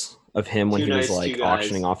 videos of him when Two he was nice, like two guys.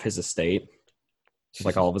 auctioning off his estate?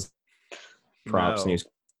 Like all of his props, No. and he was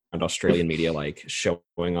around Australian media like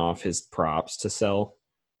showing off his props to sell.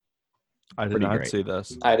 I did Pretty not great. see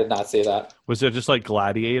this. I did not see that. Was it just like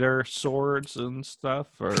gladiator swords and stuff,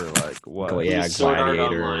 or like what? Yeah, Sword Art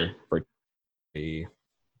Gladiator, Online.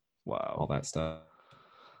 all Wow. that stuff.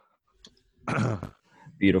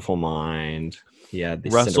 Beautiful Mind. Yeah, the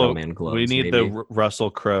Russell, Man gloves. we need maybe. the Russell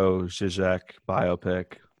Crowe Zizek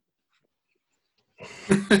biopic.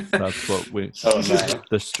 That's what we. Oh no.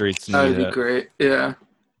 The streets need That'd be it. great. Yeah.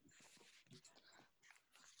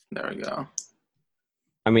 There we go.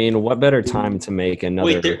 I mean, what better time to make another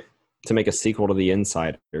Wait, there- to make a sequel to The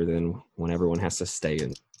Insider than when everyone has to stay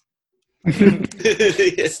in?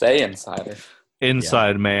 Stay insider.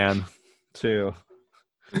 Inside Man, too.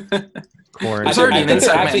 Quarantine. There's already I an think there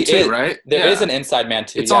Inside Man actually too, is- right? There is Yeah. an Inside Man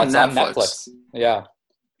too. It's Yeah, on Netflix. Yeah.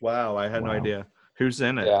 Wow, I had no Wow. idea. Who's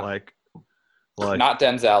in it? Yeah. Like Not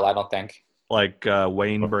Denzel, I don't think. Wayne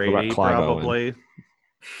What about Brady, Clive Owen? probably.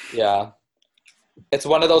 Yeah. It's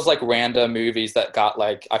one of those like random movies that got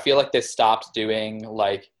like I feel like they stopped doing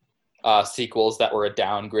like sequels that were a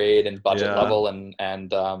downgrade in budget Yeah. level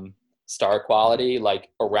and star quality like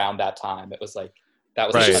around that time. It was like that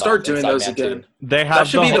was Right. They should the start cutoff doing Inside those Man again. 2. They have That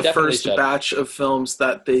should be whole- the definitely first should. batch of films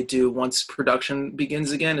that they do once production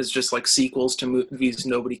begins again. Is just like sequels to movies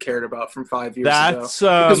nobody cared about from 5 years ago. That's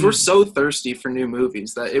Because we're so thirsty for new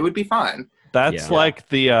movies that it would be fine. That's Yeah. like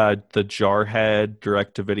the Jarhead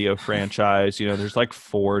direct to video franchise. There's like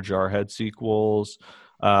 4 Jarhead sequels.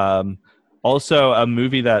 Also, a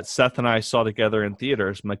movie that Seth and I saw together in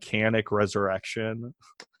theaters, Mechanic Resurrection.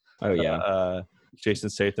 Oh yeah, Jason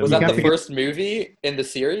Statham. Was that can't the forget- first movie in the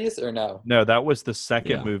series or no? No, that was the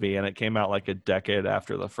second Yeah. movie, and it came out like a decade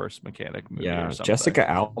after the first Mechanic movie. yeah. or something. Jessica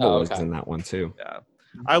Alba Oh, was okay. in that one too. Yeah.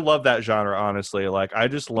 I love that genre, honestly. Like, I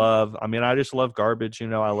just love garbage.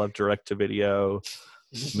 I love direct to video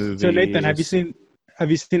movies. So Nathan, have you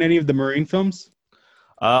seen any of the Marine films?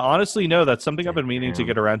 Honestly, no. That's something I've been meaning to Damn.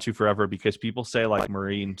 get around to forever because people say like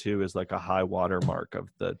Marine 2 is like a high watermark of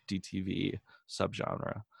the DTV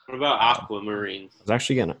subgenre. What about Aquamarine? I was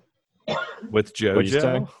actually gonna. With What'd you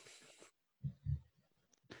say? JoJo,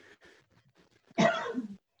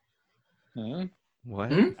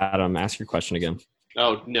 What? Adam, ask your question again.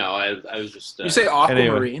 Oh no, I was just. You say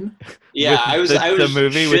Aquamarine? Yeah, With I was the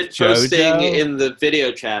movie with shit posting JoJo? in the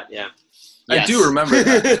video chat. Yeah, I do remember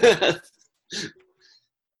that.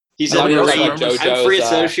 He said, Nobody else like remembers? I'm free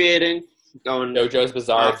associating. Going JoJo's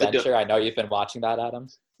Bizarre off the Adventure. I know you've been watching that, Adam.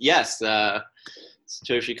 Yes,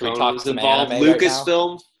 Satoshi Can we Kon talk was some involved. anime right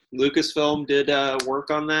now? Lucasfilm did work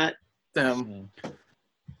on that. Damn.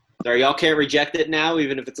 Sorry, y'all can't reject it now,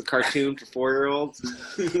 even if it's a cartoon for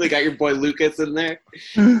 4-year-olds. They got your boy Lucas in there.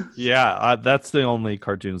 Yeah, that's the only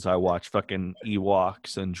cartoons I watch. Fucking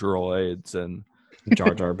Ewoks and droids and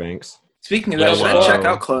Jar Jar Binks. Speaking of that, should I check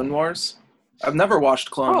out Clone Wars? I've never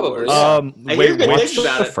watched Clone Probably. Wars. I hear good Watch things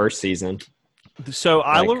about the it. first season. So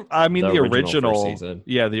I mean the original original, first season.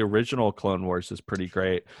 yeah, the original Clone Wars is pretty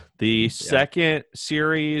great. The second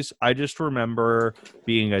series, I just remember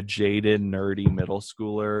being a jaded, nerdy middle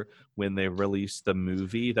schooler when they released the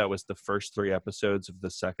movie. That was the first 3 episodes of the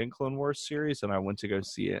second Clone Wars series, and I went to go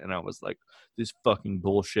see it, and I was like, "This fucking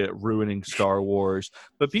bullshit, ruining Star Wars."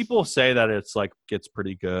 But people say that it's like gets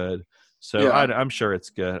pretty good. So Yeah. I'm sure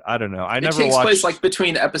it's good. I don't know. I it never takes watched. place like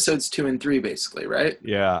between episodes 2 and 3, basically, right?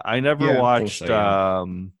 Yeah, I never Yeah, I think watched so, yeah.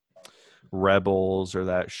 Rebels or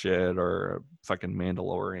that shit or fucking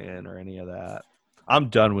Mandalorian or any of that. I'm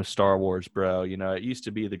done with Star Wars, bro. You know, it used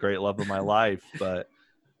to be the great love of my life, but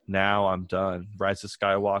now I'm done. Rise of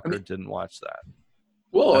Skywalker, didn't watch that.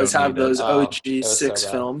 We'll always don't have need it. those Oh, OG it was 6 so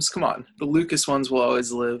bad. films. Come on. The Lucas ones will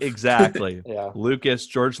always live. Exactly. Yeah.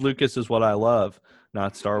 George Lucas is what I love,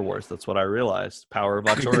 not Star Wars. That's what I realized. Power of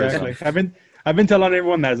authorism. Exactly. I've been telling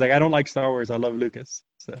everyone that. It's like I don't like Star Wars. I love Lucas.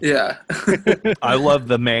 So. Yeah. I love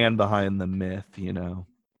the man behind the myth, you know.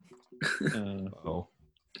 Oh,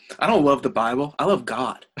 I don't love the Bible. I love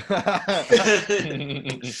God.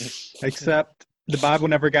 Except the Bible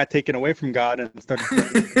never got taken away from God and started.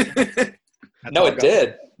 That's No, all it God.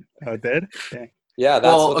 did. Oh, it did? Dang. Yeah,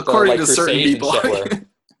 that's Well, what according the, to certain Crusades people. and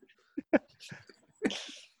shit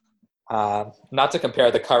were. Not to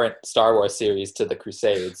compare the current Star Wars series to the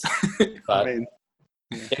Crusades, I but mean,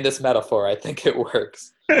 in this metaphor, I think it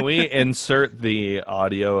works. Can we insert the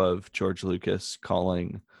audio of George Lucas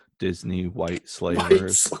calling Disney white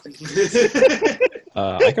slavers?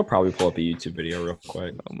 I could probably pull up a YouTube video real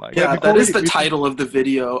quick. Oh my Yeah, god. that is the title of the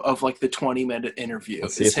video of like the 20-minute interview.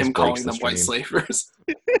 Let's see Is if this him calling breaks the them white stream. slavers.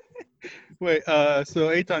 wait. So,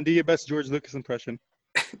 Eitan, do your best George Lucas impression.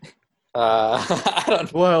 I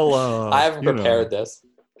don't. Well, I haven't you know, prepared this.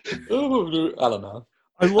 I don't know.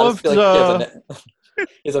 I I just loved feel like he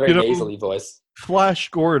has a very you know, nasally voice. Flash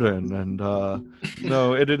Gordon, and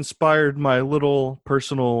no, it inspired my little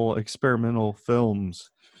personal experimental films.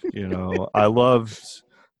 You know, I loved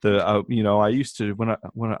the. You know, I used to when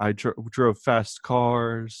I drove fast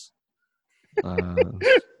cars. Are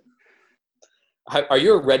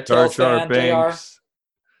you a Red Jar Tails Jar fan, JR? Binks.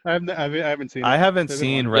 I haven't seen. I haven't There's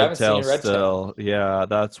seen one. You Red haven't seen Tail Red still. Yeah,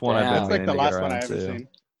 that's one I've Damn. been That's like meaning the to last get one I around haven't to. seen.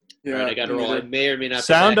 Yeah, All right, I got to roll. I may or may not. be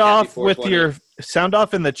Sound back. Happy off with 420. your sound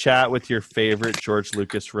off in the chat with your favorite George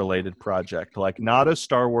Lucas related project, like not a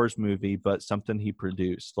Star Wars movie, but something he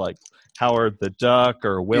produced, like Howard the Duck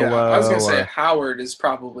or Willow. Yeah, I was gonna say or, Howard is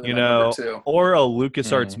probably you my know, number 2. or a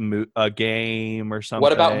LucasArts a game or something.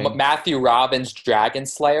 What about Matthew Robbins' Dragon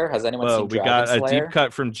Slayer? Has anyone Well, seen we Dragon got a Slayer? deep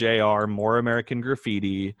cut from JR, More American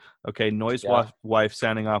Graffiti. Okay, Noise Yeah. Wife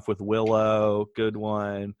sounding off with Willow, good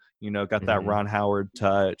one. You know, got that Mhm. Ron Howard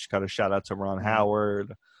touch. Got a shout out to Ron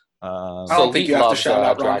Howard. I don't So think he you have to loves, shout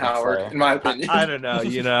out Ron Dragon Howard, Slayer. in my opinion. I don't know,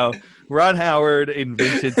 you know, Ron Howard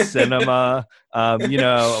invented cinema. You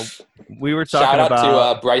know, we were Shout talking out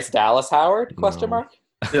about to Bryce Dallas Howard? Question No. mark.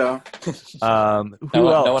 Yeah. who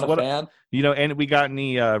else? No one a What fan? you know? And we got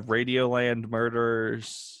any Radioland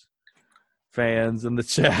Murders fans in the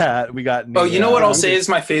chat? We got. Any, Oh, you know what I'll I'm say good. is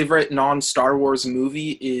my favorite non-Star Wars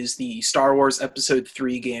movie is the Star Wars Episode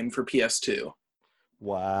 3 game for PS2.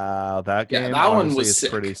 Wow, that Yeah, game that one honestly was is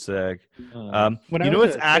sick. pretty sick. When I You know was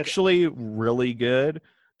what's a kid- actually really good?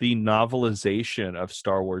 The novelization of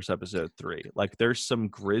Star Wars Episode 3. Like, there's some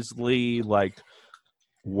grisly, like,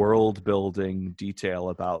 world building detail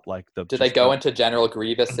about, like, the. Did they just go the, into General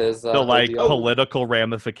Grievous's the like ordeal? political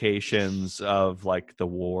ramifications of like the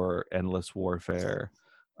war, endless warfare?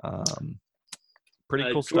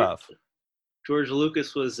 Pretty cool stuff. George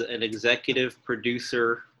Lucas was an executive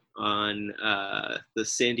producer on the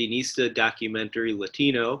Sandinista documentary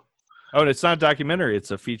Latino. Oh, and it's not a documentary;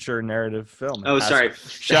 it's a feature narrative film. Oh, sorry.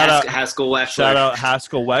 Shout out Haskell Wexler. Shout out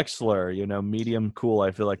Haskell Wexler. You know, medium cool.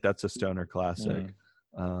 I feel like that's a stoner classic.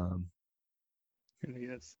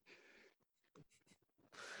 Yes.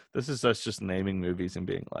 This is us just naming movies and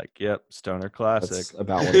being like, "Yep, stoner classic." That's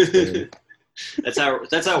about what it's doing. That's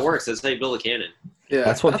how it works. That's how you build a canon. Yeah,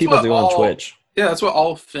 That's what people do on Twitch. Yeah, that's what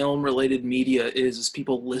all film-related media is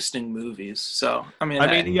people listing movies. So, I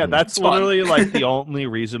mean, yeah, that's it's fun. literally like the only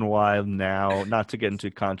reason why now, not to get into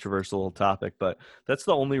a controversial topic, but that's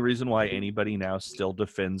the only reason why anybody now still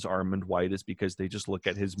defends Armand White is because they just look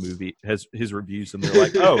at his reviews and they're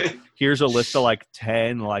like, oh, here's a list of like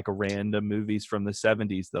 10 like random movies from the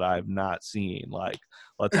 70s that I've not seen. Like,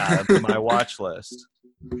 let's add them to my watch list.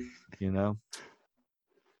 You know?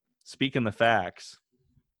 Speaking the facts.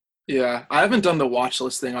 Yeah, I haven't done the watch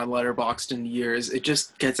list thing on Letterboxd in years. It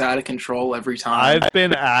just gets out of control every time. I've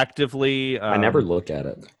been actively... I never look at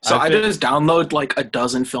it. So I just download like a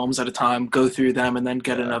dozen films at a time, go through them, and then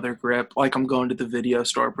get another grip. Like I'm going to the video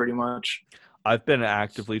store pretty much. I've been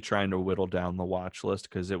actively trying to whittle down the watch list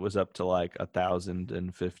because it was up to like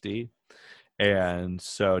 1,050. And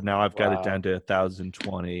so now I've got it down to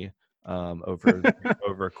 1,020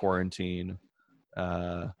 over quarantine.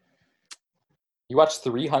 You watched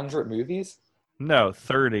 300 movies? No,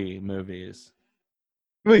 30 movies.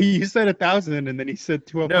 Wait, you said 1,000 and then he said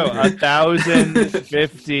 12. No,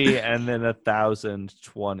 1,050 and then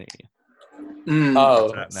 1,020.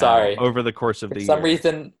 Oh, sorry. Over the course of the year. For some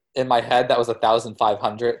reason, in my head, that was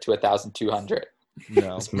 1,500 to 1,200.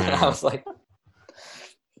 No. And I was like,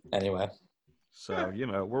 anyway. So,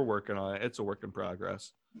 we're working on it. It's a work in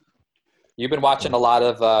progress. You've been watching a lot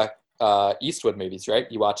of Eastwood movies, right?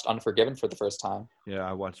 You watched Unforgiven for the first time. Yeah,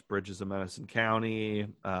 I watched Bridges of Madison County.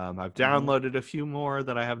 I've downloaded a few more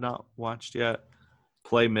that I have not watched yet.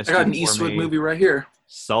 Play Misty. I got an Eastwood movie right here.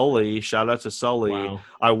 Sully. Shout out to Sully. Wow.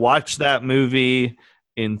 I watched that movie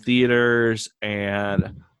in theaters,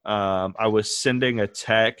 and I was sending a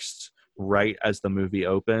text right as the movie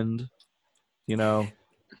opened. Being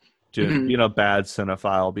a bad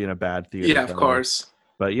cinephile, being a bad theater. Yeah, of course.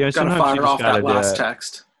 But gotta sometimes fire you just off gotta that do last it.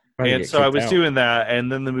 text. And so I was doing that,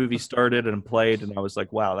 and then the movie started and played, and I was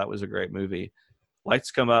like, wow, that was a great movie.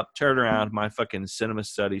 Lights come up, turn around, my fucking cinema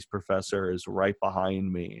studies professor is right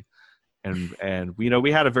behind me. And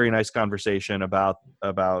we had a very nice conversation about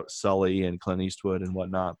Sully and Clint Eastwood and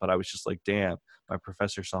whatnot, but I was just like, damn, my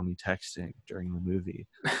professor saw me texting during the movie.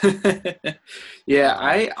 Yeah,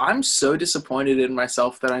 I'm so disappointed in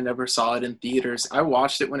myself that I never saw it in theaters. I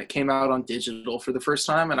watched it when it came out on digital for the first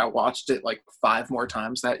time, and I watched it like 5 more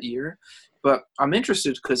times that year. But I'm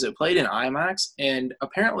interested because it played in IMAX, and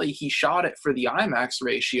apparently he shot it for the IMAX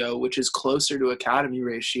ratio, which is closer to Academy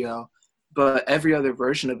ratio, but every other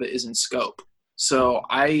version of it is in scope. So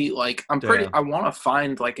I want to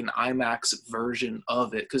find like an IMAX version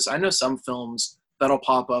of it, because I know some films that'll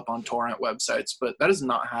pop up on torrent websites, but that has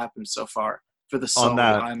not happened so far for the Sully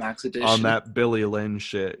IMAX edition. On that Billy Lynn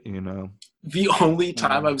shit, The only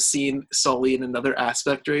time I've seen Sully in another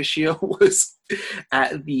aspect ratio was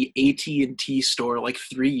at the AT&T store like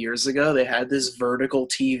 3 years ago. They had this vertical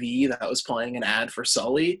TV that was playing an ad for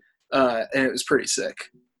Sully, and it was pretty sick.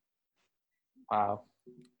 Wow.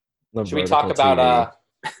 Should we talk about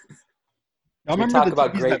I remember the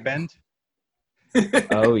TVs that bend.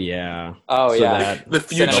 Oh yeah. Oh so yeah. That the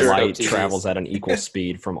future the light TVs. travels at an equal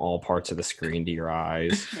speed from all parts of the screen to your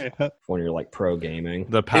eyes Yeah. when you're like pro gaming.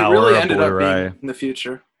 The It power really of ended up Blu-ray. being in the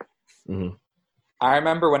future. Mm-hmm. I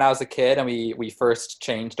remember when I was a kid and we first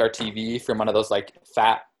changed our TV from one of those like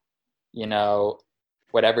fat,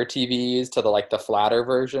 whatever TVs to the flatter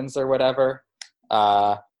versions or whatever.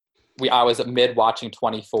 I was mid watching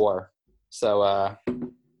 24, so I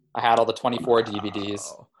had all the 24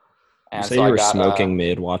 DVDs. And So so you I were got, smoking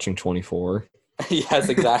mid watching 24. Yes,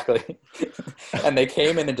 exactly. And they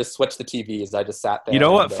came in and just switched the TVs. I just sat there. You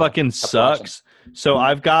know what and, fucking kept watching. sucks? So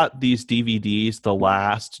I've got these DVDs, the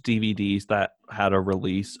last DVDs that had a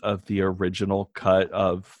release of the original cut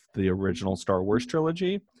of the original Star Wars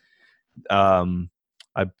trilogy.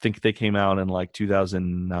 I think they came out in like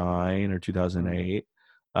 2009 or 2008.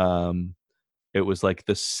 It was like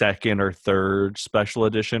the second or third special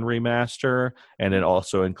edition remaster, and it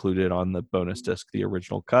also included on the bonus disc the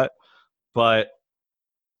original cut. But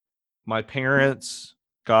my parents,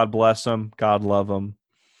 God bless them, God love them,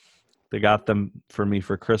 they got them for me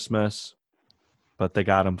for Christmas, but they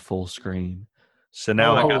got them full screen. So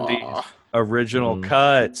now I got these original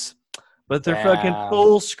cuts, but they're fucking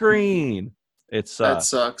full screen. It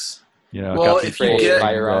sucks. That sucks. Well, if you get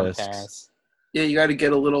by your own parents. Yeah, you got to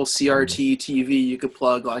get a little CRT TV. You could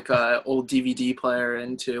plug like a old DVD player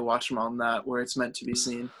in to watch them on that where it's meant to be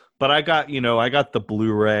seen. But I got the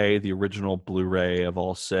Blu-ray, the original Blu-ray of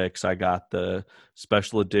all 6. I got the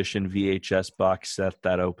special edition VHS box set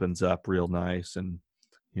that opens up real nice, and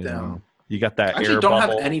You got that I actually air don't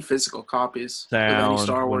bubble have any physical copies of sound any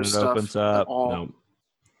Star when Wars it stuff opens at up. all. No.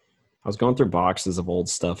 I was going through boxes of old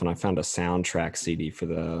stuff and I found a soundtrack CD for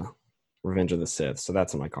the Revenge of the Sith, so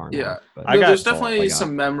that's in my car now. Yeah, But there's that's all I definitely got.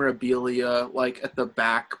 some memorabilia like at the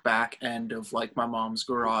back end of like my mom's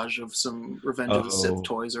garage of some Revenge of the Oh. Sith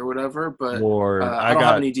toys or whatever. But Lord, I don't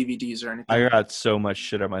have any DVDs or anything. I got so much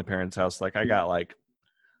shit at my parents' house. Like I got like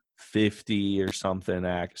 50 or something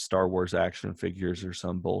Star Wars action figures or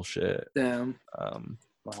some bullshit. Damn.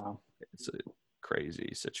 Wow. It's a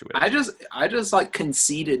crazy situation. I just like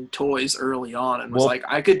conceded toys early on and was like,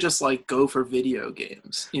 I could just like go for video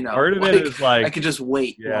games, you know. Part of like, it is like I could just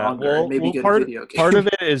wait longer and maybe get part, a video game. Part of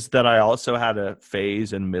it is that I also had a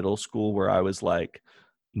phase in middle school where I was like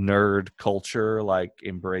nerd culture, like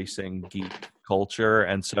embracing geek culture,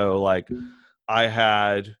 and so like I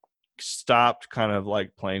had stopped kind of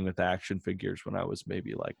like playing with action figures when I was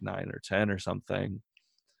maybe like 9 or 10 or something.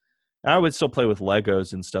 I would still play with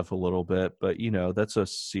Legos and stuff a little bit, but you know, that's a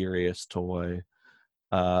serious toy,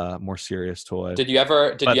 more serious toy. Did you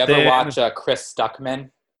ever watch Chris Stuckman?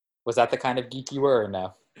 Was that the kind of geek you were or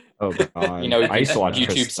no? Oh god. You know, I used to watch YouTube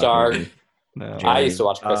Chris star. Stuckman. No. I used to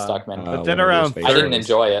watch Chris Stuckman. But then around I didn't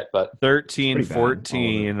enjoy it, but 13, Pretty bad, all of it.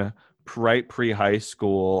 14, right pre-high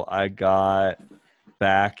school, I got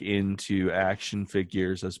back into action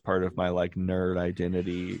figures as part of my like nerd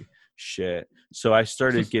identity shit. So I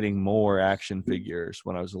started getting more action figures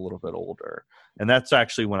when I was a little bit older. And that's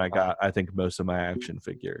actually when I got, I think, most of my action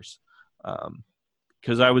figures.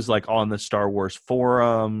 Because I was like on the Star Wars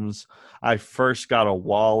forums. I first got a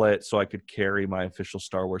wallet so I could carry my official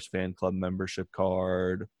Star Wars fan club membership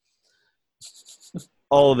card.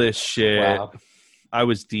 All this shit. wow. I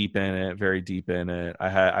was deep in it, very deep in it.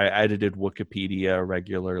 I edited Wikipedia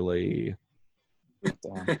regularly.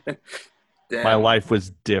 Damn. Damn. My life was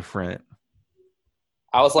different.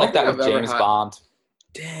 I was like I don't that think with I've ever James had- Bond.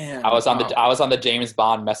 Damn. I was on the James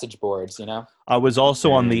Bond message boards, you know? I was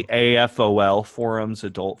also on the AFOL forums,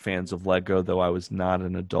 adult fans of Lego, though I was not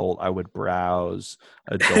an adult. I would browse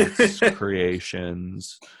adults'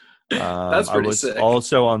 creations. That's I pretty was sick.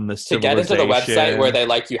 also on the To get into the website Civilization. where they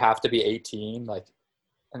like you have to be 18, like,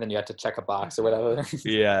 and then you have to check a box or whatever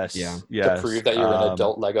Yes, Yeah. yes. to prove that you're an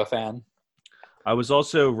adult Lego fan. I was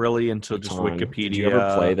also really into just Ton. Wikipedia. Did you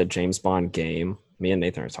ever play the James Bond game? Me and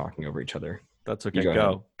Nathan are talking over each other. That's okay. You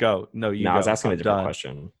go Go. No, you No, go. I was asking I'm a different done.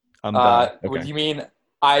 question. I'm done. What Okay. do you mean?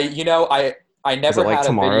 I Is never it like had a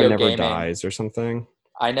Tomorrow video Never gaming. Dies or something?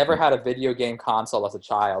 I never had a video game console as a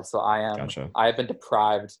child, so Gotcha. I have been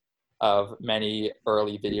deprived of many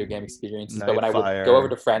early video game experiences. But when I would Nightfire. go over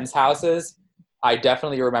to friends' houses, I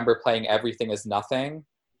definitely remember playing Everything Is Nothing.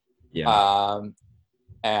 Yeah.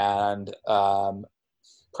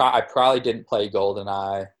 I probably didn't play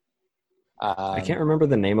GoldenEye. I can't remember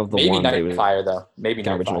the name of the maybe one. But it was Nightfire though. Maybe an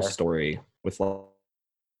original Nightfire. story with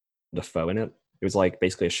Defoe in it. It was like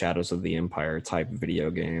basically a Shadows of the Empire type video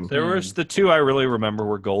game. There was the two I really remember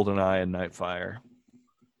were GoldenEye and Nightfire.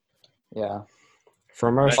 Yeah.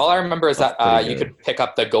 From our All I remember is that That's pretty you good. could pick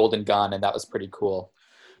up the golden gun, and that was pretty cool.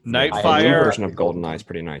 the new Nightfire. version of GoldenEye is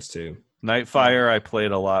pretty nice too. Nightfire, I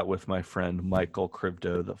played a lot with my friend Michael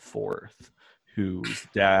Krivdo IV, whose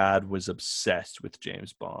dad was obsessed with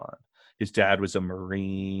James Bond. His dad was a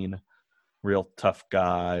Marine, real tough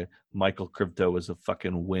guy. Michael Krivdo was a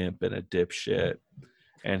fucking wimp and a dipshit.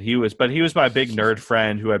 And he was my big nerd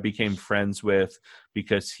friend who I became friends with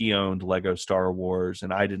because he owned Lego Star Wars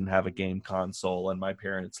and I didn't have a game console and my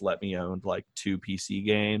parents let me own like 2 PC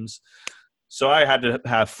games. So I had to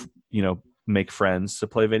have, make friends to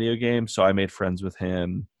play video games. So I made friends with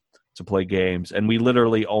him to play games. And we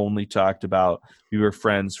literally only talked about, we were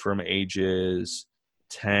friends from ages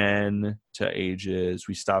 10 to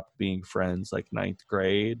we stopped being friends like 9th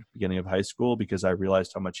grade, beginning of high school, because I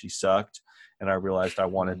realized how much he sucked. And I realized I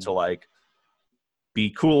wanted to like be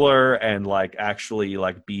cooler and like actually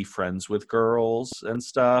like be friends with girls and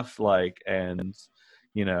stuff and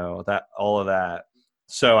that all of that.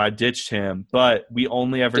 So I ditched him, but we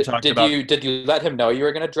only ever talked about. Did you let him know you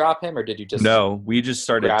were going to drop him, or did you just No, we just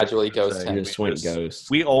started gradually ghost him? You just went ghost.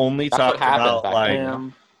 We only That's what talked happened about back like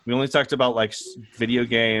then. we only talked about like video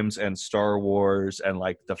games and Star Wars and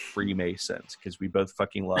like the Freemasons because we both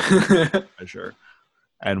fucking love Measure.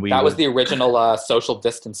 And That was the original social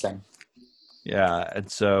distancing. Yeah,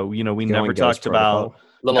 and so we Going never Ghost talked about Protocol.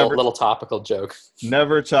 Little topical joke.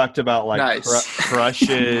 never talked about like Nice.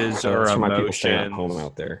 crushes So or that's for my people staying at emotions home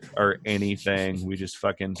out there. or anything. We just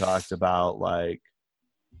fucking talked about like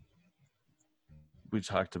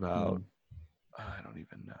I don't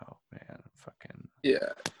even know, man. Fucking Yeah,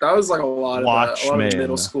 that was like a lot of Watchmen.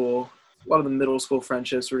 middle school. lot of the middle school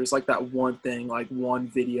friendships were just like that one thing, like one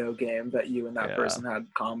video game that you and that person had in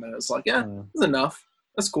common. It was like, it's enough.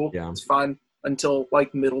 That's cool. Yeah. It's fine until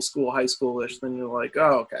like middle school, high schoolish. Then you're like,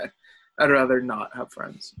 oh, okay. I'd rather not have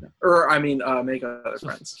friends, or make other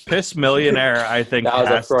friends. Piss Millionaire, I think, That was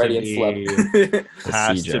a has Freudian to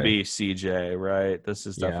CJ. be CJ, right? This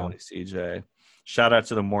is definitely CJ. Shout out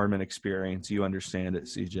to the Mormon experience. You understand it,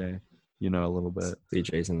 CJ. You know a little bit.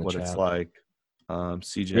 CJ's in the what chat. It's like.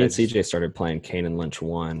 CJ. Me and CJ started playing Kane and Lynch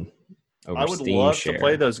 1 over I would Steam love Share. to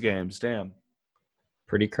play those games. Damn.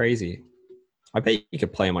 Pretty crazy. I bet you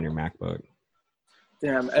could play them on your MacBook.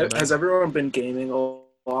 Damn, has everyone been gaming a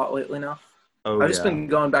lot lately now? I've just been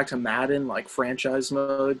going back to Madden, like franchise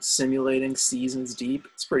mode, simulating seasons deep.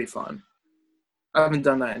 It's pretty fun. I haven't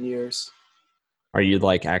done that in years. Are you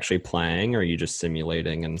like actually playing, or are you just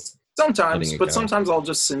simulating and sometimes? But go? Sometimes I'll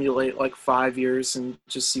just simulate like 5 years and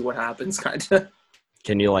just see what happens, kind of.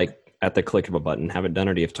 Can you like at the click of a button have it done,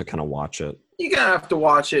 or do you have to kind of watch it? You're gonna have to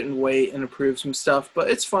watch it and wait and approve some stuff, but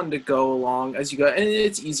it's fun to go along as you go, and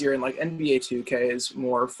it's easier. And like NBA 2K is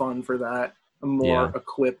more fun for that. I'm more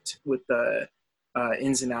equipped with the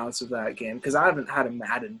ins and outs of that game because I haven't had a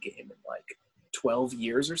Madden game in like 12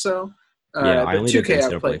 years or so. I only 2K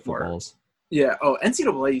did I've played more. footballs. Yeah. Oh,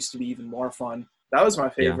 NCAA used to be even more fun. That was my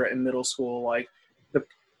favorite in middle school.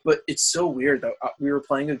 But it's so weird though. We were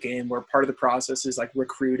playing a game where part of the process is like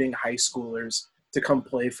recruiting high schoolers to come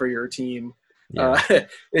play for your team. Yeah.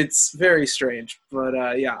 It's very strange, but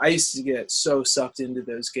I used to get so sucked into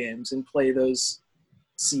those games and play those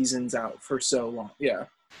seasons out for so long. Yeah.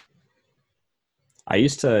 I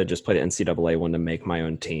used to just play the NCAA one to make my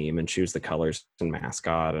own team and choose the colors and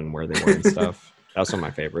mascot and where they were and stuff. That was one of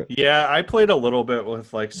my favorite. Yeah, I played a little bit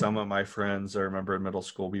with like some of my friends. I remember in middle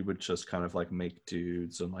school we would just kind of like make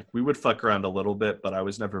dudes and like we would fuck around a little bit, but I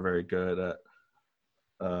was never very good at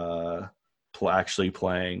actually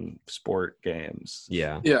playing sport games.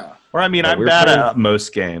 Yeah. Or I mean, I'm bad at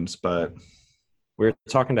most games, but we were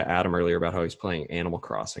talking to Adam earlier about how he's playing Animal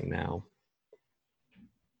Crossing now.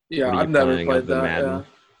 Yeah, I've never played that. Yeah.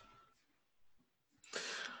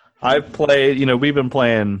 I've played, we've been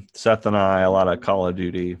playing, Seth and I, a lot of Call of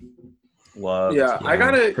Duty. I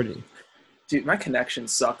gotta, dude, my connection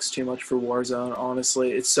sucks too much for Warzone,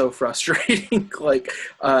 honestly. It's so frustrating.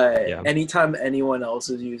 Anytime anyone else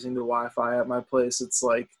is using the Wi-Fi at my place, it's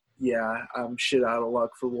like, I'm shit out of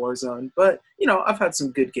luck for Warzone. But, I've had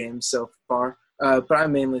some good games so far. But I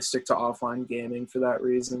mainly stick to offline gaming for that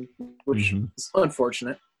reason, which is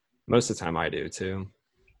unfortunate. Most of the time I do, too.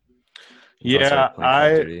 Yeah,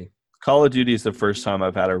 Call of Duty is the first time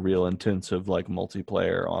I've had a real intensive like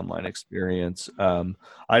multiplayer online experience.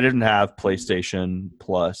 I didn't have PlayStation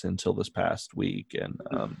Plus until this past week, and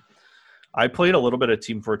I played a little bit of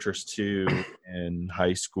Team Fortress 2 in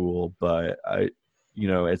high school, but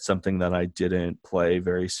it's something that I didn't play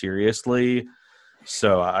very seriously.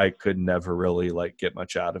 So I could never really like get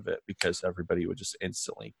much out of it because everybody would just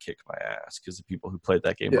instantly kick my ass because the people who played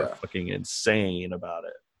that game were fucking insane about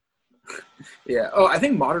it. Yeah. Oh, I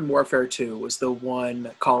think Modern Warfare 2 was the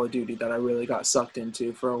one Call of Duty that I really got sucked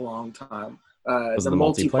into for a long time. Was the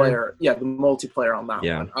multiplayer? Yeah, the multiplayer on that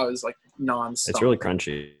one. I was like nonstop. It's really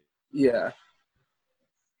crunchy. Yeah.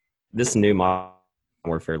 This new Modern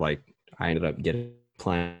Warfare, like I ended up getting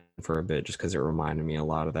playing for a bit just because it reminded me a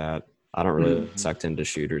lot of that. I don't really sucked into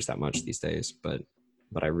shooters that much these days, but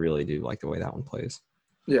I really do like the way that one plays.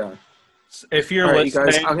 Yeah. If you're listening,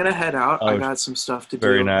 you guys, I'm gonna head out. I got some stuff to do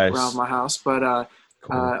around my house, but I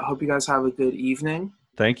hope you guys have a good evening.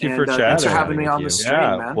 Thank you for chatting. Thanks for having me on the stream,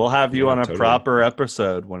 man. We'll have you on a proper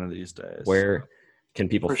episode one of these days. Where can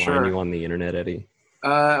people find you on the internet, Eddie?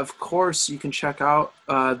 Of course, you can check out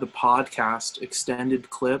the podcast Extended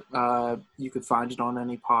Clip. You could find it on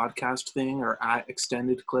any podcast thing or at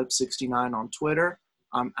Extended Clip 69 on Twitter.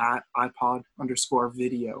 I'm at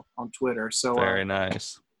iPod_video on Twitter. So very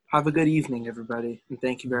nice. Have a good evening, everybody, and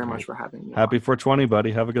thank you very much for having me. Happy 420,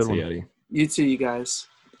 buddy. Have a good one. Eddie. You too, you guys.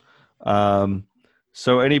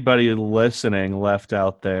 So anybody listening left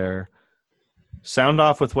out there, sound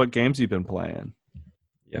off with what games you've been playing.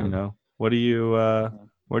 Yeah. What are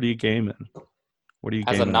you gaming? What are you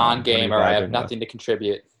As gaming a non-gamer, I have nothing to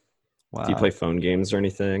contribute. Wow. Do you play phone games or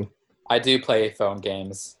anything? I do play phone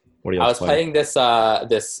games. What do you I was playing this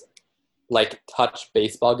like touch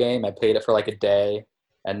baseball game. I played it for like a day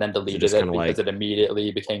and then deleted it because it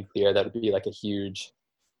immediately became clear that it would be like a huge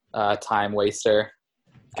time waster.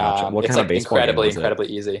 Gotcha. What kind of baseball incredibly, game is it? incredibly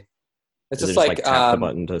easy. It's just like tap the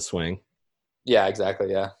button to swing. Yeah,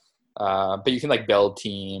 exactly. Yeah. But you can like build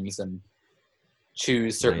teams and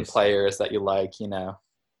choose certain players that you like,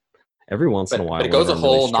 Every once in a while, But it goes a when I'm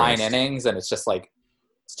really whole 9 stressed- innings, and it's just like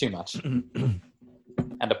it's too much. End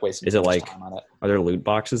up wasting Is it too much like- time on it. Are there loot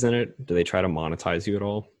boxes in it? Do they try to monetize you at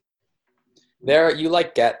all? There, you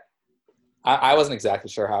like get. I wasn't exactly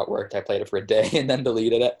sure how it worked. I played it for a day and then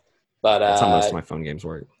deleted it. But That's how most of my phone games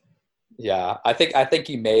work. yeah, I think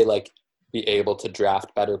you may like be able to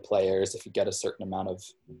draft better players if you get a certain amount of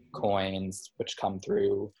coins, which come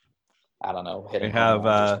through. I don't know, hitting We have, home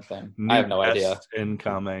runs or something. I have no idea. Guest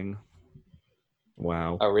incoming.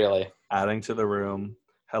 Wow. Oh, really? Adding to the room.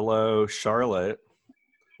 Hello, Charlotte.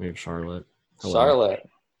 We have Charlotte. Hello. Charlotte.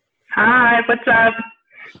 Hi, what's up?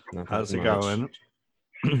 Not that How's it much. going?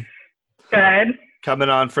 Good. Coming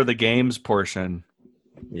on for the games portion.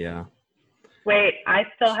 Yeah. Wait, I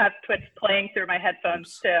still have Twitch playing through my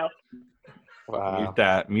headphones too. Wow.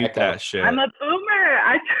 Mute Echo. that shit. I'm a boomer.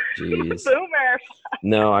 I'm a Jeez. boomer.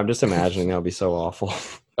 No, I'm just imagining that would be so awful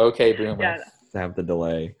Okay, boomer. Yeah. to have the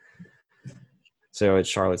delay. So it's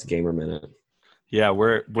Charlotte's Gamer Minute. Yeah,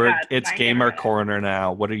 we're Yeah, it's my gamer favorite. corner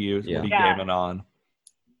now. What are you Yeah. Yeah. gaming on?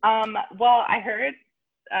 Well, I heard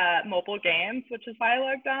mobile games, which is why I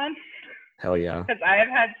logged on, Hell yeah. because I have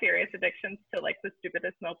had serious addictions to like the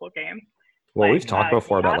stupidest mobile games. Well, Like, we've talked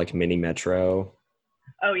before about Yahtzee. like Mini Metro.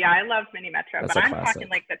 Oh yeah, I love Mini Metro, That's but a I'm classic. talking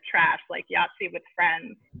like the trash, like Yahtzee with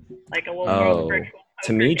friends, like a little Oh, virtual to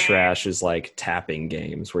poker me, game. trash is like tapping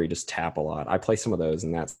games where you just tap a lot. I play some of those,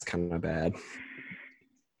 and that's kind of bad.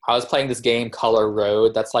 I was playing this game, Color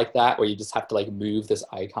Road, that's like that, where you just have to like move this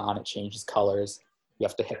icon. It changes colors. You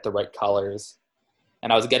have to hit the right colors.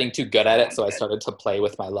 And I was getting too good at it, so I started to play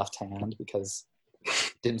with my left hand because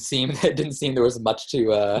it didn't seem there was much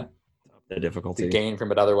to The difficulty. gain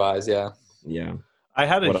from it otherwise. Yeah. Yeah. I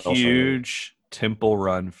had a What else are huge Temple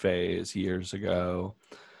Run phase years ago.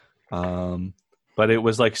 But it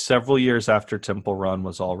was like several years after Temple Run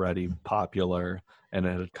was already popular, and it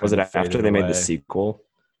had kind Was it of after faded they made away. the sequel?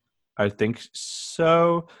 I think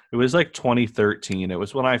so. It was like 2013. It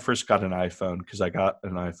was when I first got an iPhone because I got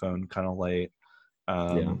an iPhone kind of late.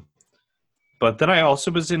 Yeah. But then I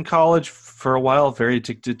also was in college for a while, very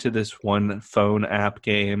addicted to this one phone app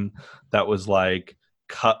game that was like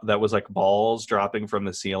balls dropping from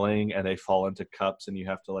the ceiling, and they fall into cups, and you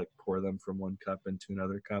have to like pour them from one cup into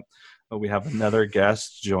another cup. But we have another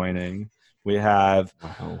guest joining. We have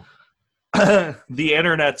Wow. the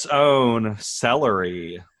internet's own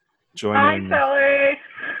Celery Hi, joining. Celery.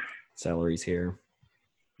 Celery's here.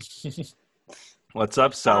 What's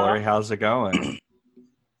up, Celery? How's it going?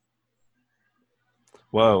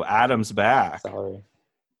 Whoa, Adam's back. Sorry.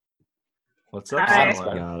 What's up, Hi.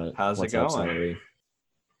 Celery? Got it. How's it What's up, going? Celery?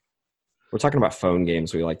 We're talking about phone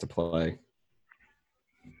games we like to play.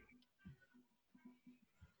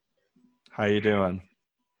 How you doing?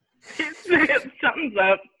 Something's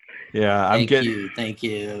up. Yeah, I'm Thank you. Thank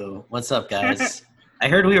you. What's up, guys? I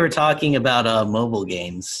heard we were talking about mobile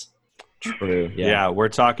games. True. Yeah. Yeah. we're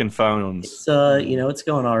talking phones. It's it's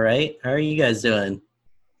going all right. How are you guys doing?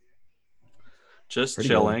 Just Pretty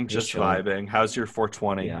chilling, good. just Just chilling. vibing. How's your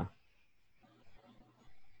 420? Yeah.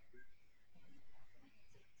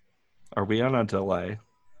 Are we on a delay?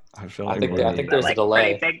 I feel like I think we're- there's a Like,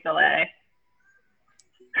 delay. Pretty big delay.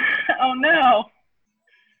 Oh no.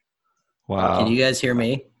 wow. Can you guys hear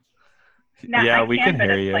me? No, yeah, I we can but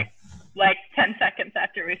hear it's you. Like 10 seconds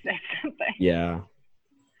after we say something. Yeah.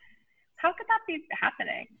 How could that be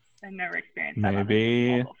happening? I've never experienced that on a Maybe.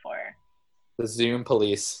 Zoom call before. The Zoom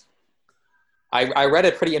police. I read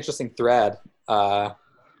a pretty interesting thread. Not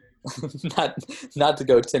to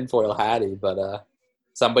go tinfoil hatty, but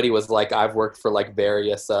somebody was like, I've worked for like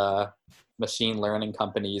various machine learning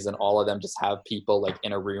companies, and all of them just have people like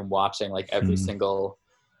in a room watching like every single,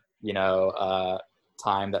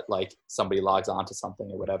 time that like somebody logs on to something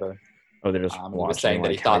or whatever. Oh, they're just He watching. was saying that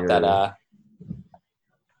he like, how thought that you're-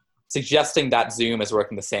 suggesting that Zoom is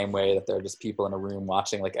working the same way, that there are just people in a room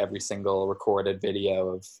watching like every single recorded video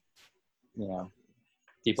of,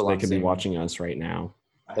 people they on could be Zoom. watching us right now.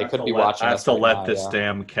 They could be watching I have us to right let now, this yeah.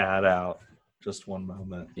 damn cat out. Just one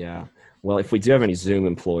moment. Yeah. Well, if we do have any Zoom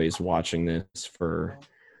employees watching this for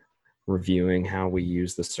reviewing how we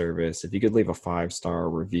use the service, if you could leave a 5-star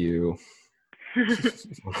review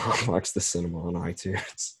on Watch the Cinema on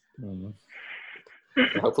iTunes. Mhm.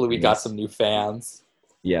 Hopefully we got some new fans.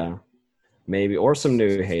 Yeah. Maybe. Or some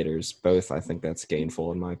new haters. Both, I think that's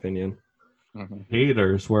gainful in my opinion. Mhm.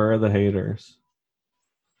 Haters, where are the haters?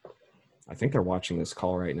 I think they're watching this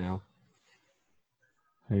call right now.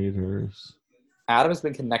 Haters. Adam's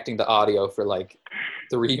been connecting the audio for like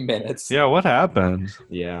 3 minutes. Yeah, what happened?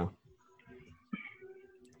 Yeah.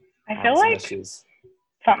 I Had feel some like issues.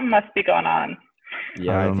 something must be going on.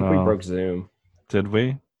 Yeah, I I don't think we know. broke Zoom. Did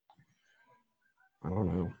we? I don't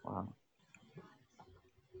know. Wow.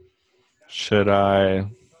 Should I?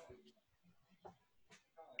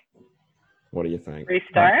 What do you think?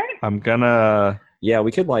 Restart? I'm gonna. Yeah,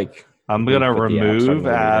 we could like. I'm gonna put the apps on remove the meeting.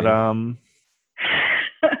 Adam.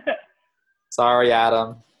 Sorry,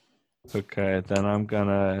 Adam. Okay, then I'm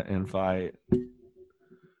gonna invite.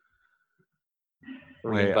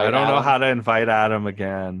 Wait, Re-invite I don't know Adam. how to invite Adam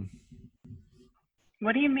again.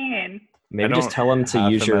 What do you mean? Maybe I just don't tell him to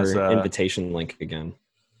have use him as your a- invitation link again.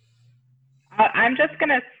 I'm just going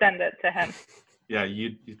to send it to him. Yeah,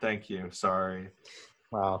 you. Thank you. Sorry.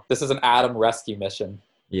 Wow. This is an Adam rescue mission.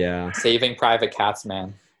 Yeah. Saving Private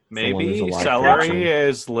Catsman. Maybe there's a lot of Celery friction.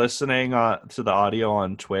 is listening to the audio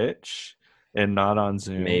on Twitch and not on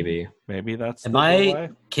Zoom. Maybe. Maybe that's Am the I? way.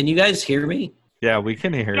 Can you guys hear me? Yeah, we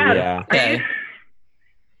can hear Yeah. you. Yeah. Okay.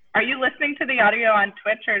 Are you listening to the audio on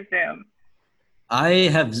Twitch or Zoom? I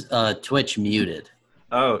have Twitch muted.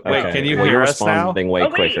 Oh, wait, Okay. can you well, hear you're us now? responding way oh,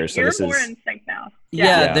 wait, quicker, so you're this more is. in sync now. Yeah,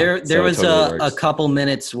 Yeah, there so it was totally a works. couple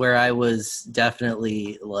minutes where I was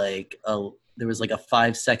definitely like there was like a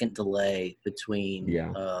 5-second delay between.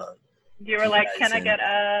 Yeah. You were like, guys can I and- get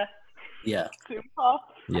a Yeah. Zoom call?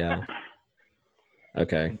 Yeah.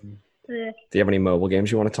 Okay. Yeah. Do you have any mobile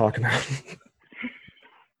games you want to talk about?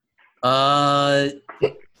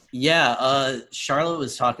 Yeah. Charlotte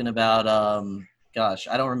was talking about gosh,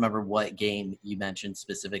 I don't remember what game you mentioned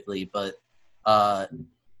specifically, but I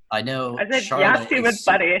know I said Charlotte Yahtzee is with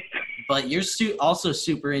buddies. but you're also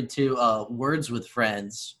super into Words with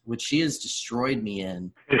Friends, which she has destroyed me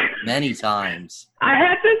in many times. I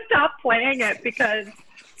had to stop playing it because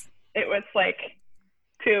it was like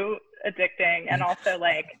too addicting, and also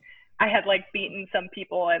like I had like beaten some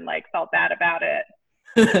people and like felt bad about it.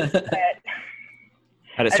 But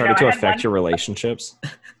Had it I started know, to I had affect one- your relationships?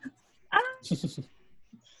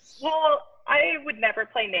 well, I would never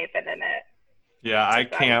play Nathan in it. Yeah, I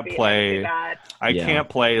That would can't be play. too bad. I Yeah. can't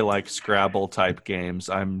play like Scrabble type games.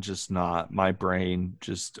 I'm just not. My brain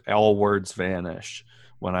just all words vanish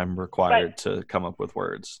when I'm required to come up with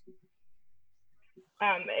words.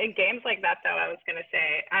 In games like that, though, I was gonna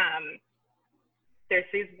say, there's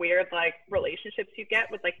these weird like relationships you get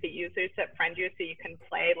with like the users that friend you, so you can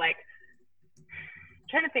play like. I'm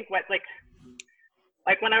trying to think what like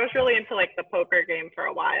when I was really into like the poker game for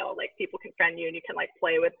a while, like people can friend you and you can like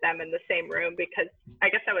play with them in the same room because I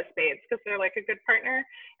guess that was spades because they're like a good partner.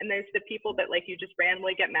 And there's the people that like you just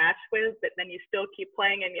randomly get matched with, but then you still keep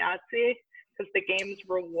playing in Yahtzee because the games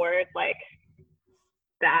reward like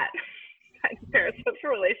that comparison for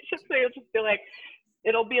relationships. So you'll just be like,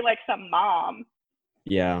 it'll be like some mom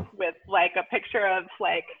Yeah. with like a picture of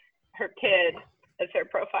like her kid as her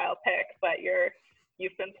profile pic, but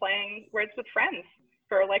you've been playing Words with Friends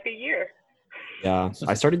for like a year. Yeah.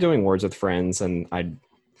 I started doing Words with Friends, and I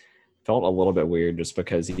felt a little bit weird just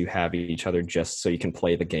because you have each other just so you can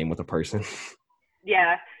play the game with a person.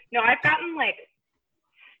 Yeah. No, I've gotten like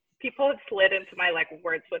people have slid into my like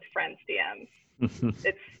Words with Friends DMs.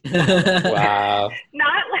 It's Wow.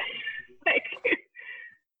 not like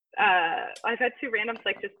I've had two randoms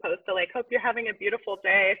like just post a like hope you're having a beautiful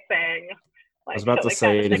day thing. Like, I was about to like that.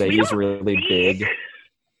 say, It's do like, they we use don't really speak. big?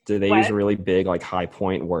 Do they What? use really big, like high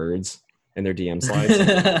point words in their DM slides?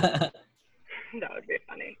 That would be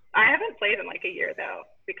funny. I haven't played in like a year though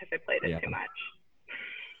because I played it Yeah. too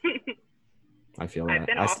much. I feel I've that.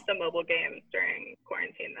 been off the mobile games during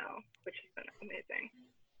quarantine though, which has been amazing.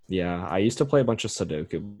 Yeah, I used to play a bunch of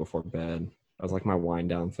Sudoku before bed. That was like my wind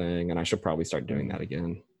down thing, and I should probably start doing that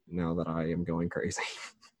again now that I am going crazy.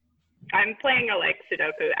 I'm playing a like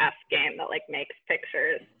Sudoku-esque game that like makes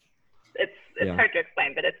pictures. It's Yeah. hard to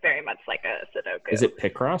explain, but it's very much like a Sudoku. Is it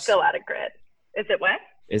Picross? Fill out a grid. Is it what?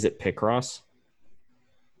 Is it Picross?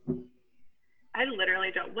 I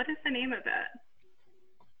literally don't. What is the name of it?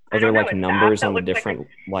 Are I there don't know, like it's numbers that on the looks like different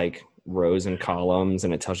like rows and columns,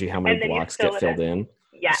 and it tells you how many And then you blocks fill get it filled in?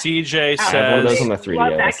 Yeah. CJ I I have one of those says on the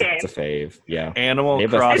Love that 3DS. It's a fave. Yeah. Animal They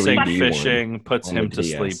have a Crossing 3D one fishing puts on the him to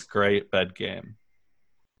DS. sleep. Great bed game.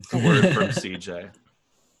 A word from CJ.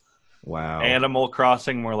 Wow. Animal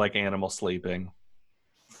Crossing, more like animal sleeping.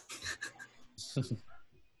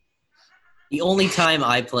 The only time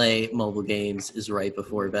I play mobile games is right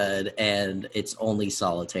before bed, and it's only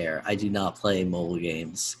solitaire. I do not play mobile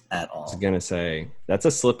games at I was all. gonna say that's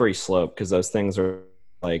a slippery slope because those things are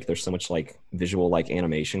like there's so much like visual like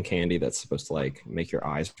animation candy that's supposed to like make your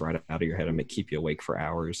eyes right out of your head and keep you awake for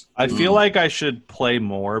hours. I feel like I should play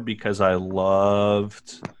more because I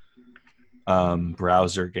loved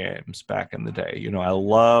browser games back in the day. You know, I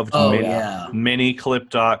loved Oh, yeah.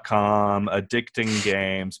 miniclip.com, addicting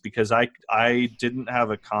games because I didn't have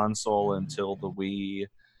a console until the Wii,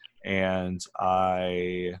 and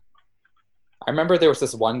I remember there was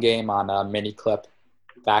this one game on Miniclip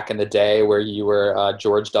back in the day where you were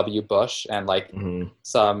George W. Bush and like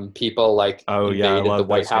some people like invaded the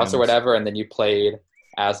White House or whatever, and then you played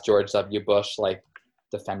as George W. Bush, like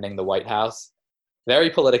defending the White House. Very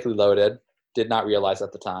politically loaded. Did not realize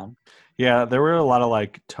at the time. Yeah, there were a lot of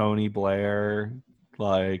like Tony Blair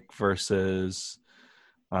like versus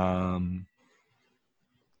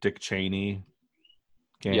Dick Cheney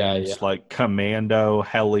games, like Commando,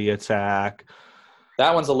 Heli Attack.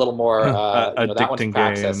 That one's a little more addicting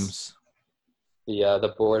games.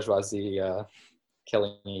 The bourgeoisie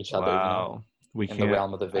killing each other. Wow, we in the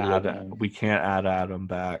realm of the video game. We can't add Adam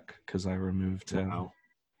back because I removed him. Wow.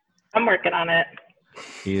 I'm working on it.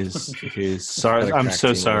 He's sorry. I'm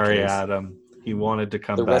so sorry, Adam. He wanted to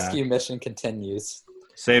come back. The rescue mission continues.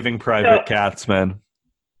 Saving Private Katzman.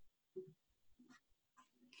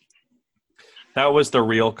 That was the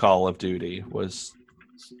real Call of Duty, was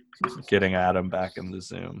getting Adam back in the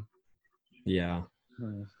Zoom. Yeah.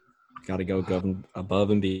 Got to go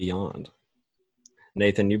above and beyond.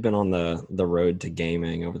 Nathan, you've been on the road to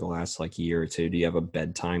gaming over the last like year or two. Do you have a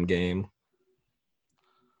bedtime game?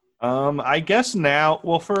 I guess now,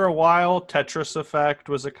 well, for a while, Tetris Effect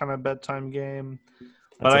was a kind of bedtime game.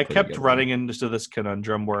 But I kept running into this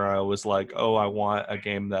conundrum where I was like, oh, I want a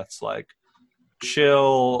game that's like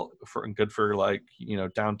chill and good for like, you know,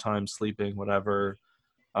 downtime, sleeping, whatever.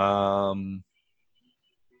 And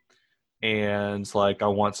like I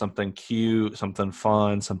want something cute, something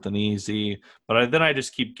fun, something easy. But then I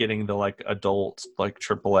just keep getting the like adult, like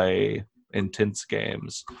AAA intense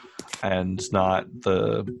games and not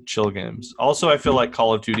the chill games. Also, I feel like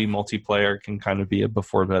Call of Duty multiplayer can kind of be a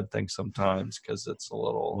before bed thing sometimes because it's a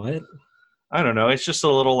little I don't know, it's just a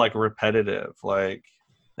little like repetitive, like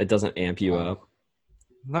it doesn't amp you up.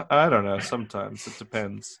 I don't know, sometimes it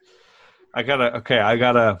depends. I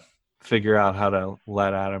gotta figure out how to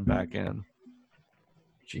let Adam back in.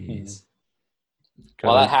 Jeez.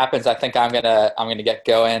 While that happens, I think I'm gonna get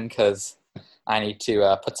going because I need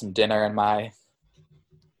to put some dinner in my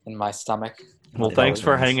stomach. Well, thanks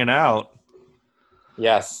for hanging out.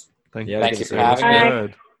 Yes. Thank you for having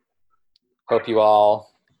me. Hope you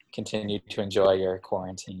all continue to enjoy your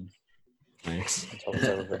quarantine. Thanks. Until it's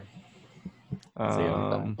over.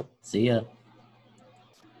 See ya.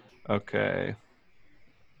 Okay.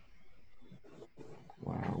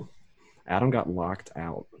 Wow. Adam got locked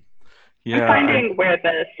out. Yeah. I'm finding where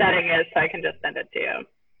the setting is so I can just send it to you.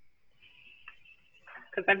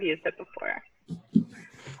 Because I've used it before.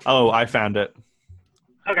 Oh, I found it.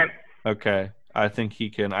 Okay. I think he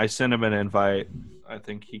can. I sent him an invite. I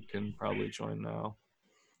think he can probably join now.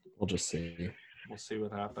 We'll just see. We'll see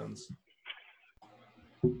what happens.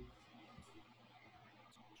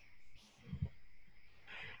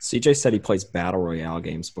 CJ said he plays Battle Royale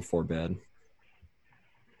games before bed.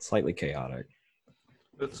 Slightly chaotic.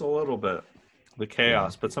 It's a little bit. The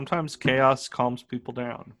chaos. But sometimes chaos calms people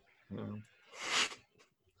down.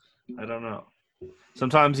 I don't know.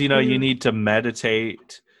 Sometimes, you need to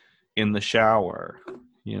meditate in the shower.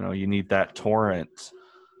 You need that torrent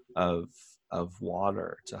of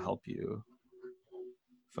water to help you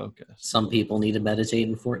focus. Some people need to meditate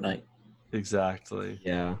in Fortnite. Exactly.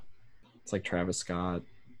 Yeah. It's like Travis Scott,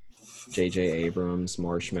 J.J. Abrams,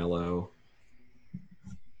 Marshmello.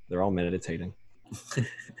 They're all meditating.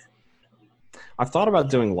 I've thought about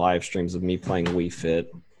doing live streams of me playing Wii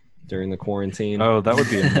Fit during the quarantine. Oh, that would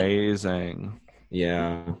be amazing.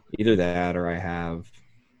 Yeah, either that or I have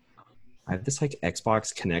this like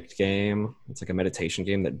Xbox Connect game. It's like a meditation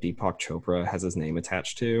game that Deepak Chopra has his name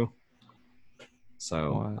attached to.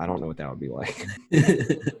 So I don't know what that would be like.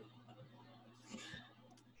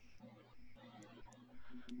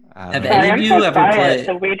 Have any of you ever played?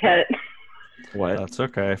 The Wii Fit. What? That's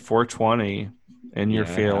okay. 420 in your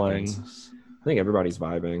feelings. I think everybody's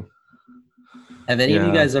vibing. Have any of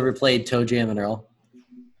you guys ever played Toe Jam and Earl?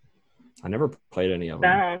 I never played any of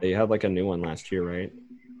them. No. They had like a new one last year, right?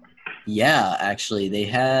 Yeah, actually, they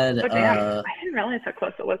had. I didn't realize how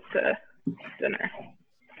close it was to dinner.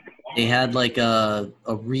 They had like a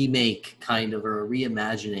remake kind of, or a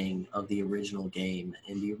reimagining of the original game,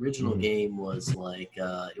 and the original game was like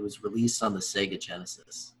it was released on the Sega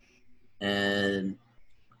Genesis, and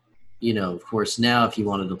of course now if you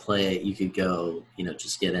wanted to play it, you could go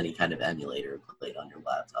just get any kind of emulator and play it on your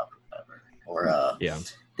laptop or whatever, or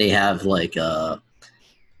they have like a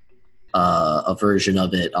version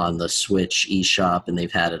of it on the Switch eShop, and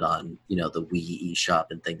they've had it on the Wii eShop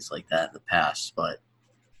and things like that in the past, but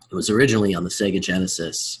it was originally on the Sega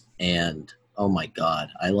Genesis, and oh my god,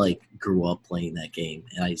 I grew up playing that game,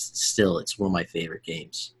 and it's one of my favorite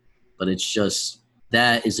games. but it's just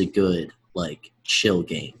that is a good like chill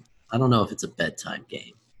game. I don't know if it's a bedtime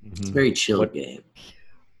game. It's a very chill game.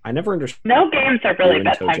 I never understood. No games are really in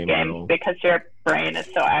bedtime ToeJam games Earl. because your brain is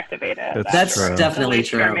so activated. That's true. definitely At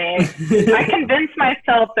least for true. me. I convince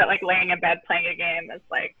myself that like laying in bed playing a game is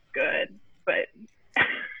like good, but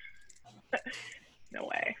no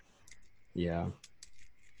way. Yeah.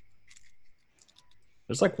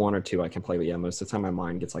 There's like one or two I can play, but yeah, most of the time my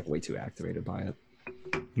mind gets like way too activated by it.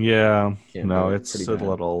 Yeah, Can't no, do it. it's Pretty a bad.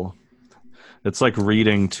 little. It's like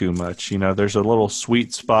reading too much. You know, there's a little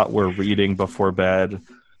sweet spot where reading before bed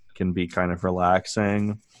can be kind of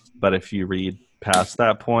relaxing, but if you read past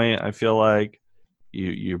that point, I feel like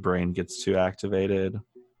your brain gets too activated.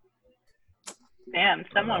 Damn,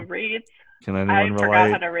 someone reads. Can I anyone forgot how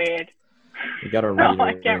relate? to read. You got a No, reader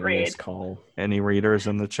I can't in this read. call. Any readers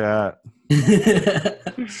in the chat?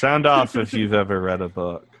 Sound off if you've ever read a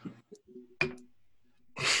book.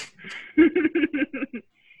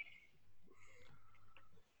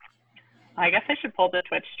 I guess I should pull the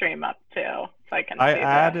Twitch stream up too, so I can. I see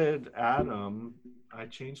added Adam. I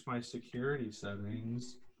changed my security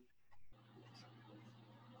settings.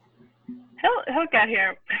 He'll get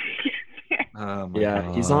here. Oh my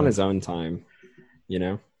Yeah, he's on God. his own time, you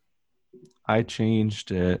know? I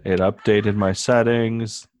changed it. It updated my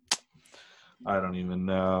settings. I don't even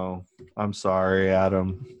know. I'm sorry,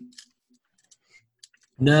 Adam. Behind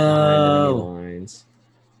No. enemy lines.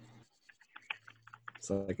 It's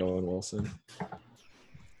like Owen Wilson.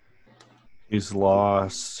 He's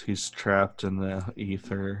lost. He's trapped in the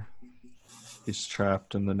ether. He's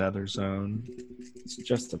trapped in the nether zone. It's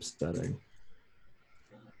just upsetting.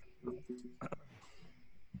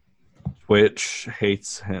 Twitch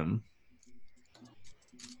hates him.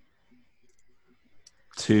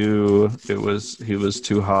 2, he was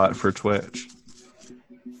too hot for Twitch.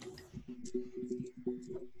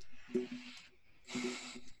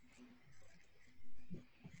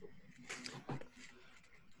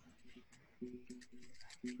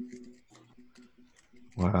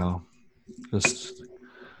 Wow. Just This is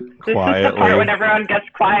the part quietly. when everyone gets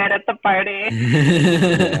quiet at the party.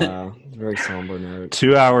 Yeah, very somber note.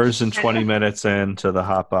 2 hours and 20 minutes into the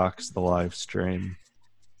Hotbox, the live stream.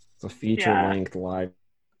 It's a feature-length live.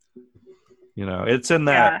 You know, it's in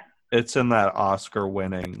that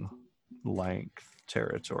Oscar-winning length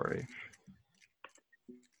territory.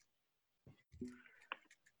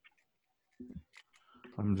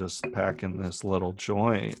 I'm just packing this little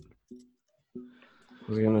joint. I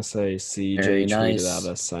was gonna say CJ Very tweeted nice. at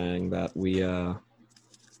us saying that we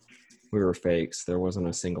were fakes. There wasn't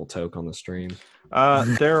a single toke on the stream.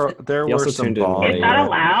 There He were also some tuned in bong. late. Is that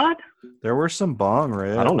allowed? There were some bong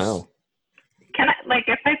rips. I don't know. Can I like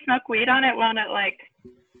if I smoke weed on it? Won't it like?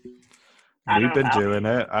 I We've don't been know. doing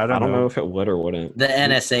it. I I don't don't know if it would or wouldn't. The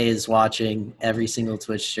NSA is watching every single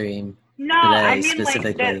Twitch stream. No, today I mean like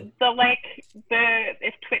specifically. the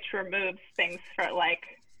if Twitch removes things for like.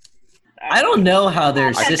 I don't know how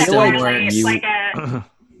their content system that like violates, you- like a,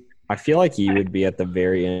 I feel like you would be at the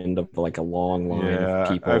very end of like a long line Yeah, of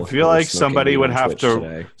people. I who feel were like smoking somebody weed would on have Twitch to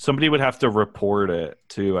today. somebody would have to report it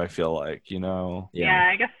too. I feel like, you know.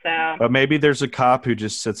 yeah, I guess so. But maybe there's a cop who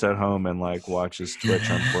just sits at home and like watches Twitch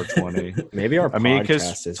on 420. Maybe our I mean, podcast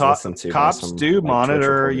because is listened to by cops some, do like,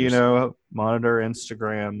 monitor, Twitch you reporters. know, monitor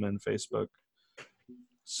Instagram and Facebook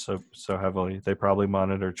so heavily. They probably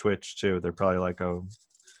monitor Twitch too. They're probably like, oh,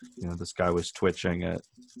 you know, this guy was twitching at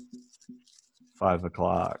 5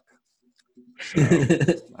 o'clock. So,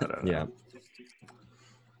 I don't know. Yeah.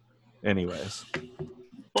 Anyways,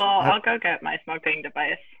 Well, I'll go get my smoking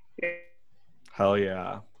device. hell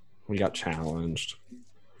yeah. We got challenged.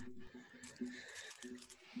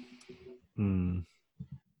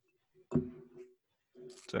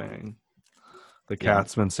 Dang. The Yeah.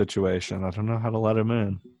 Katzman situation. I don't know how to let him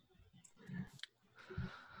in.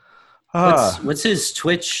 What's his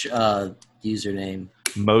Twitch username?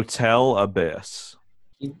 Motel Abyss.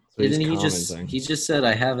 So he's Didn't he commenting. just said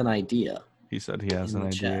I have an idea. He said he has In an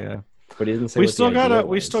the chat. idea. But he didn't say We what the still got idea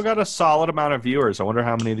we was. still got a solid amount of viewers. I wonder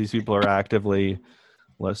how many of these people are actively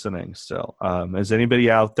listening still. Has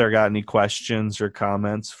anybody out there got any questions or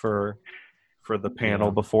comments for the panel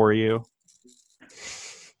Yeah. before you?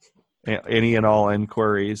 Any and all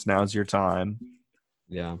inquiries? Now's your time.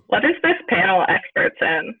 Yeah. What is this panel experts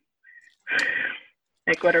in?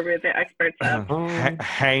 Like, what are we the experts in?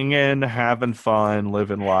 Hanging, having fun,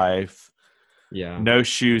 living life. Yeah. No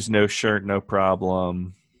shoes, no shirt, no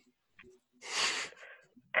problem.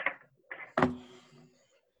 I'm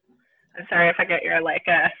sorry if I get your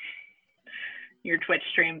your Twitch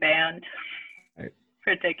stream banned Right.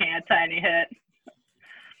 for taking a tiny hit.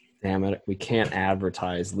 Damn it, we can't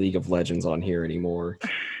advertise League of Legends on here anymore.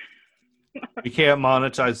 We can't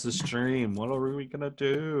monetize the stream. What are we gonna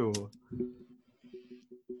do?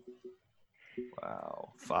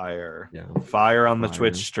 Wow, fire! Yeah, Fire on the Fire.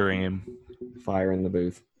 Twitch stream. fire in the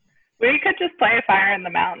booth. We could just play Fire in the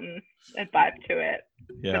Mountain and vibe to it.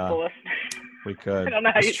 Yeah, With the listeners. we I could. don't know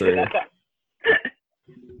how That's you true. do that.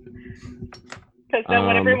 Because then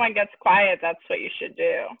when everyone gets quiet, that's what you should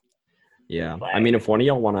do. Yeah, Like- I mean, if one of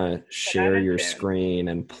y'all want to share in your tune. screen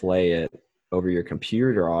and play it over your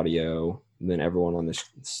computer audio, then everyone on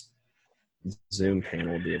this Zoom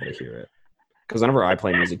panel will be able to hear it. Because whenever I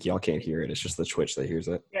play music, y'all can't hear it. It's just the Twitch that hears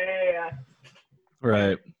it. Yeah.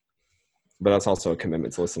 Right. But that's also a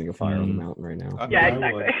commitment to listening to Fire on the Mm. Mountain right now. Yeah, I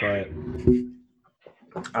exactly. would,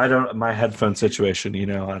 but I don't. My headphone situation,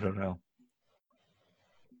 I don't know.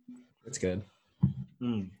 It's good.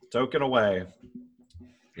 Token away.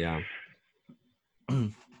 Yeah. So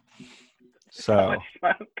So, much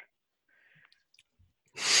smoke.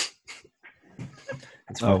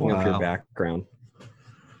 It's Oh, fucking up your wow. background.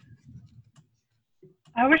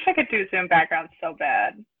 I wish I could do Zoom backgrounds so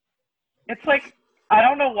bad. It's like, I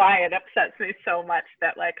don't know why it upsets me so much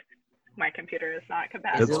that like my computer is not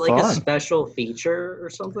compatible. Is It's it like a fun. special feature or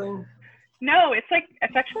something? No, it's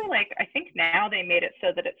actually like, I think now they made it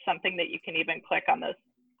so that it's something that you can even click on those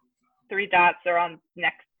 3 dots or on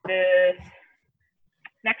next to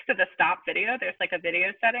the stop video. There's like a video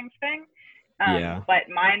settings thing. Yeah. But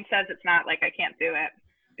mine says it's not, like I can't do it.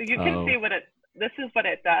 You can Oh. see this is what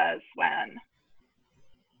it does when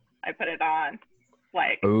I put it on.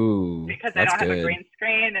 Like, Ooh, because I that's don't have a good. green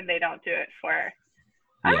screen and they don't do it for,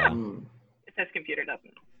 I Yeah. don't know. It says computer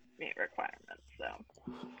doesn't meet requirements,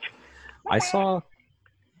 so. I saw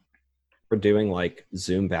for doing like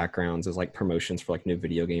Zoom backgrounds as like promotions for like new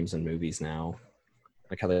video games and movies now.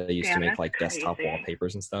 Like how they used to Damn, make that's like desktop crazy.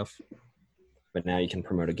 wallpapers and stuff. But now you can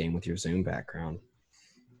promote a game with your Zoom background.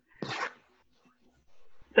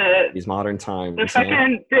 These modern times. The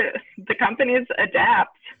man. fucking the companies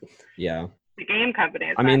adapt. Yeah. The game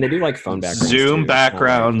companies. I mean, they do like phone backgrounds. Zoom too. It's not like-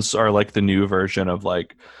 backgrounds are like the new version of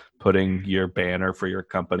like putting your banner for your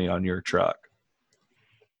company on your truck.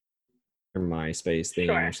 or MySpace thing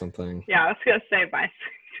Sure. or something. Yeah, I was gonna say my.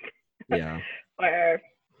 Yeah. Where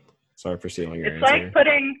Sorry for stealing your it's answer. like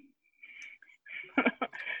putting.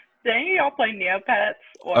 Did any of y'all play Neopets?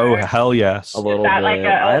 Or Oh hell yes! A little bit. that like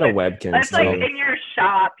I had a a- webcam. it's like so in your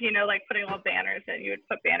shop, like putting little banners, and you would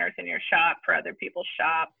put banners in your shop for other people's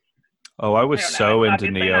shops. Oh, I was I don't know, so it's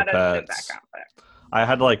into obviously not a Zoom Neopets. background, but I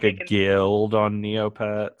had like a Taken- guild on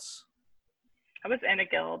Neopets. I was in a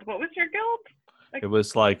guild. What was your guild? It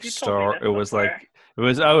was like You told me Star. this It was before. like it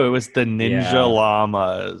was. Oh, it was the Ninja Yeah.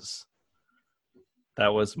 Llamas. That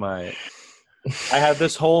was my. I had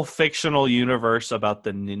this whole fictional universe about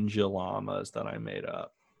the Ninja Llamas that I made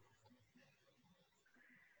up.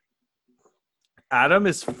 Adam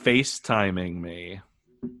is FaceTiming me.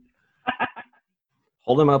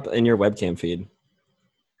 hold them up in your webcam feed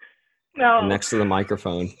No. next to the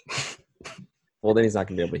microphone. Well, then he's not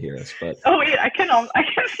gonna be able to hear us. But Oh wait, I can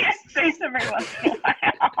face every once in a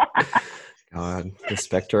while. God, the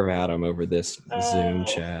specter of Adam over this Zoom Oh.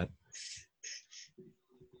 chat.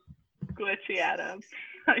 Glitchy Adam.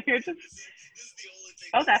 You're just.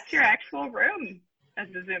 Oh, that's your actual room as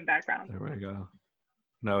the Zoom background. There we go.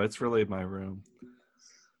 No, it's really my room.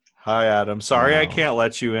 Hi, Adam. Sorry I Wow. can't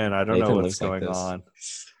let you in. I don't know Nathan what's lives like going this. on.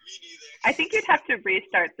 I think you'd have to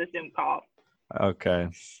restart the Zoom call. Okay.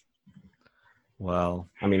 Well,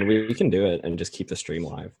 I mean, we can do it and just keep the stream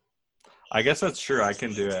live I guess that's true. I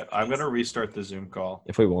can do it. I'm going to restart the Zoom call.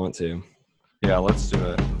 if we want to. Yeah, let's do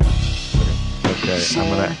it. Okay, I'm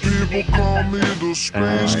going People call me the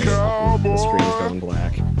strange Alright, cowboy. the screen's going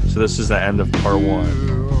black. to. So this is the end of part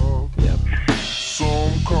 1. Yep.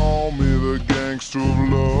 Some call me the gangster of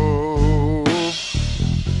love.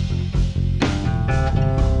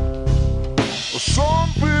 Some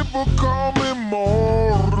people call me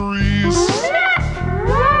Maurice.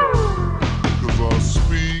 'Cause I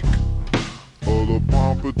speak of the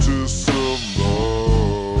pompatus of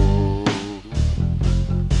love.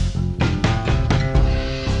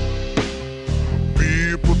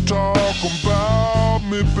 People talk about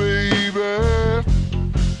me, baby.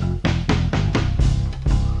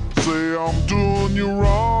 Say I'm doing you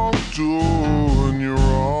wrong, doing you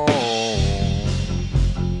wrong.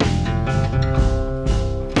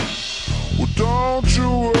 Well, don't you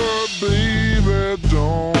worry, baby,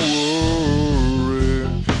 don't worry.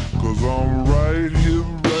 'Cause I'm right here,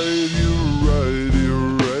 right here, right here,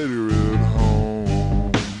 right here at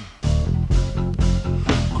home.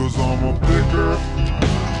 'Cause I'm a picker,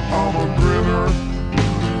 I'm a grinner,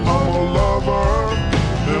 I'm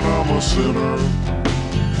corner.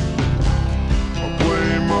 I play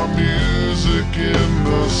my music in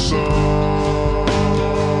the sun.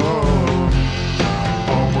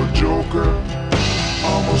 I'm a joker,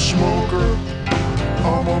 I'm a smoker,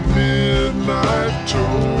 I'm a midnight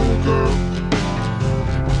toker.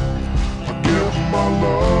 I get my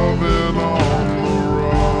loving on the run.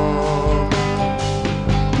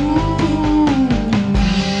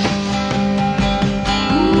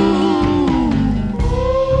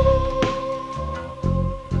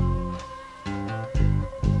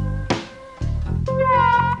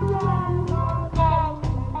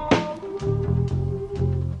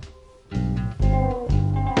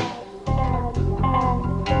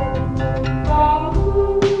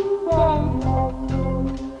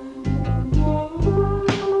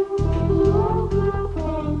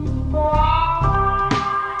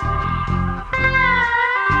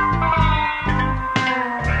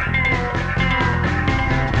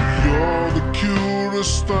 You're the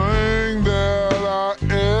cutest thing that I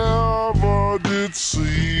ever did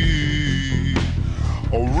see.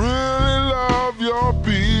 I really love your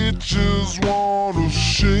beaches, wanna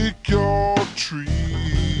shake your tree.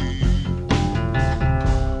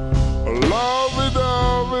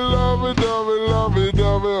 Lovey-dovey, lovey-dovey,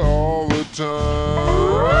 lovey-dovey all the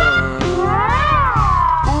time.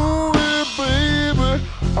 Ooh, yeah, baby,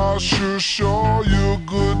 I sure show you a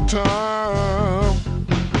good time.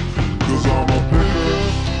 'Cause I'm a picker,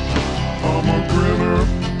 I'm a grinner,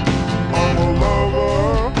 I'm a lover,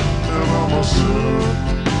 and I'm a sinner.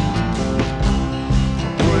 I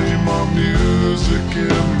play my music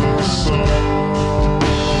in the sun.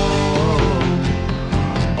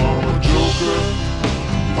 I'm a joker,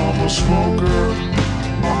 I'm a smoker,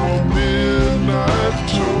 I'm a midnight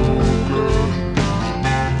toker.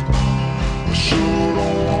 I sure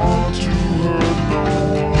don't want to hurt no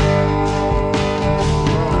one.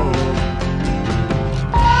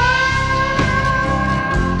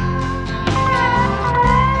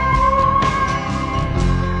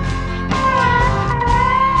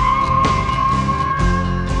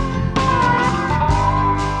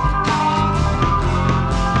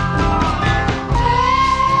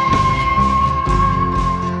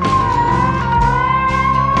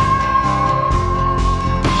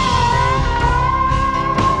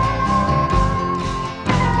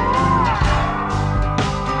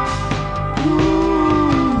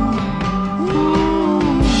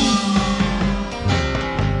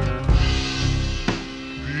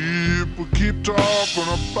 People keep talking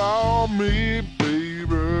about me,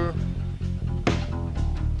 baby.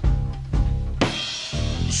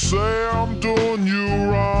 Say I'm doing you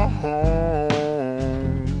wrong.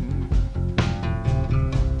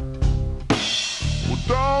 Well,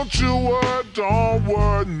 don't you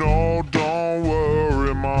worry, no, don't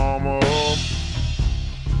worry, mama.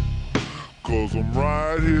 'Cause I'm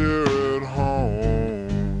right here at home.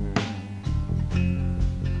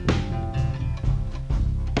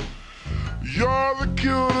 You're the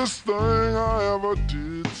cutest thing I ever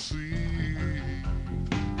did see.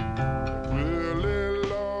 Really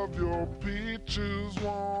love your peaches,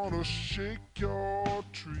 wanna shake your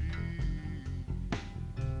tree.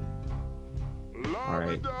 All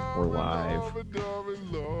right, we're live.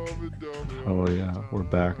 Oh yeah, we're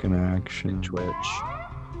back in action. Twitch.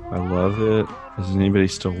 I love it. Is anybody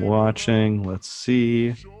still watching? Let's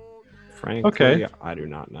see. Frankly, Okay. I do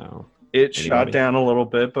not know. It Anybody? shot down a little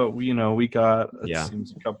bit, but we got Yeah.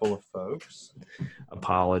 seems a couple of folks.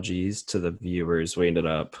 Apologies to the viewers. We ended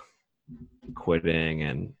up quitting,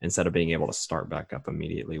 and instead of being able to start back up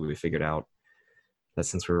immediately, we figured out that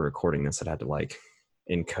since we were recording this, it had to like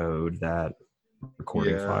encode that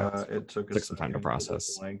recording file. It took some time to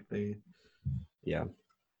process. Lengthy. Yeah.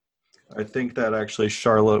 I think that actually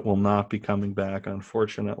Charlotte will not be coming back,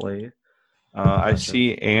 unfortunately. I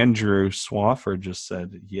see Andrew Swafford just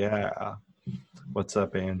said, yeah. What's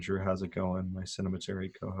up, Andrew? How's it going? My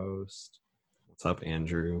Cinematary co-host. What's up,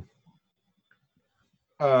 Andrew?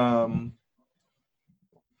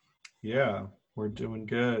 Yeah, we're doing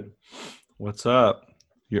good. What's up?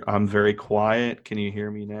 I'm very quiet. Can you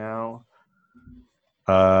hear me now?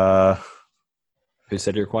 Who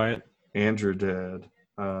said you're quiet? Andrew did.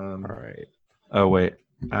 All right. Oh, wait.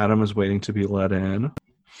 Adam is waiting to be let in.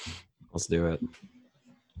 Let's do it.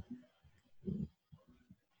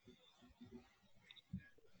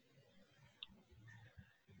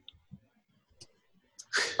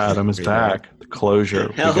 Adam is back. The closure.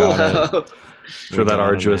 We got Hello. it. For that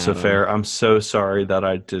arduous affair. I'm so sorry that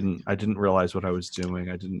I didn't realize what I was doing.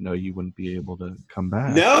 I didn't know you wouldn't be able to come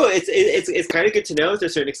back. No, it's kind of good to know to a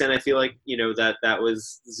certain extent. I feel like, that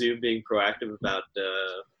was Zoom being proactive about,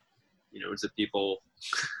 to people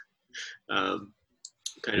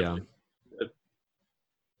kind of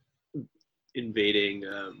invading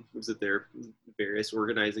was it their various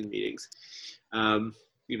organizing meetings,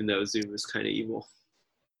 even though Zoom is kind of evil.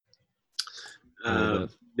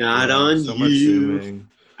 Not on so you. Much zooming.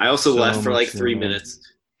 I also So left for much like 3 zooming. minutes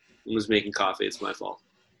and was making coffee. It's my fault.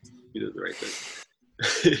 You did the right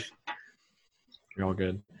thing. You're all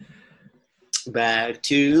good. Back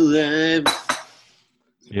to them.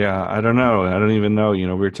 Yeah, I don't know. I don't even know. We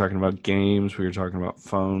were talking about games. We were talking about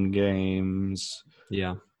phone games.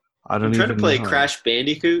 Yeah. I don't I'm trying to even play know. Crash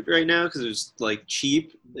Bandicoot right now because it was like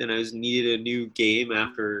cheap, and I was needed a new game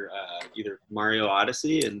after either Mario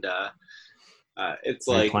Odyssey and it's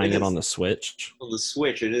Are you like playing it is- on the Switch? on the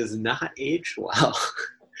Switch. It is not aged well.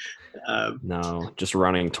 No, just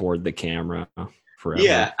running toward the camera forever.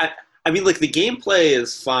 Yeah, I mean, like the gameplay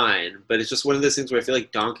is fine, but it's just one of those things where I feel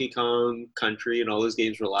like Donkey Kong Country and all those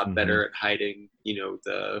games were a lot better at hiding,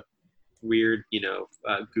 the weird,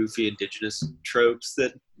 goofy indigenous tropes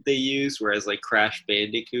that they use. Whereas like Crash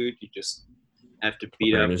Bandicoot, you just have to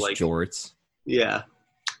beat up Ernest like jorts. yeah.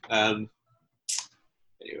 Anyways,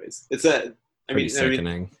 it's a. Pretty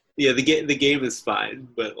sickening. Yeah, the game is fine,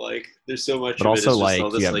 but like there's so much. But of it also, is just like, all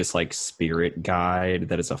this, you have this like spirit guide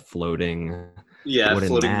that is a floating wooden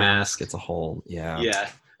floating mask. mask. It's a whole Yeah,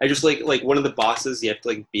 I just like one of the bosses. You have to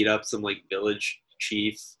like beat up some like village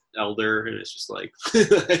chief elder, and it's just like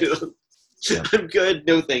I'm good.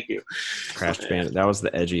 No, thank you. Crash Bandit. That was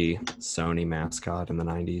the edgy Sony mascot in the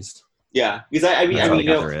 90s. Yeah, because I mean, That's how they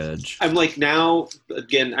got their edge. I'm like now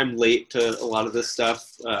again. I'm late to a lot of this stuff.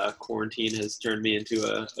 Quarantine has turned me into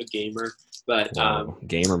a gamer, but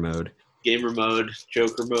gamer mode,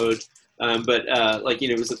 Joker mode. But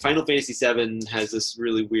it was the Final Fantasy VII has this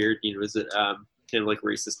really weird, is it kind of like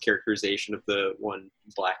racist characterization of the one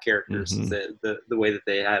black characters, the way that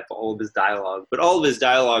they have all of his dialogue. But all of his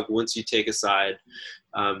dialogue, once you take aside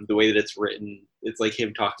the way that it's written, it's like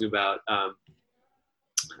him talking about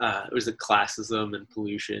it was the classism and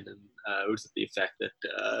pollution, and it was the effect that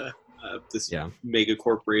this mega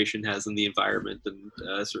corporation has on the environment, and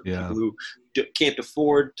certain people who can't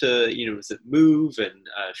afford to, move and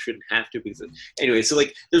shouldn't have to. Because anyway, so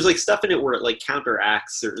like there's like stuff in it where it like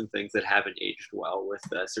counteracts certain things that haven't aged well with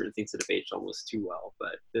certain things that have aged almost too well.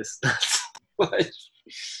 But this,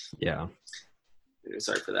 yeah.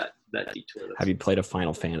 Sorry for that detour. Have you played a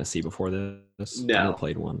Final Fantasy before this? No. I never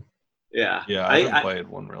played one. Yeah, I haven't played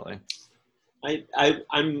one really.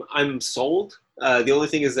 I'm sold. The only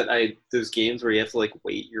thing is that those games where you have to like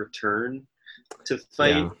wait your turn to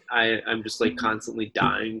fight. Yeah. I'm just like constantly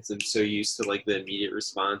dying because I'm so used to like the immediate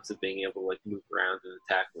response of being able to like move around and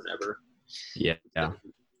attack whenever. Yeah. And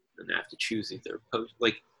I have to choose either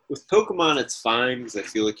like with Pokemon it's fine because I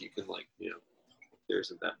feel like you can like there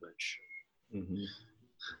isn't that much. Mm-hmm.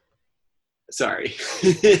 Sorry.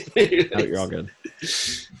 No, you're all good.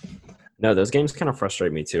 No, those games kind of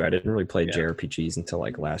frustrate me too. I didn't really play JRPGs until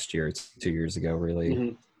like last year. It's 2 years ago,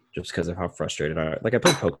 really, just because of how frustrated I played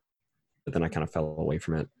Pokemon, but then I kind of fell away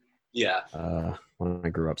from it. Yeah. When I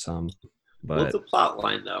grew up some. But what's the plot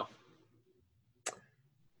line though?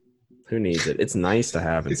 Who needs it? It's nice to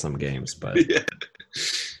have in some games, but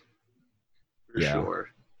Sure.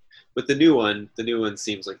 But the new one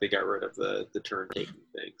seems like they got rid of the turn taking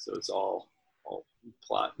thing, so it's all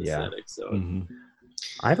plot and aesthetic. So.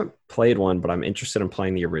 I haven't played one, but I'm interested in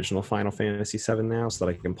playing the original Final Fantasy VII now so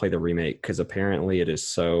that I can play the remake, because apparently it is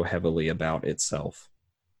so heavily about itself.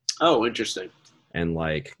 Oh, interesting. And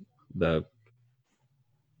like the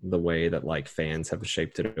way that like fans have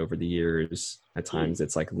shaped it over the years. At times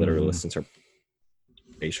it's like literalist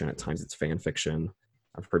interpretation. At times it's fan fiction.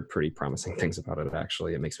 I've heard pretty promising things about it,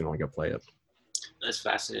 actually. It makes me want to go play it. That's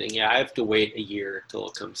fascinating. Yeah, I have to wait a year till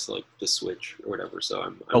it comes to like the Switch or whatever. So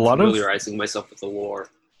I'm a lot familiarizing myself with the lore.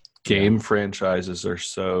 Game franchises are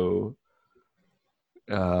so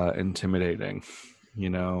intimidating,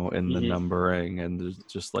 in the numbering and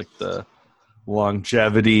just like the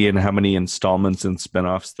longevity and how many installments and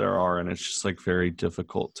spinoffs there are, and it's just like very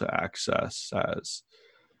difficult to access as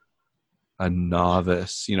a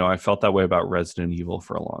novice. I felt that way about Resident Evil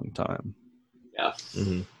for a long time. Yeah.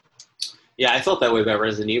 Mm-hmm. Yeah, I felt that way about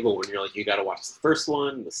Resident Evil when you're like, you got to watch the first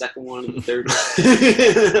one, the second one, and the third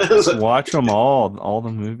one. Just watch them all. All the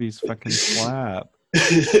movies fucking slap.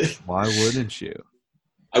 Why wouldn't you?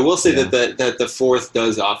 I will say that the fourth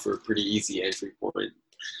does offer a pretty easy entry point.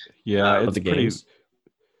 Yeah, it's the games.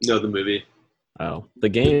 No, the movie. Oh, the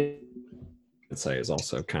game, I'd say, is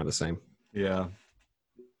also kind of the same. Yeah.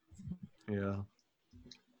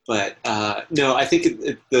 But no, I think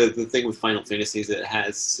the thing with Final Fantasy is it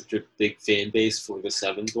has such a big fan base for the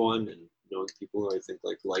seventh one, and knowing people who I think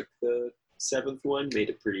like the 7th one made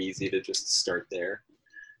it pretty easy to just start there.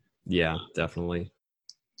 Yeah, definitely.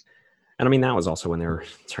 And I mean, that was also when they were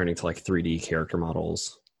turning to like 3D character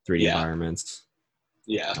models, 3D environments.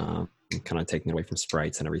 Yeah. Kind of taking away from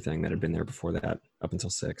sprites and everything that had been there before that up until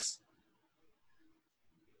 6.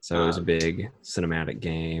 So it was a big cinematic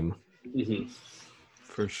game. Mm-hmm.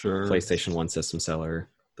 For sure. PlayStation 1 system seller.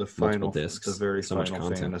 The final discs. The very so much final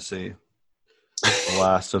content. fantasy. The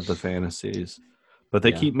last of the fantasies. But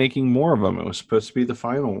they keep making more of them. It was supposed to be the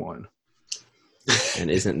final one. And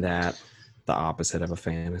isn't that the opposite of a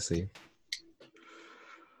fantasy?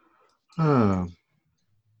 Oh.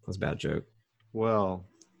 That was a bad joke. Well.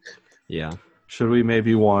 Yeah. Should we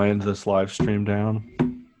maybe wind this live stream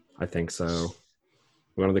down? I think so.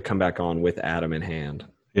 We wanted to come back on with Adam in hand.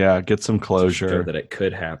 Yeah, get some closure. Show that it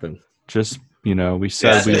could happen. Just, we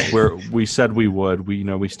said we said we would.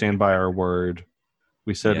 We stand by our word.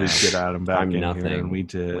 We said we'd get Adam back in here, and we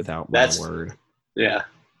did. Without my word. Yeah.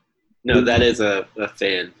 No, that is a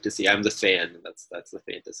fan to see. I'm the fan. That's the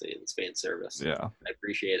fantasy. It's fan service. Yeah. I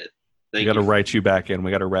appreciate it. We got to write you back in.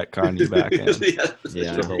 We got to retcon you back in.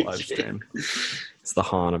 Yeah. The live stream. It's the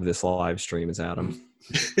Han of this live stream is Adam.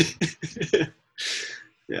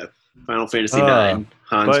 Yeah. Final Fantasy 9.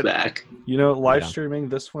 Han's back. Live streaming,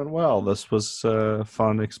 this went well. This was a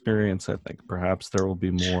fun experience, I think. Perhaps there will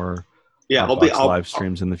be more live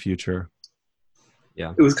streams in the future.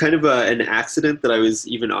 Yeah. It was kind of an accident that I was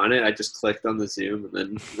even on it. I just clicked on the Zoom and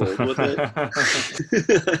then rolled with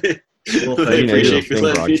it. Well, I appreciate you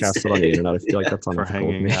broadcast it on the internet. I feel like that's on for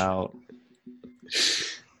hanging out.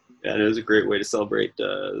 Yeah, and it was a great way to celebrate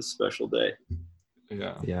a special day.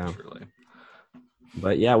 Yeah. Truly.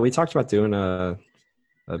 But yeah, we talked about doing a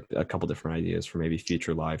couple different ideas for maybe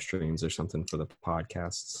future live streams or something for the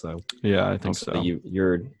podcast. So yeah, I think so.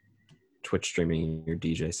 You're Twitch streaming your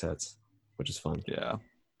DJ sets, which is fun. Yeah.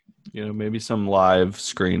 Maybe some live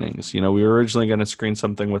screenings. We were originally going to screen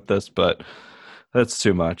something with this, but that's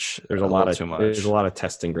too much. There's a lot of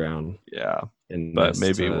testing ground. Yeah. But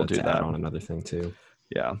maybe we'll do that on another thing too.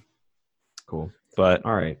 Yeah. Cool. But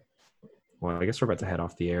all right. Well, I guess we're about to head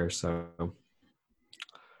off the air. So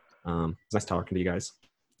it's nice talking to you guys.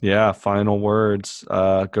 Yeah. Final words.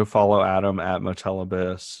 Go follow Adam at Motel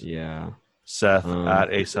Abyss. Yeah. Seth at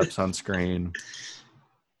ASAP Sunscreen.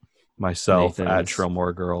 Myself Nathan's at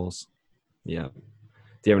Trillmore Girls. Yeah.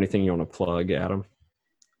 Do you have anything you want to plug, Adam?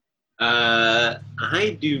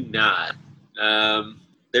 I do not.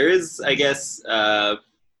 There is, I guess, let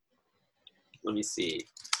me see.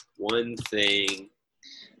 One thing.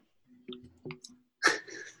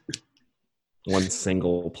 One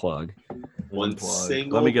single plug.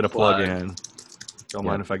 Let me get a plug in. Don't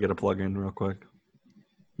mind if I get a plug in real quick.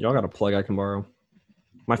 Y'all got a plug I can borrow?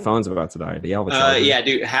 My phone's about to die. Do you have a charger? Yeah,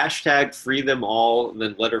 dude. Hashtag free them all. And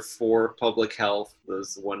then letter 4, public health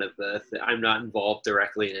was one of the. I'm not involved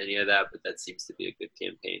directly in any of that, but that seems to be a good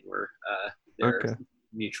campaign where there are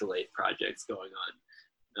mutual aid projects going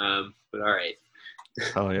on. But all right.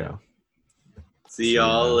 Hell yeah. See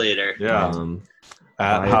y'all later. Yeah.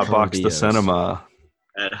 At Hotbox the Cinema.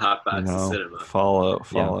 At Hotbox the Cinema. Follow.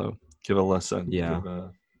 Yeah. Give a listen. Yeah.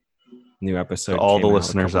 New episode. All the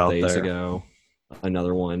listeners out days there. Ago.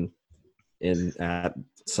 Another one at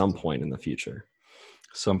some point in the future.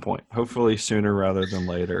 Some point. Hopefully sooner rather than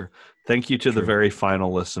later. Thank you to the very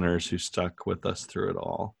final listeners who stuck with us through it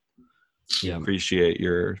all. Yeah. Appreciate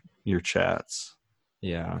your chats.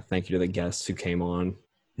 Yeah. Thank you to the guests who came on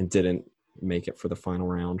and didn't make it for the final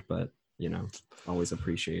round, but always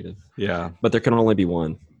appreciated. Yeah. But there can only be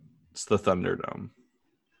one. It's the Thunderdome.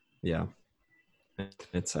 Yeah.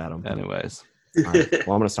 It's Adam. Anyways. All right. Well,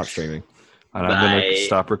 I'm going to stop streaming. And I'm going to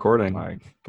stop recording. Bye.